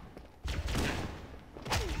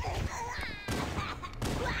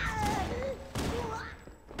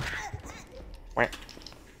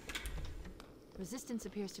 Resistance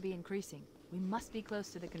appears to be increasing. We must be close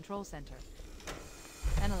to the control center.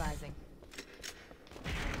 Analyzing.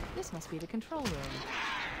 This must be the control room.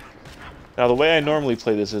 Now, the way I normally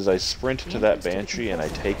play this is I sprint to that Banshee and I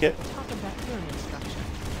take it. Top of that pyramid structure.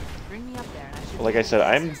 Bring me up there and I should But like I said,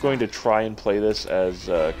 I'm going to try and play this as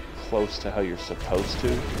close to how you're supposed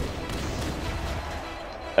to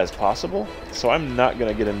as possible. So I'm not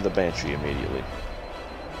going to get into the Banshee immediately.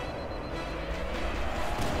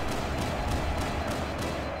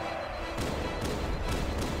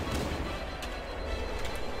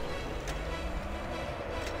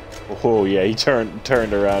 Oh yeah, he turned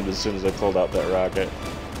around as soon as I pulled out that rocket.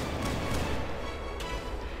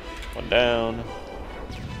 One down.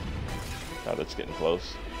 God, that's getting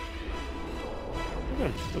close.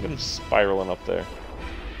 Look at him spiraling up there.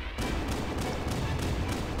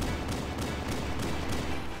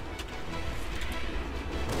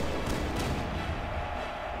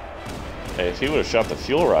 Hey, if he would have shot the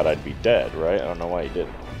fuel rod, I'd be dead, right? I don't know why he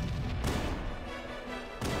didn't.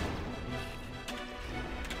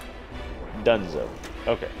 Dunzo.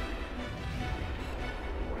 Okay.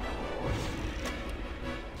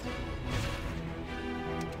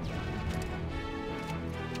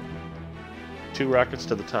 Two rockets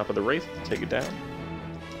to the top of the Wraith. Take it down.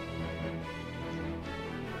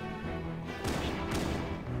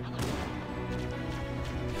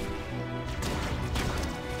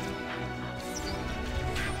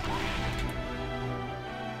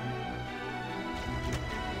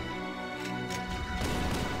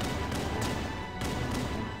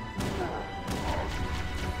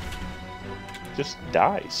 Just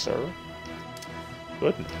die, sir.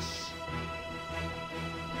 Goodness.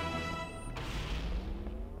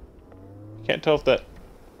 Can't tell if that...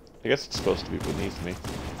 I guess it's supposed to be beneath me.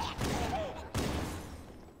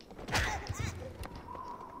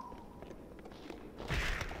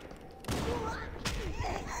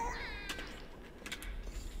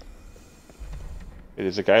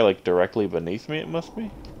 Is a guy, like, directly beneath me, it must be?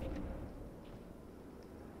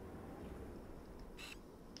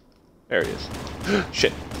 There he is.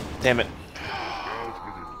 Shit. Damn it.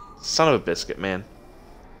 Son of a biscuit, man.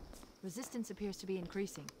 Resistance appears to be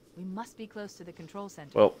increasing. We must be close to the control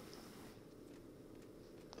center. Well.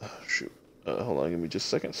 Oh, shoot. Hold on, give me just a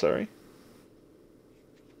second, sorry.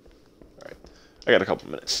 Alright. I got a couple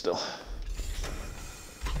minutes still.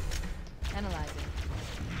 Analyzing.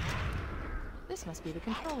 This must be the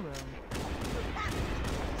control room.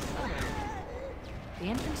 Subtle. The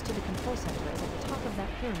entrance to the control center is at the top of that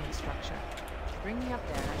pyramid structure. Bring me up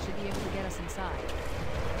there and I should be able to get us inside.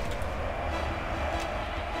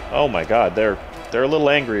 Oh my god, they're a little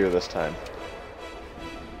angrier this time.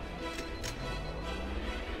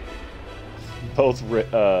 Both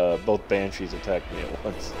Banshees attacked me at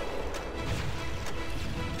once.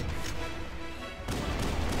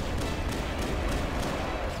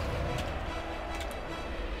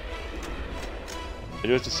 I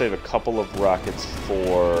do have to save a couple of rockets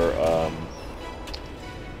for,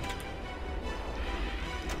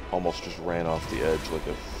 almost just ran off the edge like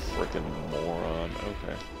a frickin' moron.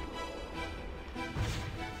 Okay.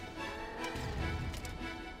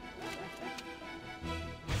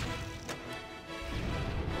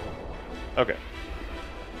 Okay.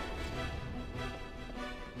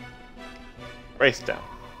 Race down.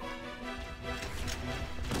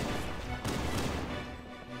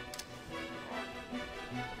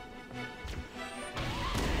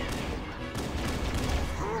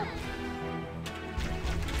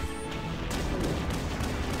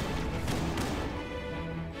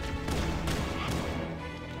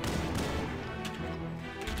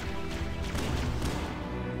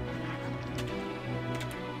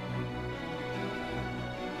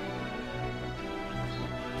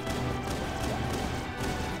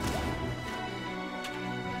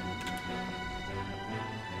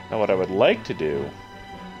 Now what I would like to do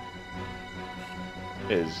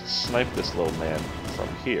is snipe this little man from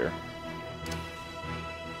here.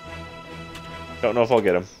 Don't know if I'll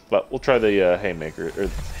get him, but we'll try the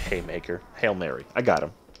Hail Mary. I got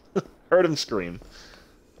him. Heard him scream.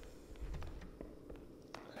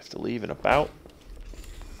 I have to leave in about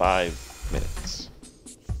 5 minutes.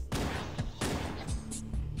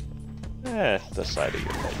 The side of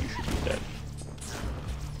your head, you should be dead.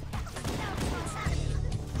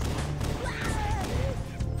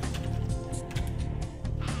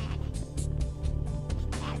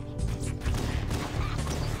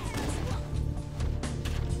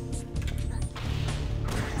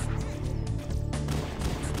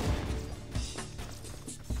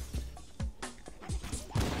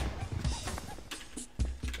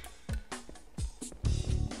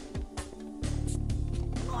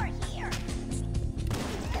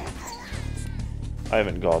 I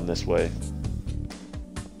haven't gone this way.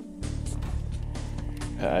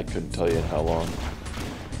 I couldn't tell you in how long.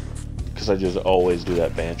 Because I just always do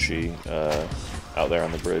that Banshee out there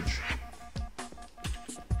on the bridge.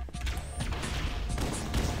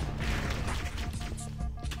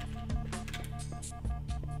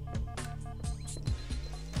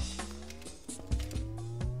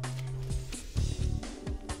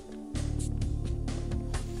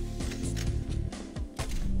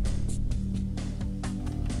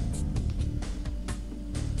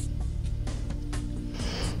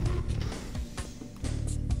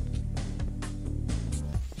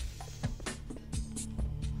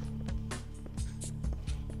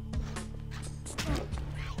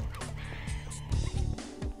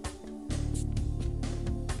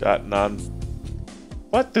 Got none.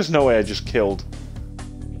 What? There's no way I just killed...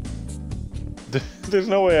 There's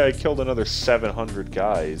no way I killed another 700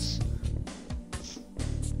 guys.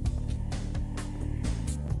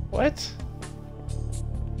 What?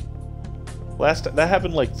 That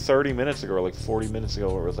happened like 30 minutes ago, or like 40 minutes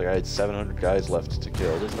ago, where it was like I had 700 guys left to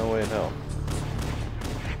kill. There's no way in hell.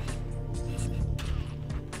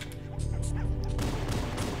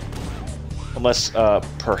 Unless,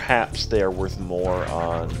 perhaps they are worth more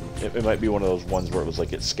on... It might be one of those ones where it was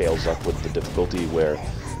like it scales up with the difficulty, where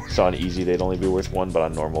so on easy they'd only be worth 1, but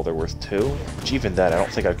on normal they're worth 2. Which even then, I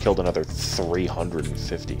don't think I've killed another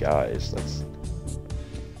 350 guys. That's...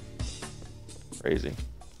 crazy.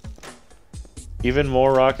 Even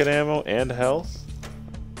more rocket ammo and health?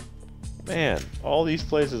 Man, all these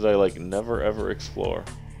places I, like, never ever explore.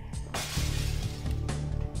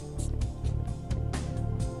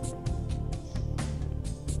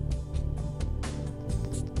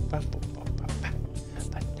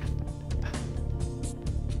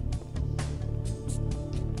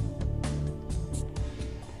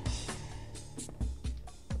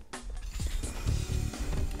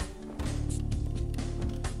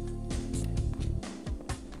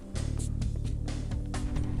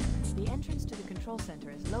 The entrance to the control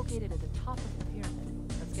center is located at the top of the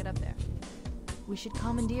pyramid. Let's get up there. We should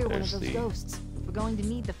commandeer one of There's those the- ghosts. We're going to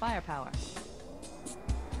need the firepower.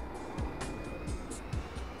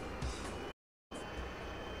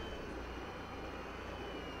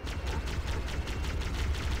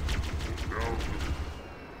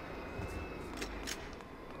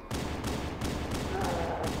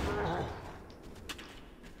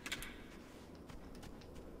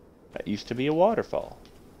 That used to be a waterfall.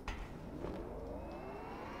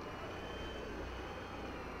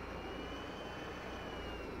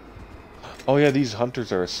 Oh yeah, these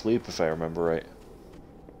hunters are asleep if I remember right.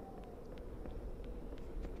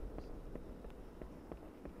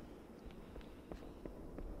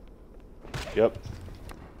 Yep.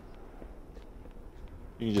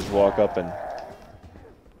 You can just walk up and...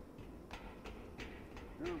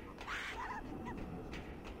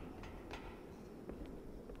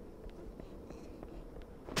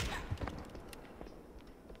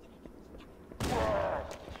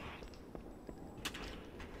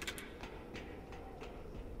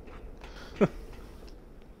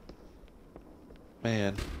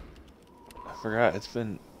 Man, I forgot. It's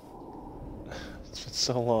been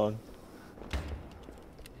so long.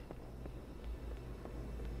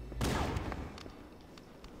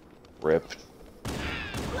 Rip.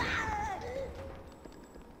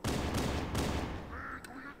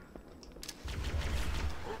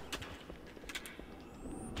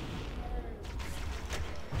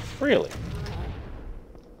 Really?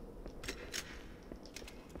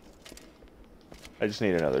 I just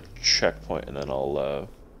need another checkpoint and then I'll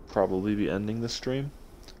probably be ending the stream.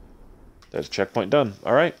 There's a checkpoint done.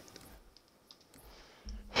 Alright.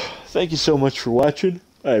 Thank you so much for watching.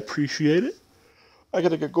 I appreciate it. I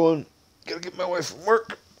gotta get going. Gotta get my wife from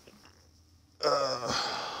work.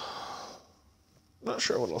 Not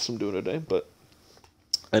sure what else I'm doing today, but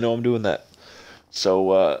I know I'm doing that.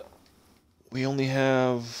 So, we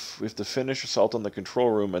have to finish Assault on the Control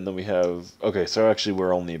Room, and then we have... Okay, so actually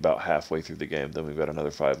we're only about halfway through the game. Then we've got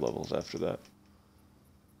another 5 levels after that.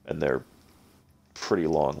 And they're pretty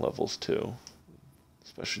long levels, too.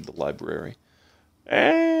 Especially the library.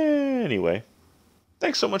 Anyway,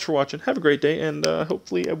 thanks so much for watching. Have a great day, and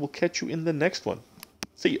hopefully I will catch you in the next one.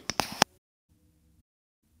 See you.